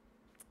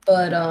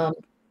 But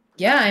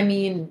yeah, I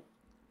mean,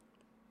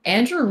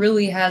 Andrew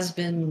really has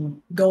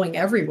been going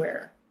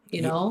everywhere,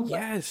 you know? Like,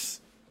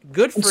 yes,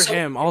 good and for so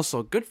him.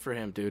 Also, good for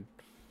him, dude.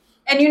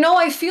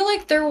 I feel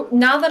like there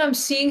now that I'm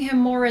seeing him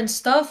more in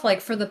stuff,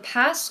 like for the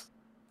past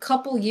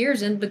couple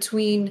years in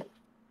between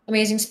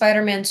Amazing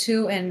Spider-Man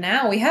 2 and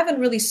now, we haven't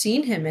really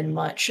seen him in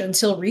much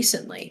until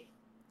recently.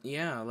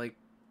 Yeah, like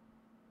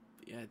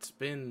yeah, it's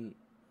been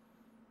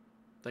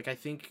like I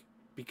think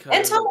And Tom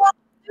because Holland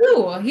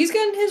too. He's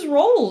getting his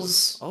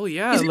roles. oh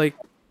yeah, He's like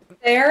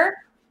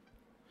there.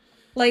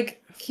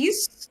 Like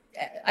he's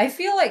I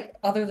feel like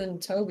other than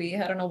Toby,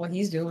 I don't know what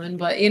he's doing,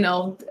 but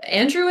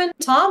Andrew and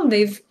Tom,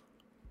 they've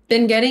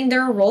been getting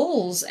their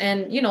roles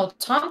and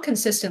Tom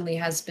consistently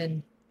has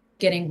been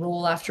getting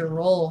role after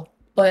role.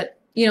 But,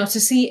 to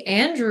see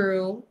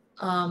Andrew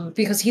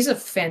because he's a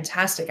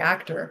fantastic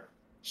actor.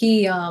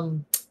 He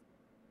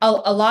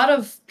a lot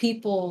of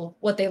people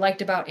what they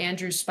liked about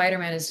Andrew's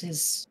Spider-Man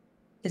is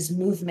his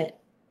movement,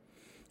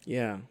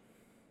 yeah,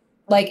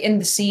 like in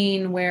the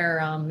scene where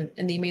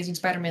in the Amazing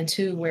Spider-Man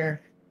 2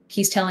 where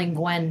he's telling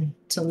Gwen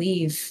to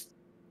leave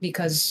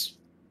because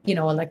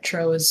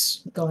Electro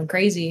is going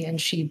crazy and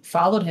she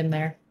followed him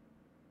there.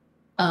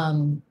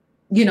 um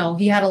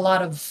he had a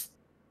lot of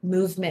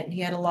movement,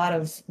 he had a lot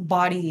of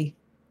body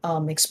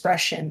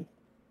expression,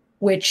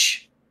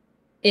 which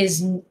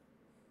is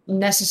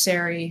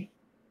necessary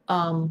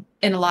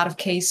in a lot of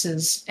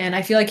cases, and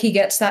I feel like he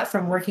gets that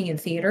from working in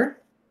theater.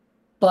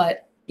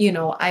 But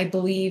I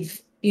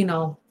believe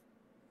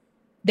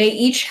they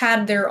each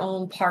had their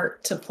own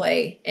part to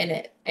play in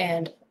it,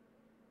 and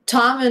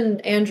Tom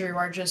and Andrew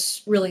are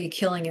just really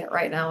killing it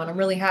right now, and I'm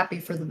really happy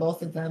for the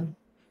both of them.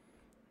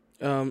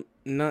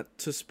 not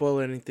to spoil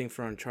anything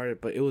for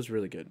Uncharted, but it was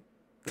really good.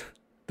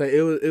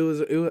 It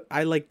was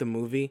I liked the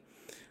movie.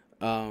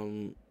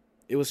 Um,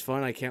 it was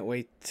fun. I can't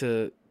wait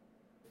to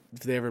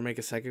if they ever make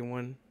a second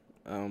one.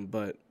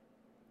 But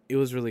it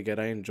was really good.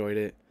 I enjoyed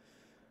it.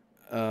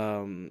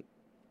 Um,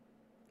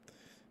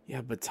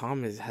 yeah, but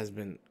Tom has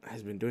been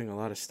doing a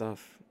lot of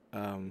stuff.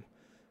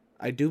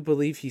 I do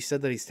believe he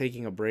said that he's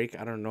taking a break.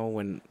 I don't know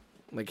when,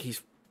 like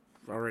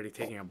already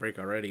taking a break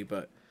already,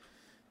 but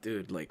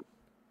dude, like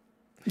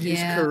his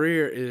Yeah.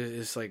 career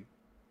is like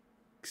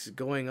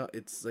going up.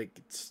 It's like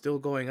it's still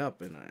going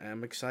up, and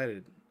I'm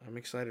excited. I'm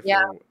excited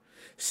Yeah. for.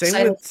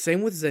 Excited.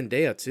 Same with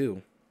Zendaya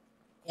too.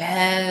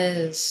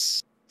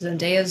 Yes.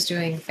 Zendaya's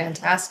doing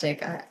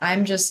fantastic.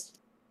 I'm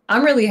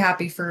really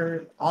happy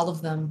for all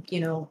of them. You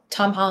know,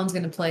 Tom Holland's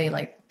going to play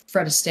like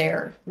Fred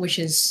Astaire, which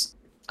is,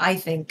 I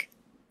think,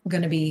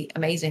 going to be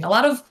amazing. A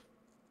lot of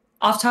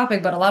off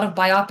topic, but a lot of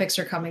biopics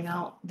are coming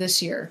out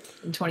this year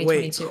in Wait,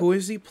 2022. who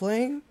is he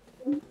playing?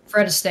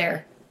 Fred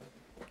Astaire.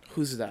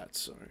 Who's that?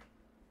 Sorry.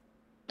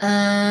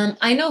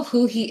 I know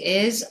who he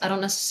is. I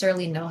don't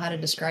necessarily know how to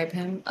describe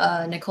him.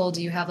 Nicole,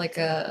 do you have like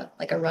a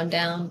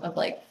rundown of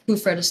like who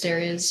Fred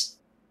Astaire is?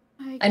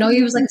 I know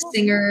he was like a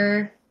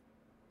singer.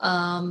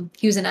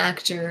 He was an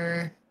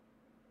actor.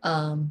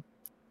 Um,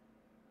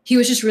 he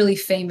was just really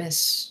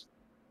famous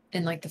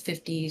in like the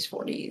 50s,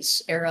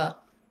 40s era.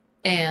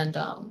 And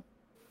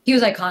he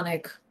was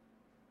iconic,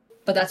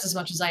 but that's as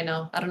much as I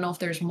know. I don't know if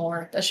there's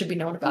more that should be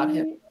known about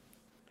him.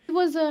 He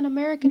was an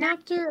American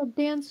actor, a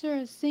dancer,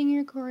 a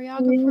singer,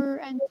 choreographer,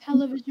 and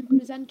television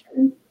presenter.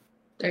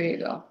 There you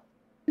go.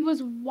 He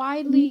was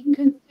widely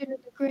considered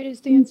the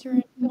greatest dancer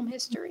in film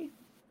history.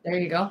 There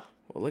you go.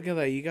 Well, look at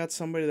that. You got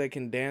somebody that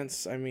can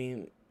dance. I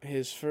mean,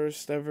 his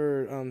first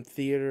ever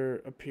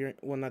theater appearance.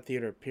 Well, not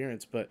theater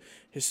appearance, but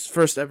his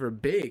first ever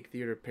big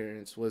theater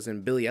appearance was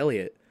in Billy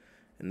Elliot,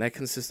 and that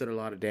consisted a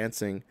lot of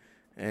dancing.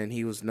 And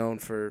he was known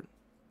for,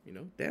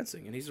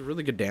 dancing. And he's a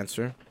really good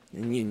dancer,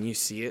 and you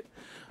see it.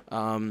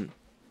 And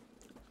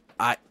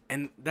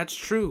that's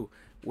true.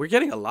 We're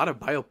getting a lot of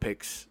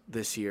biopics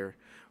this year,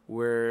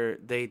 where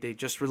they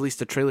just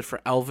released a trailer for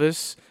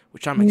Elvis,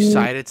 which I'm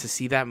excited to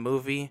see that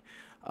movie.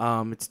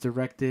 It's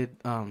directed.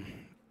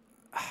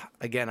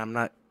 Again, I'm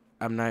not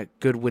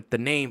good with the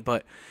name,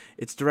 but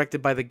it's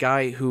directed by the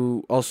guy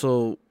who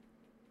also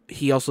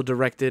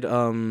directed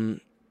The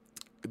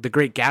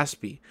Great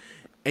Gatsby,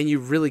 and you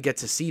really get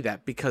to see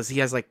that because he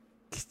has like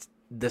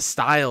the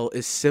style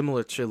is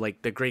similar to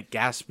like The Great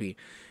Gatsby,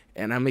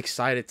 and I'm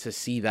excited to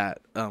see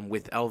that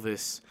with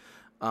Elvis.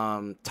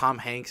 Tom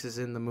Hanks is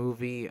in the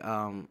movie.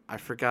 I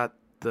forgot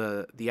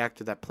the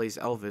actor that plays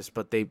Elvis,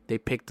 but they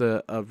picked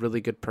a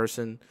really good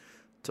person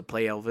to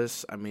play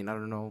Elvis. I mean, I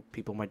don't know,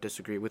 people might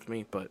disagree with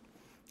me, but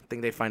I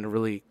think they find a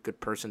really good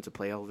person to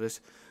play Elvis.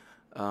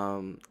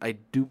 I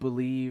do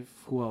believe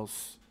who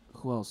else?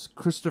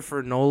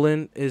 Christopher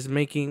Nolan is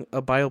making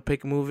a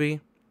biopic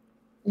movie.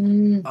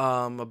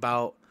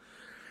 About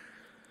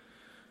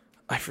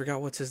I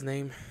forgot what's his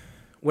name.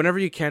 Whenever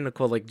you can,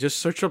 Nicole, like just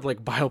search up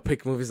like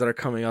biopic movies that are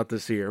coming out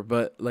this year.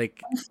 But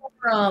like,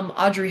 From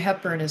Audrey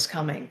Hepburn is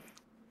coming,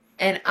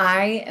 and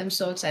I am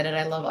so excited.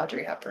 I love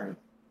Audrey Hepburn.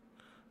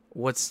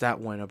 what's that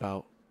one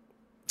about?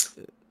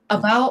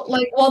 About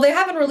like, well, they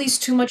haven't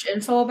released too much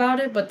info about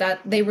it, but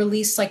that they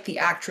released like the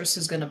actress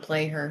is gonna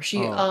play her.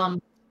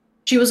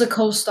 She was a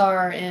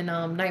co-star in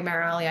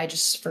Nightmare Alley. I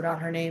just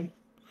forgot her name.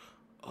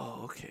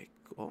 Oh, okay.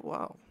 Oh,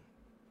 wow.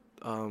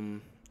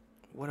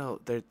 What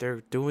else?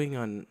 They're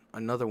doing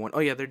another one. Oh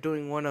yeah, they're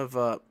doing one of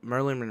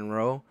Marilyn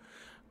Monroe,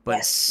 but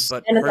Yes,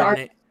 but and it's her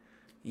name.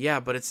 Yeah,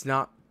 but it's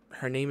not.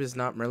 Her name is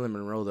not Marilyn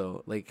Monroe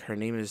though. Like her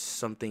name is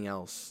something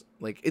else.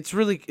 Like it's.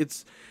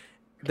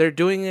 They're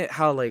doing it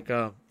how like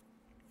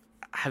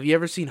have you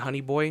ever seen Honey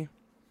Boy?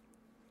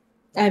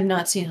 I have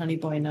not seen Honey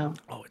Boy. No.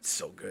 Oh, it's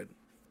so good.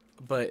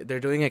 But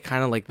they're doing it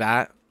kind of like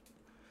that.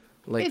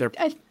 Like they're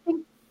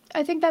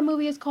I think that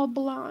movie is called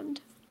Blonde.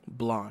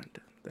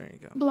 blonde. There you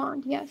go.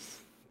 Blonde,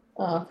 yes.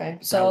 Oh, okay.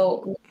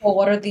 So, well,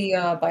 what are the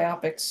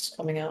biopics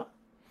coming out?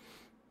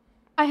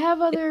 I have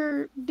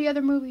the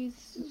other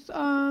movies.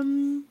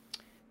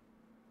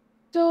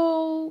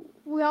 So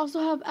we also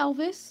have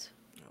Elvis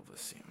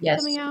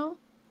Yes. coming out.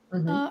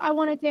 Mhm. I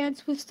Want to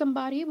Dance with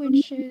Somebody,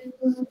 which is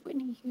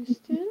Whitney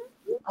Houston.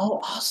 Oh,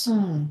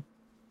 awesome.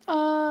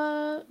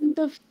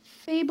 The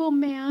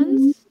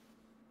Fablemans.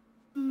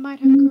 Might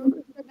have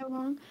said that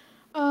wrong.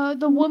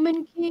 The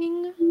Woman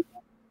King,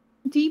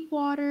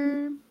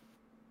 Deepwater,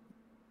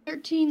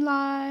 13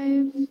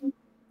 Lives,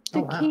 The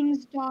Oh, wow.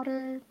 King's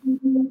Daughter,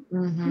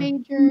 Mhm.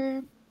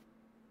 Major,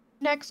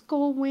 Next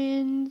Goal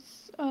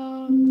Wins,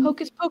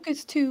 Hocus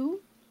Pocus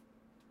 2,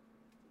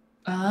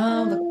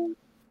 Oh,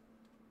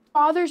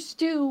 Father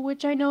Stew,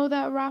 which I know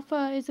that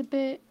Rafa is a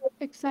bit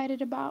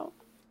excited about.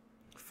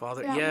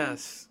 Father, That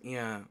yes,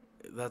 yeah,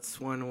 that's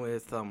one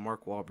with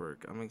Mark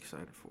Wahlberg. I'm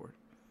excited for it.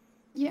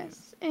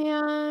 Yes,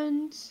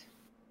 and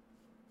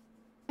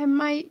I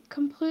might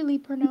completely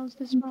pronounce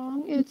this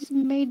wrong. It's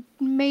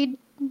Maidan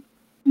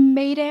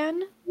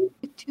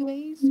with two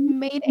A's.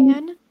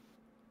 Maidan.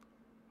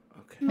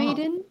 Okay.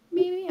 Maiden,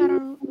 maybe? I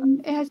don't know.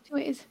 It has two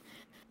A's.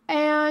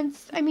 And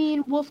I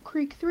mean, Wolf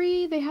Creek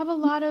 3, they have a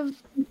lot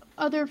of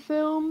other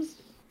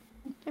films.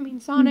 I mean,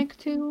 Sonic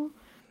 2.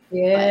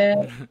 yeah.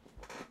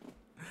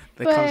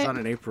 That comes But out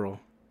in April.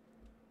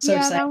 So yeah,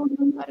 excited. that one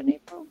comes out in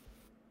April.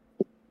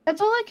 That's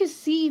all I can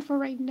see for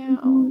right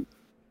now.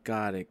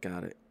 Got it.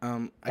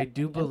 I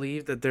do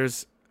believe that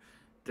there's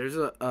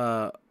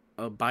a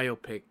a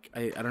biopic.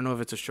 I don't know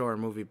if it's a show or a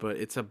movie, but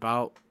it's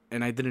about,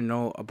 and I didn't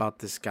know about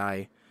this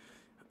guy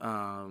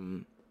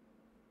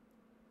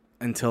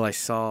until I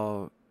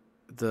saw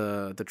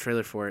the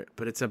trailer for it.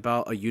 But it's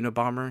about a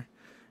Unabomber,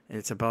 and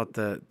it's about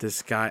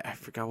this guy. I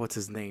forgot what's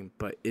his name,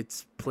 but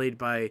it's played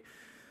by.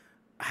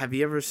 Have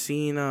you ever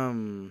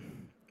seen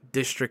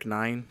District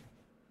 9?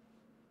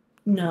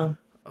 No.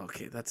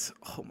 Okay, that's,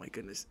 oh my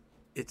goodness,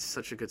 it's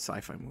such a good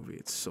sci-fi movie.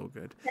 It's so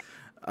good.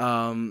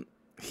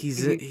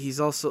 He's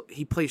also,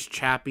 he plays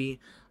Chappie.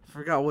 I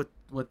forgot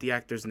what the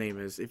actor's name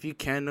is. If you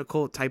can,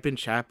 Nicole, type in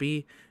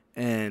Chappie,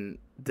 and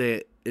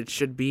it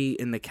should be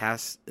in the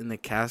cast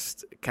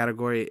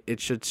category. It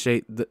should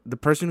say the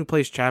person who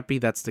plays Chappie.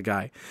 That's the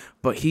guy,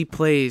 but he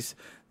plays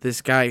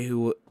this guy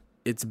who,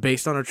 it's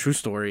based on a true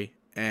story,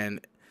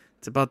 and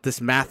it's about this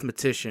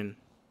mathematician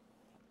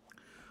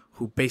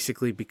who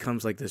basically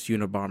becomes like this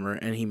Unabomber,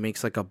 and he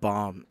makes like a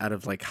bomb out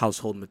of like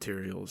household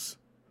materials.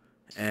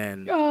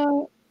 And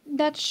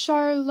That's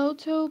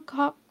Charlotte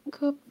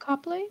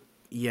Copley?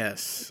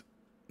 yes,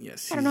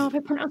 I don't know if I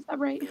pronounced that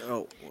right.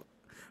 Oh,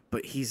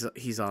 but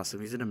he's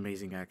awesome. He's an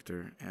amazing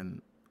actor,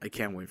 and I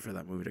can't wait for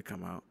that movie to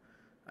come out.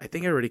 I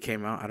think it already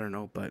came out. I don't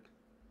know, but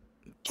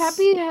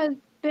Chappie has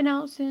been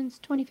out since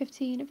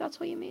 2015, if that's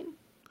what you mean.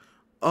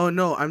 oh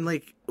no, I'm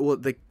like, well,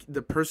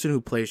 the person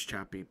who plays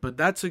Chappie, but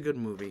that's a good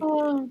movie.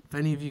 If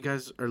any of you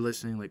guys are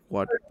listening, like,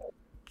 what,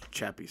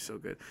 Chappie's so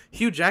good.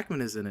 Hugh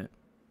Jackman is in it,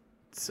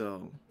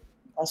 so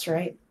That's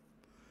right.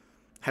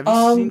 have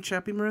you seen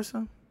Chappie,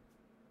 Marissa?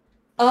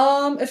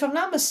 If I'm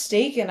not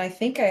mistaken, I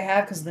think I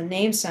have, because the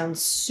name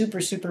sounds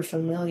super, super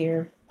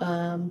familiar.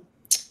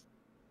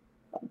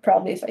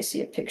 Probably if I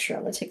see a picture,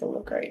 I'm gonna take a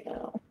look right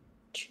now.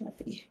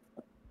 Chappie.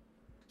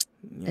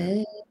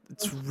 Yeah,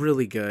 it's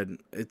really good.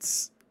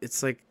 It's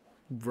like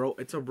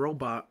it's a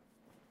robot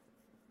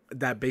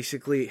that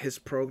basically his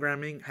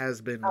programming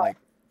has been like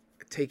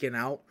taken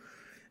out,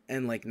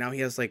 and like now he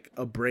has like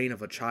a brain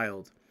of a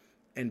child,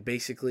 and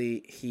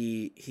basically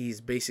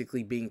he's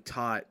basically being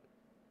taught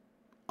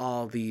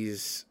all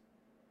these,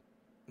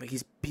 like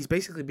he's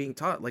basically being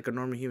taught like a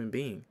normal human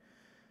being.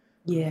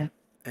 Yeah.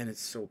 And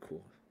it's so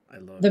cool. I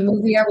love The it.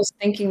 movie I was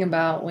thinking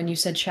about when you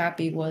said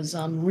Chappie was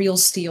Real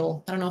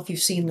Steel. I don't know if you've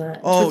seen that. It's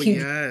Oh with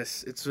Hugh.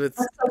 yes, it's with.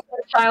 That's like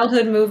a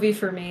childhood movie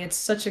for me. It's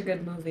such a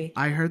good movie.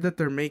 I heard that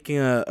they're making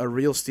a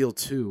Real Steel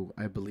 2,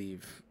 I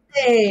believe.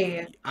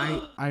 Hey.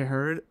 I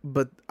heard,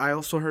 but I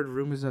also heard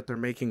rumors that they're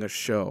making a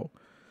show.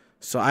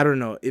 So I don't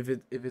know if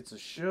it's a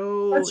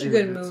show, That's a if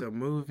good it's movie. a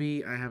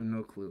movie. I have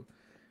no clue.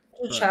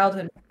 It's a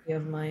childhood movie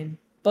of mine.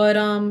 But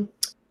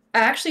I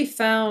actually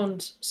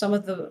found some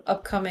of the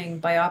upcoming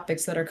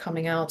biopics that are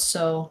coming out.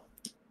 So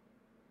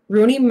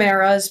Rooney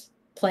Mara is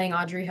playing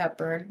Audrey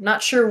Hepburn.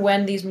 Not sure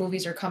when these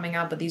movies are coming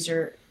out, but these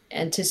are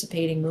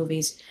anticipating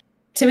movies.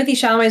 Timothy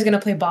Chalamet is going to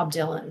play Bob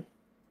Dylan.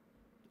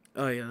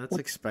 Oh yeah, that's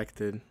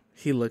expected.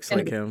 He looks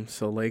like him,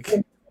 so like.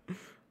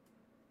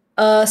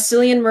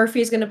 Cillian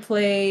Murphy is going to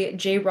play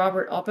J.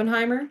 Robert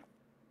Oppenheimer.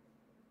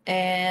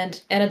 And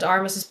Anna de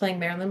Armas is playing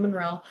Marilyn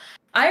Monroe.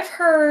 I've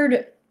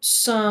heard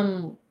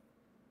some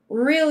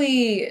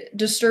really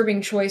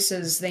disturbing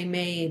choices they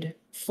made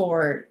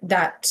for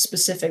that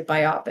specific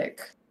biopic.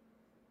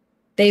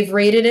 They've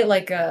rated it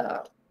like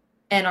a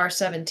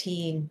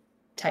NR-17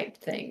 type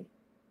thing.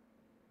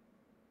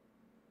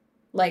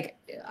 Like,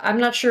 I'm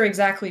not sure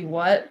exactly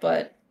what,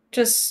 but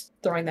just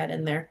throwing that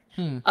in there.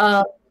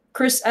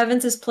 Chris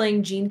Evans is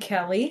playing Gene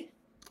Kelly.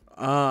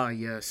 Ah,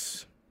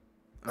 yes.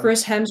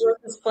 Chris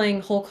Hemsworth is playing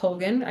Hulk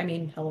Hogan. I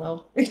mean,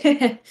 hello.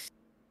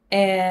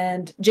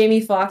 And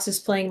Jamie Foxx is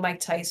playing Mike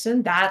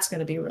Tyson. That's going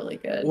to be really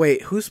good.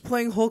 Wait, who's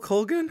playing Hulk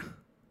Hogan?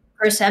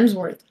 Chris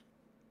Hemsworth.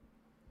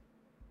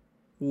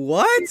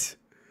 What?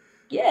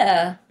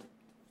 Yeah.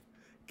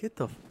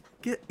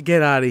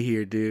 Get out of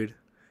here, dude.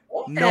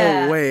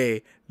 Yeah. No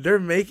way. They're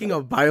making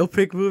a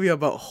biopic movie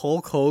about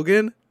Hulk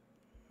Hogan?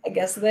 I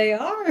guess they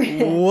are.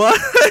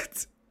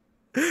 What?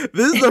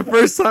 This is the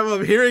first time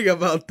I'm hearing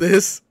about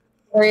this.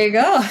 There you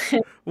go.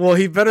 Well,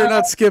 he better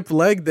not skip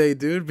leg day,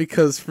 dude,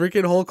 because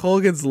freaking Hulk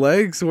Hogan's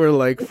legs were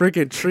like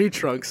freaking tree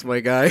trunks, my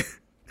guy.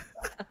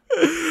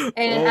 And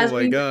oh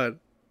my god.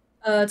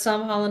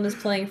 Tom Holland is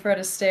playing Fred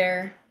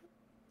Astaire.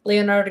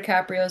 Leonardo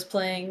DiCaprio is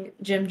playing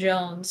Jim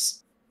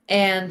Jones.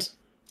 And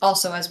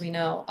also, as we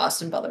know,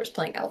 Austin Butler is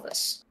playing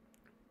Elvis.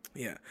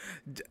 Yeah.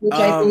 Which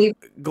I believe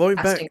going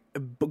back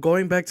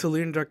to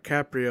Leonardo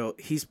DiCaprio,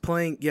 he's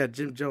playing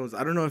Jim Jones.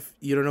 I don't know if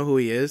you don't know who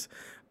he is,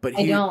 but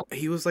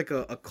he was like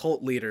a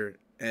cult leader,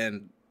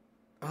 and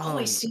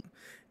I see.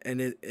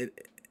 And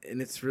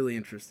it's really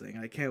interesting.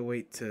 I can't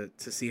wait to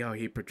see how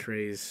he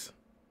portrays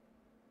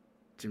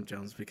Jim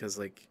Jones, because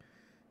like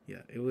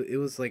it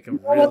was like a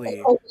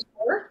really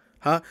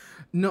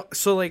no,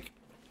 so like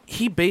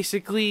he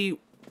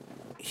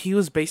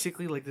was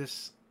basically like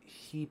this.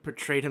 He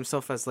portrayed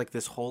himself as like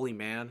this holy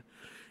man,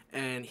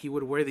 and he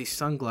would wear these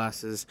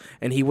sunglasses,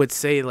 and he would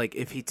say like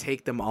if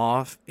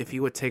he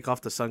would take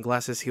off the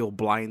sunglasses, he'll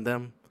blind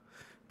them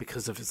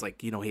because of his,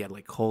 like, he had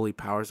like holy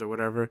powers or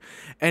whatever.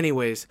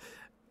 Anyways,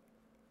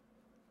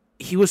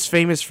 he was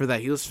famous for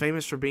that. He was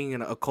famous for being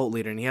a cult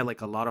leader, and he had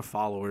like a lot of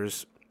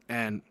followers.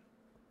 And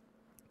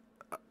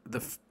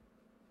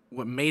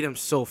what made him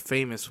so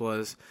famous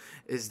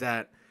is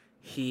that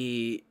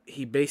he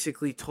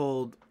basically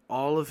told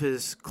all of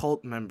his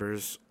cult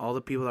members, all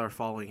the people that are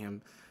following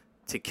him,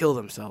 to kill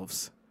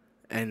themselves,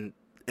 and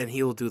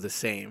he will do the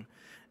same.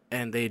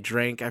 And they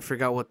drank, I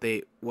forgot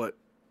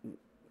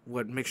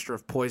what mixture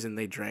of poison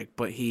they drank,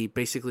 but he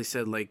basically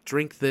said, like,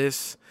 drink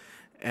this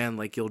and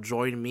like you'll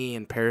join me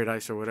in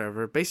paradise or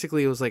whatever.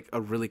 Basically it was like a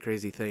really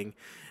crazy thing.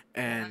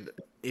 And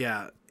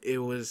yeah, it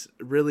was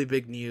really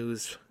big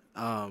news.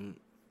 A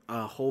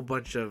whole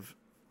bunch of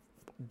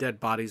dead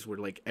bodies were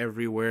like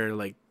everywhere,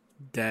 like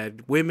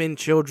dead women,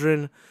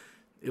 children.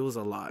 It was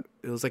a lot.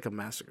 It was like a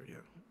massacre. Yeah.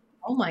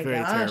 Oh my Very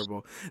gosh.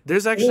 terrible.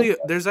 There's actually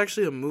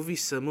a movie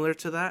similar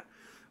to that,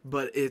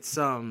 but it's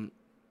not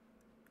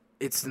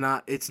a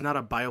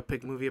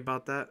biopic movie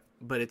about that,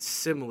 but it's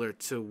similar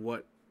to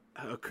what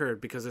occurred,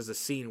 because there's a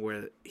scene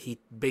where he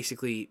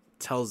basically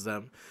tells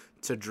them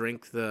to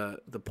drink the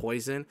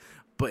poison,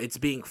 but it's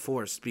being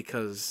forced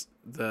because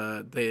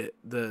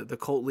the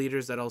cult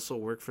leaders that also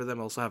work for them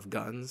also have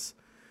guns.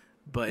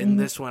 But in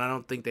this one, I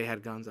don't think they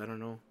had guns. I don't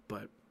know,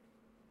 but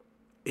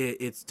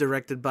it's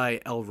directed by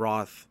El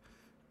Roth.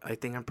 I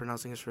think I'm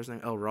pronouncing his first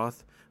name El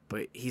Roth,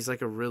 but he's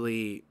like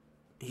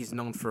he's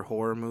known for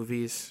horror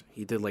movies.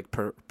 He did like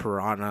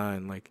Piranha,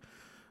 and like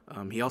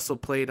he also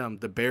played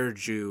the Bear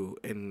Jew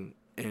in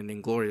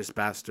Inglourious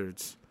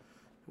Bastards,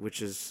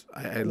 which is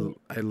I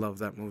love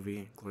that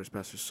movie. Inglourious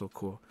Bastards is so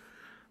cool.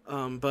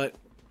 But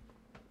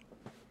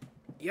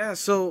yeah,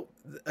 so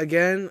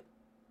again,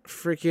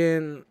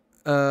 freaking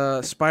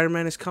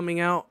Spider-Man is coming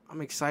out.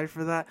 I'm excited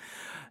for that.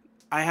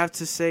 I have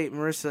to say,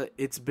 Marissa,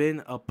 it's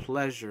been a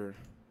pleasure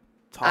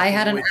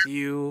talking with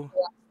you.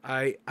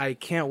 I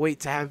can't wait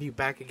to have you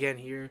back again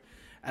here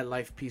at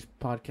LifePiece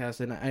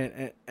Podcast,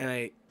 and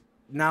I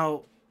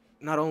now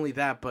not only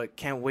that, but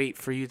can't wait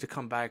for you to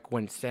come back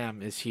when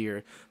Sam is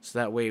here, so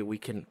that way we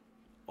can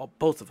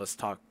both of us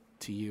talk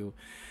to you.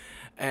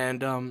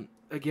 And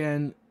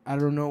again, I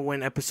don't know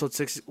when episode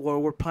 6. Well,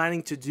 we're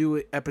planning to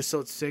do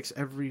episode 6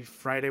 every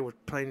Friday. We're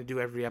planning to do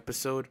every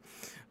episode.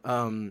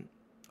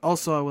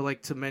 Also, I would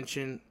like to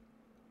mention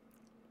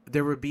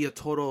there would be a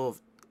total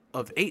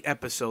of 8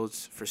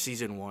 episodes for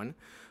season 1.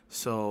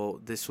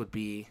 So this would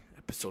be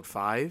episode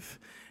 5.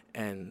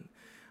 And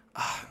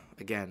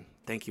again,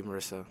 thank you,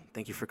 Marissa.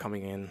 Thank you for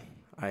coming in.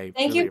 I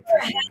Thank really you for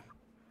appreciate it.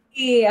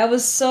 having me. I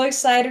was so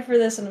excited for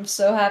this, and I'm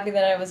so happy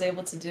that I was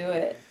able to do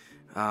it.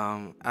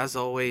 As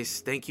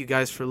always, thank you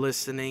guys for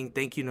listening.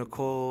 Thank you,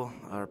 Nicole,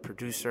 our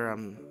producer.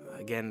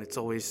 Again, it's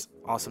always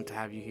awesome to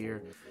have you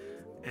here.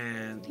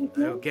 And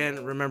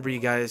again, remember, you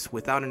guys,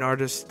 without an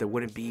artist, there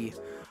wouldn't be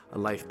a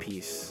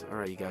LifePiece. All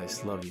right, you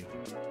guys, love you.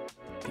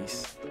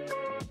 Peace.